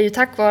 Och det är ju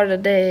tack vare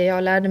det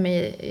jag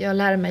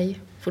lär mig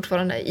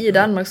fortfarande i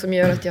Danmark som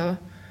gör att jag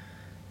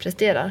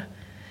presterar.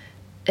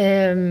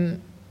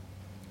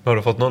 Har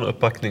du fått någon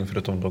uppbackning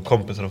förutom de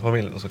kompisar och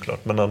familjen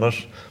såklart? Men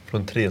annars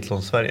från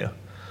Triathlon Sverige,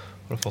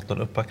 har du fått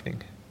någon uppbackning?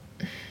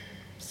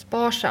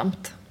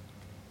 Sparsamt,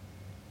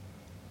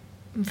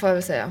 får jag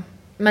väl säga.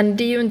 Men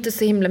det är ju inte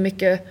så himla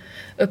mycket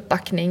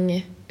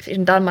uppbackning i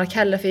Danmark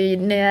heller. För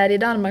när jag är i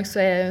Danmark så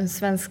är jag en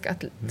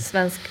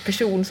svensk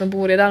person som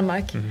bor i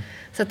Danmark. Mm.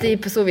 Så att det är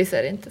på så vis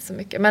är det inte så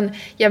mycket. Men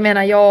jag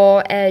menar,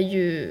 jag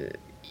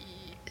är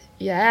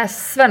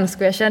svensk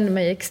och jag känner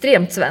mig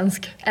extremt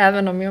svensk.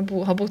 Även om jag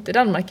har bott i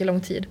Danmark i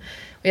lång tid.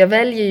 Och jag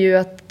väljer ju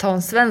att ta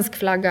en svensk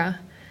flagga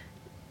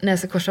när jag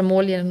ska korsa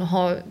mållinjen och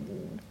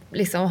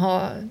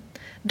ha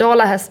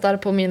dalahästar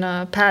på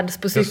mina pads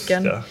på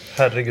cykeln. Just det.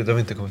 Herregud, det har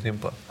vi inte kommit in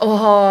på. Och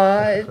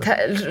ha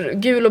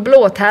gul och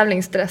blå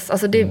tävlingsdress.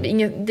 Alltså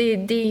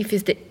det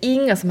finns det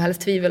inga som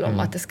helst tvivel om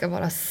att det ska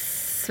vara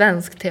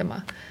svenskt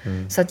tema.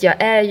 Mm. Så att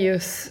jag är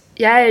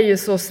ju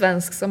så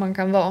svensk som man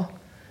kan vara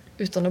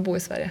utan att bo i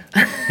Sverige.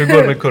 Hur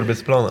går det med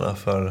kurbitsplanerna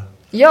för?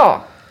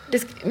 Ja,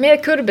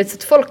 med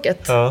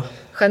kurbitsfolket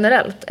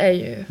generellt är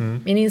ju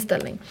min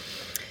inställning.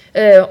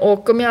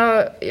 Och om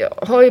jag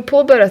har ju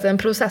påbörjat en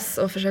process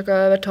och försöka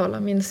övertala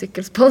min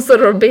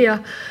cykelsponsor och be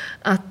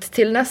att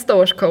till nästa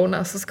års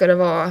Kona så ska det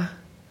vara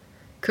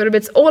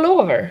kurbits all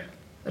over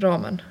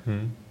ramen.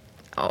 Mm.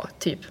 Ja,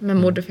 typ med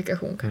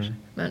modifikation kanske.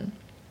 Men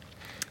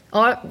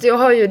ja, det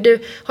har ju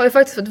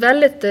faktiskt fått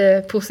väldigt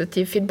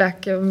positiv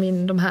feedback av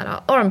de här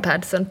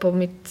armpadsen på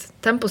mitt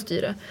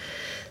tempostyre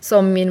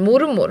som min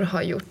mormor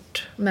har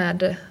gjort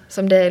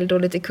som det är då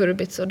lite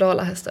kurbits och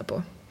dalahästar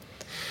på.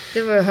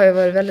 Det har ju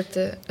varit väldigt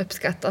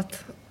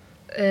uppskattat.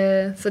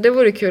 Så det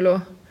vore kul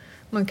om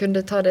man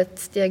kunde ta det ett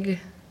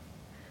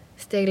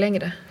steg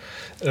längre.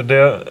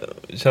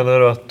 Känner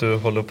du att du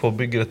håller på att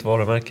bygga ett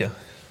varumärke?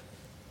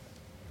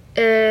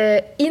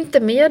 Inte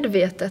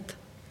medvetet.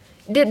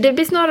 Det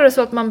blir snarare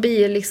så att man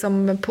blir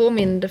liksom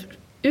påmind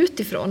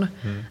utifrån.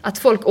 Att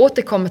folk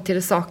återkommer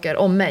till saker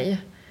om mig.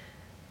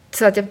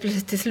 Så att jag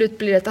till slut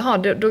blir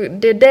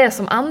det är det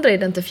som andra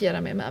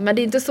identifierar mig med. Men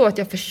det är inte så att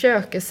jag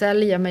försöker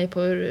sälja mig på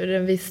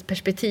en viss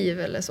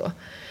perspektiv eller så.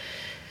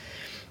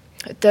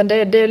 Utan det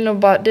är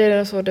nog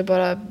så det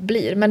bara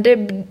blir. Men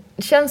det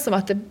känns som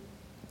att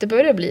det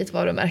börjar bli ett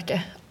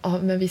varumärke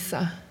med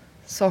vissa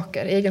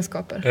saker,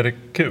 egenskaper. Är det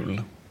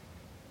kul?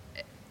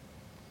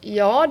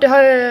 Ja,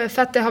 för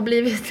att det har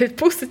blivit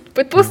på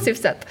ett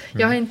positivt sätt.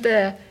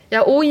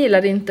 Jag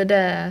ogillar inte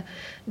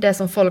det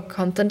som folk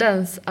har en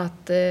tendens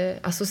att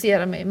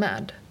associera mig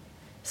med.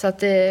 Så att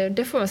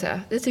det får man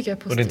säga. Det tycker jag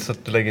är positivt. Och det är inte så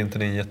att du lägger inte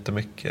in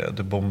jättemycket.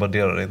 Du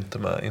bombarderar inte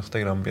med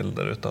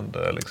Instagram-bilder utan det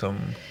är liksom...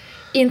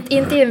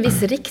 Inte i en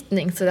viss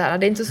riktning sådär.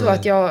 Det är inte så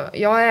att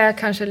jag är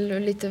kanske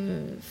lite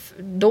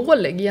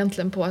dålig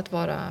egentligen på att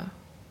vara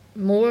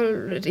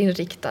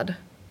målinriktad.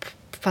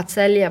 På att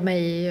sälja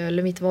mig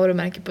eller mitt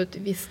varumärke på ett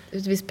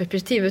visst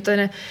perspektiv.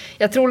 Utan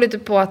jag tror lite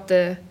på att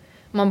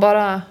man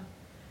bara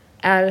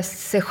är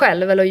sig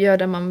själv eller gör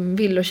det man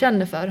vill och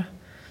känner för.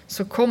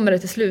 Så kommer det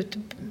till slut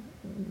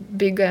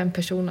bygga en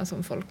persona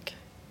som folk.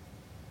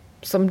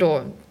 Som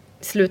då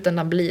i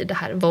slutändan blir det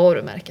här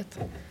varumärket.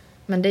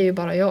 Men det är ju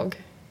bara jag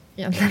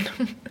egentligen.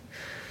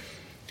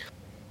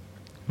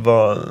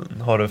 Vad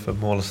har du för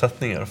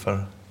målsättningar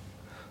för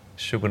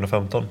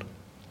 2015?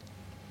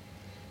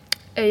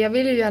 Jag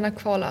vill ju gärna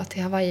kvala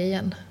till Hawaii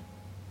igen.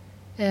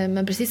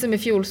 Men precis som i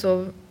fjol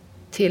så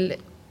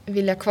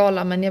vill jag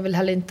kvala, men jag vill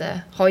heller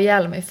inte ha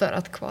ihjäl mig för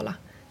att kvala.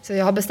 Så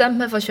jag har bestämt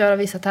mig för att köra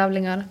vissa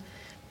tävlingar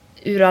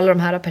ur alla de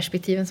här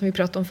perspektiven som vi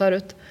pratade om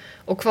förut.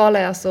 Och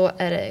kvalar jag så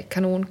är det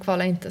kanon,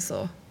 kvalar inte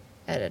så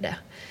är det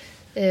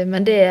det.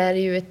 Men det är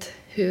ju ett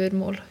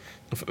huvudmål.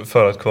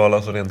 För att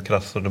kvala så rent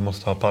krasst så du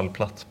måste ha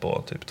pallplats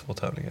på typ 2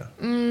 tävlingar?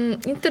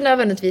 Inte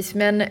nödvändigtvis,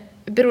 men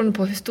beroende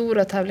på hur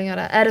stora tävlingar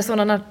det är. Är det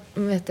sådana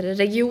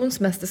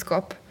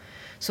regionsmästerskap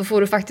så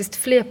får du faktiskt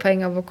fler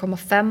poäng av att komma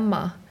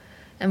 5:a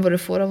än vad du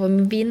får av att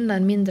vinna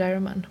en mindre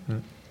Ironman.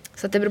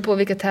 Så att det beror på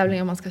vilka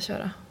tävlingar man ska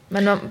köra.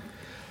 Men man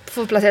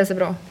får placera sig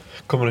bra.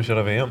 Kommer du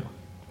köra VM?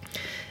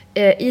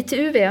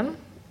 ITU-VM?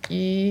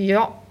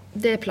 Ja,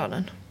 det är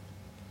planen.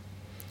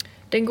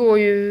 Den går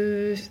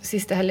ju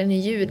sista helgen i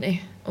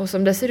juni. Och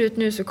som det ser ut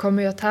nu så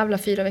kommer jag tävla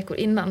 4 veckor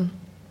innan.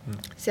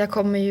 Så jag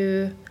kommer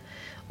ju,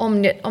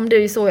 om det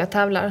är så jag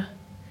tävlar,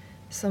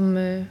 som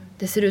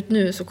det ser ut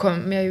nu, så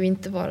kommer jag ju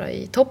inte vara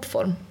i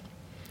toppform.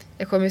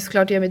 Jag kommer ju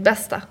såklart göra mitt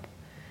bästa.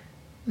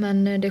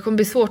 Men det kommer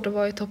bli svårt att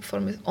vara i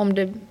toppform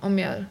om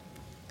jag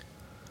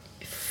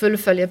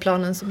fullföljer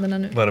planen som den är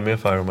nu. Vad är det mer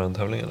för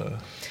Ironman-tävlingar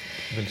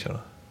du vill köra?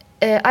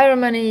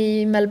 Ironman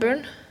i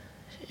Melbourne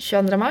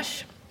 22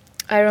 mars.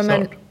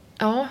 Ironman,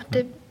 ja,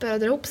 det börjar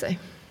dra ihop sig.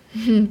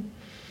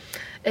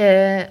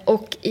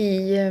 Och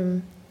i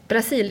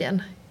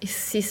Brasilien i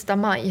sista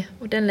maj.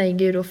 Och den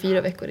lägger ju då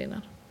 4 veckor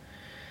innan.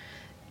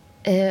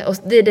 Och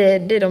det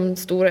är de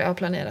stora jag har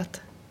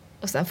planerat.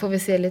 Och sen får vi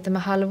se lite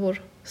med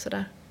halvor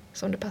sådär,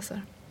 som det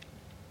passar.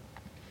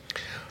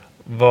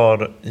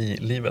 Var i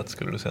livet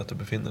skulle du säga att du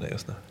befinner dig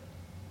just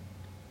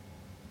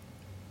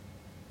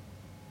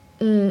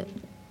nu?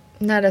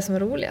 När det är som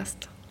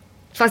roligast.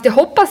 Fast jag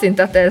hoppas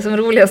inte att det är som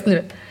roligast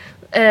nu.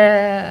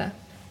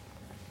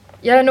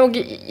 Jag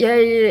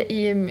är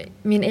i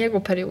min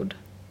egoperiod.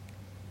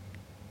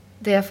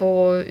 Där jag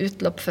får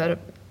utlopp för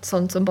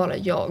sånt som bara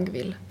jag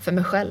vill. För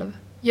mig själv.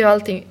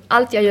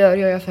 Allt jag gör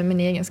jag för min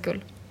egen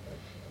skull.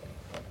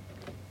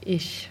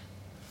 Ish.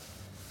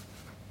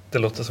 Det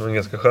låter som en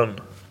ganska skön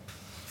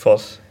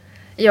fas.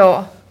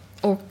 Ja,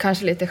 och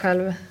kanske lite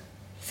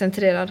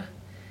självcentrerad.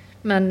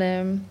 Men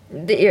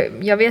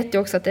jag vet ju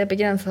också att det är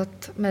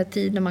begränsat med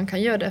tid när man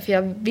kan göra det. För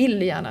jag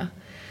vill gärna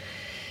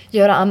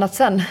göra annat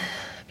sen.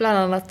 Bland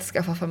annat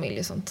skaffa familj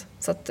och sånt.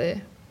 Så att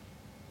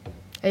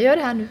jag gör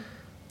det här nu.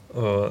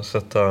 Och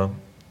sätta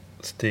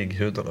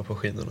stighudarna på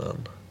skidorna.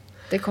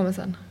 Det kommer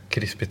sen.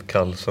 Krispigt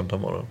kall söndag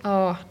morgon.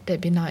 Ja, det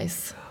blir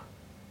nice.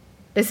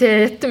 Det ser jag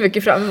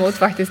jättemycket fram emot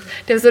faktiskt.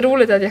 Det är så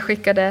roligt att jag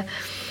skickade...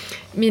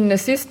 Min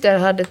syster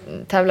hade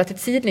tävlat ett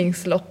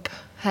sidningslopp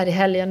här i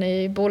helgen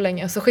i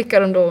Borlänge. Så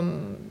skickade de då...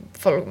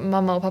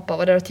 mamma och pappa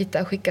var där och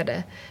tittade och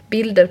skickade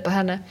bilder på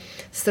henne.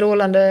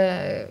 Strålande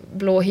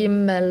blå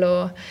himmel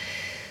och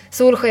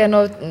solsken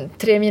och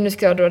 3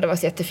 minusgrader och det var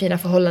så jättefina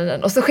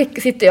förhållanden. Och så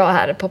sitter jag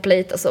här på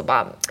plate och så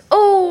bara,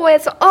 jag är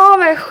så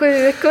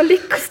avundsjuk och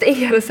lyckas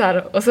till er och så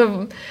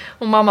här.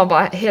 Och mamma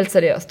bara helt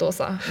seriöst då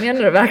så,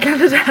 menar du verkligen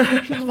det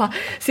där? Och bara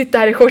sitter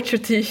här i shorts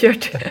och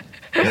t-shirt.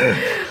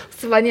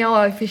 Så bara,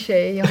 ja i och för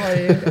sig, jag har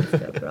ju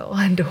ganska bra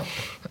ändå.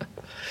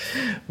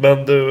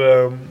 Men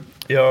du,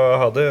 jag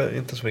hade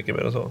inte så mycket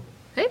mer än så.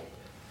 Nej.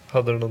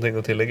 Hade du någonting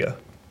att tillägga?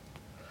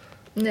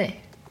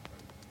 Nej.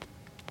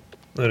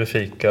 Nu är det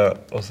fika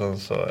och sen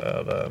så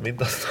är det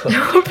middag.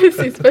 Ja,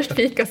 precis. Först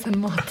fika, sen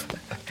mat.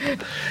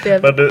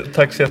 Men du,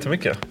 tack så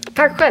jättemycket.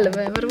 Tack själv.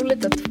 Det var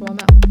roligt att få vara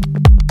med.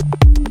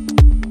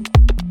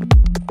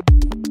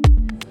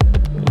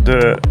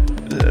 Du,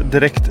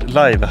 direkt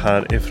live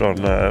här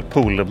ifrån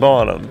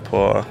poolbaren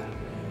på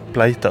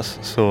Plaitas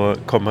så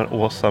kommer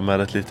Åsa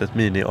med ett litet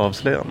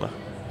mini-avslöjande.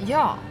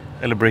 Ja.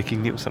 Eller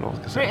breaking news eller vad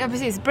man ska säga. Ja,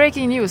 precis.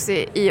 Breaking news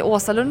i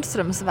Åsa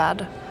Lundströms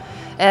värld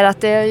är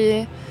att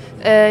det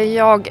är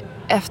jag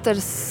efter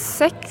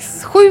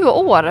 6-7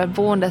 år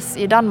boendes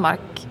i Danmark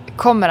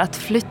kommer att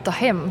flytta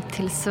hem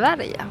till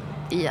Sverige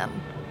igen.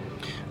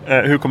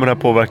 Hur kommer det här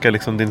påverka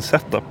liksom din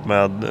setup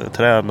med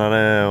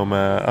tränare och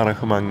med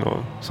arrangemang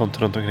och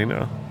sånt runt omkring det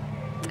då?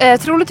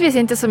 Troligtvis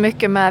inte så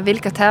mycket med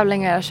vilka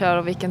tävlingar jag kör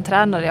och vilken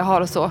tränare jag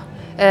har och så.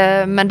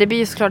 Men det blir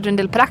ju såklart en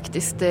del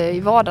praktiskt i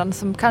vardagen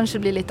som kanske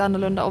blir lite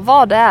annorlunda. Och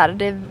vad det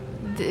är,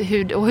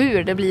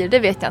 hur det blir, det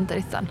vet jag inte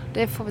riktigt än.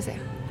 Det får vi se.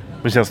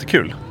 Men känns det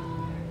kul?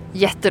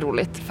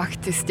 Jätteroligt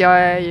faktiskt. Jag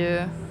är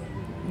ju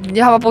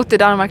Jag har bott i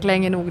Danmark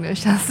länge nog nu,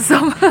 känns det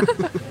som.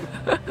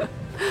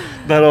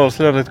 Det här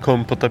avslöjandet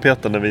kom på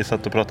tapeten när vi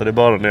satt och pratade i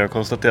baren, när jag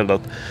konstaterade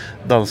att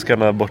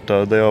danskarna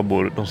borta där jag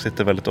bor, de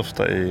sitter väldigt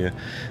ofta i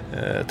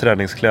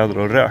träningskläder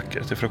och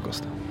röker till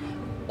frukost.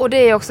 Och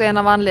det är också en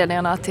av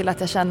anledningarna till att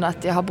jag känner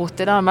att jag har bott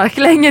i Danmark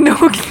länge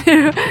nog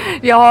nu.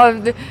 Jag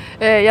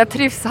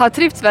har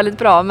trivts väldigt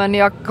bra, men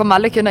jag kommer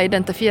aldrig kunna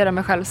identifiera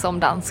mig själv som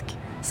dansk.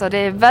 Så det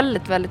är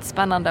väldigt, väldigt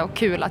spännande och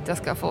kul att jag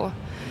ska få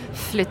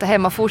flytta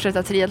hem och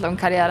fortsätta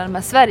triathlonkarriären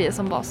med Sverige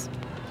som bas.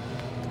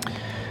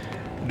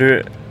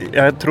 Du,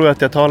 jag tror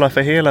att jag talar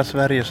för hela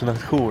Sveriges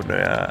nation när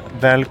jag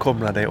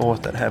välkomnar dig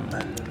åter hem.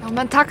 Ja,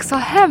 men tack så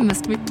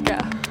hemskt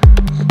mycket.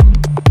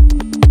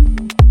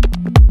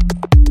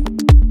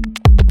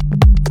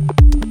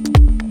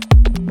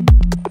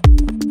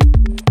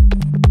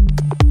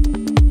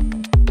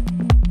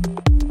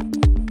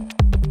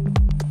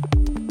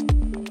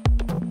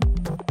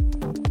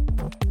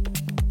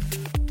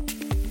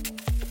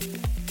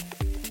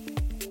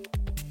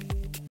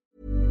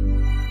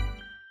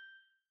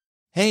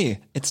 Hey,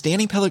 it's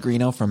Danny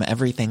Pellegrino from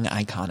Everything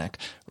Iconic.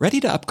 Ready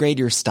to upgrade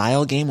your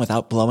style game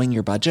without blowing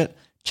your budget?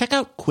 Check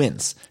out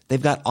Quince.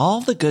 They've got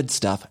all the good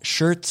stuff,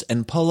 shirts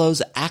and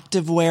polos,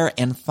 activewear,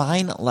 and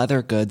fine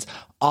leather goods,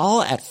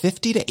 all at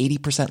 50 to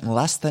 80%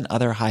 less than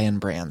other high-end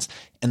brands.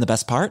 And the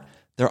best part?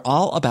 They're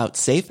all about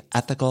safe,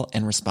 ethical,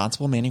 and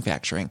responsible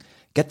manufacturing.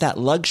 Get that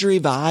luxury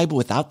vibe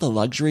without the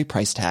luxury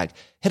price tag.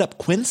 Hit up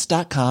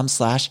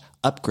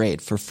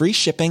quince.com/upgrade for free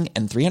shipping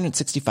and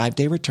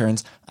 365-day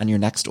returns on your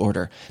next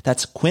order.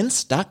 That's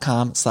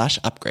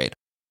quince.com/upgrade.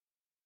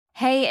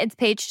 Hey, it's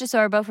Paige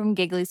DeSorbo from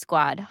Giggly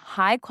Squad.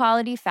 High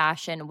quality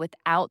fashion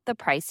without the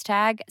price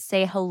tag.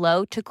 Say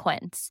hello to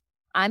Quince.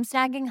 I'm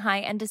snagging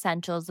high-end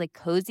essentials like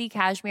cozy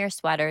cashmere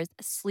sweaters,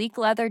 sleek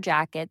leather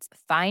jackets,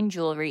 fine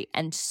jewelry,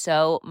 and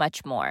so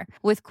much more.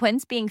 With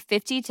Quince being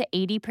 50 to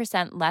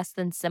 80% less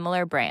than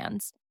similar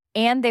brands.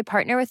 And they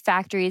partner with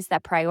factories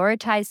that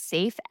prioritize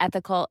safe,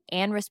 ethical,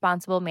 and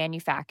responsible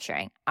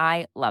manufacturing.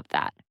 I love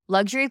that.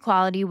 Luxury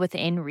quality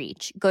within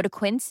reach. Go to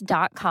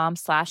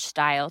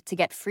quince.com/style to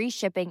get free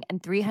shipping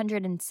and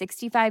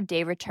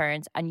 365-day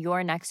returns on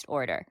your next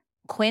order.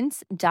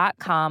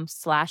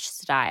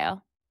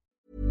 Quince.com/style.